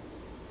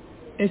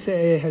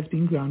 SAA has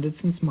been grounded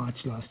since March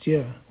last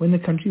year, when the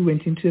country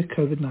went into a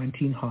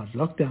COVID-19 hard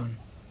lockdown.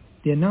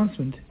 The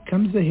announcement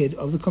comes ahead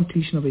of the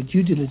completion of a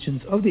due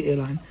diligence of the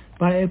airline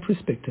by a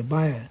prospective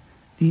buyer,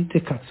 the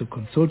Tekatsu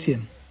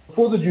Consortium.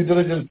 Before the due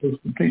diligence was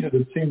completed,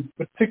 it seemed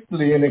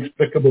particularly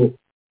inexplicable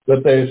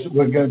that they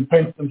were going to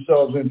paint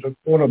themselves into a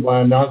corner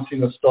by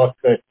announcing a start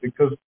date,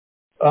 because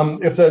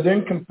if they're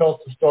then compelled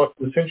to start,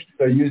 essentially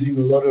they're using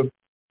a lot of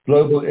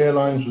global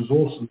airlines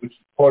resources, which is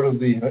part of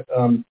the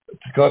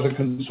Tekatsu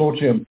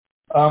Consortium,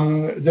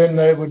 then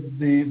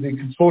the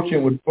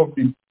consortium would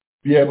probably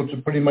be able to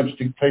pretty much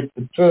dictate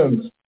the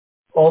terms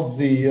of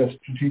the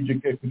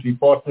strategic equity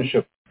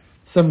partnership.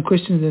 Some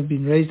questions have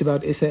been raised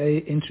about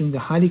SAA entering the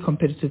highly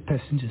competitive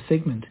passenger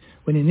segment,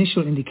 when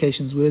initial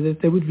indications were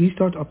that they would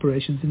restart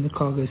operations in the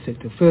cargo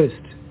sector first.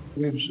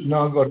 We've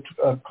now got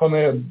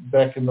Comair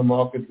back in the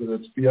market with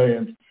its BA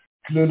and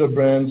Kulula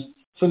brands.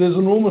 So there's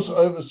enormous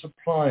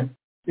oversupply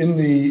in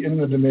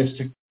the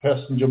domestic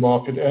passenger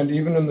market and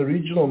even in the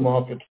regional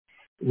market,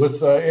 with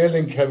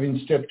Airlink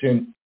having stepped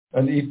in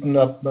and eaten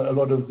up a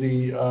lot of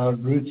the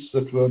routes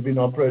that were being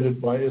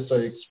operated by SA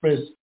Express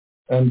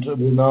and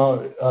will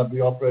now be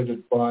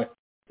operated by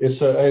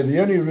SAA. The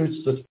only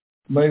routes that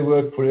may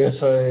work for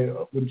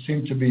SAA would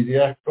seem to be the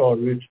Accra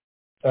route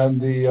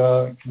and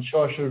the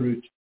Kinshasa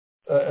route,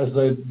 as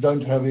they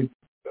don't have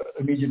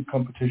immediate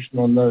competition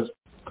on those.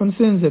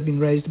 Concerns have been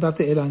raised about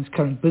the airline's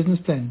current business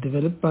plan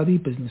developed by the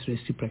business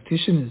rescue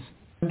practitioners.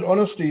 And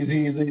honestly,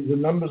 the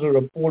numbers are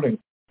appalling.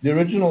 The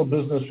original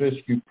business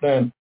rescue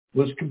plan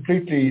was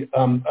completely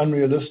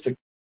unrealistic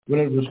when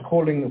it was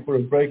calling for a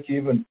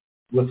break-even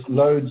with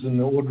loads in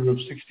the order of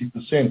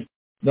 60%.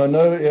 Now,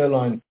 no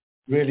airline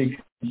really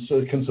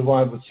can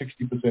survive with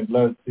 60%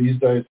 loads these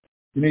days.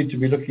 You need to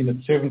be looking at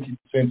 70%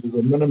 as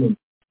a minimum,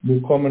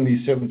 more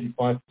commonly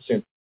 75%.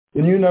 The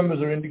new numbers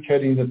are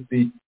indicating that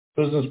the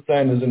business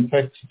plan is in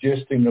fact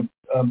suggesting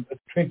a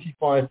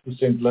 25%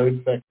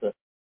 load factor.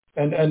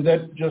 And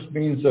that just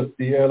means that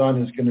the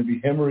airline is going to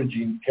be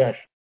hemorrhaging cash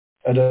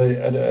at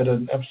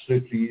an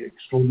absolutely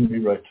extraordinary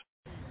rate.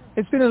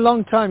 It's been a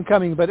long time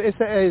coming, but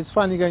SAA is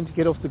finally going to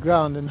get off the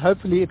ground, and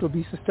hopefully it will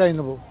be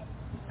sustainable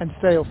and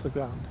stay off the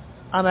ground.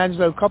 I'm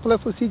Angelo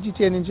Coppola for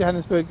CGTN in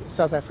Johannesburg,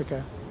 South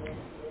Africa.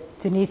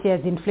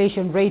 Tunisia's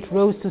inflation rate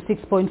rose to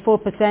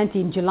 6.4%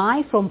 in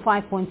July from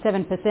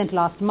 5.7%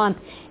 last month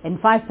and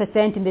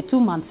 5% in the 2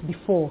 months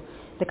before.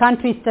 The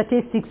country's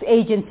statistics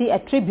agency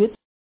attributes.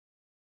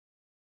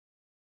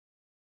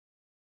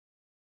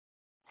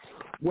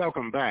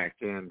 Welcome back,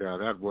 and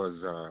that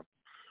was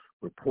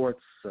reports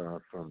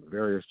from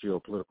various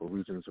geopolitical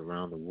regions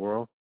around the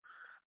world.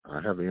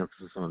 Heavy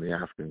emphasis on the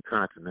African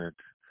continent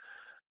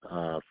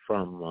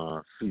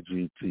from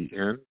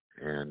CGTN,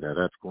 and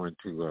that's going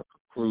to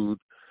conclude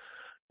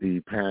the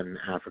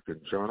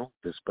Pan-African Journal,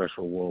 this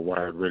special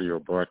worldwide radio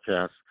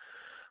broadcast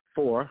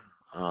for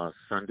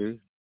Sunday,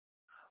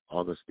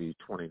 August the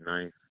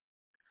 29th,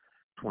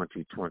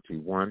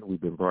 2021.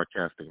 We've been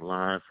broadcasting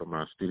live from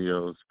our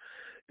studios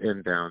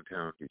in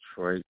downtown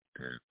Detroit,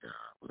 and I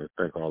want to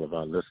thank all of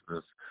our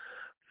listeners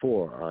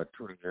for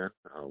tuning in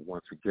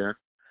once again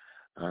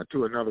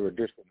to another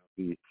edition of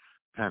the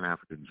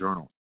Pan-African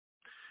Journal.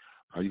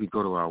 You can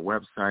go to our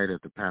website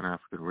at the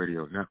Pan-African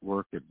Radio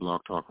Network at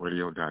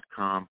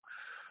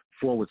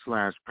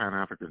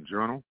blogtalkradio.com/Pan-African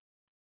Journal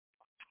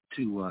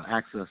to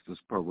access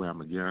this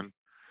program again,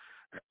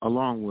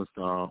 along with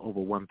over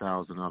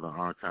 1,000 other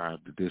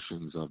archived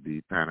editions of the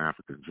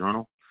Pan-African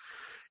Journal.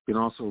 You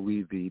can also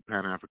read the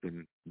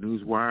Pan-African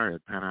Newswire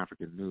at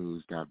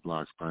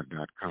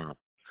panafricannews.blogspot.com.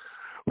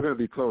 We're going to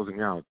be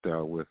closing out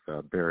with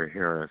Barry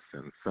Harris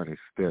and Sonny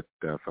Stitt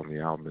from the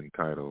album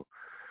entitled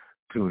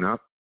Tune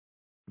Up.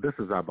 This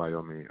is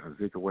Abayomi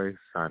Azikiwe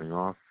signing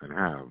off, and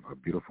have a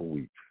beautiful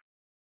week.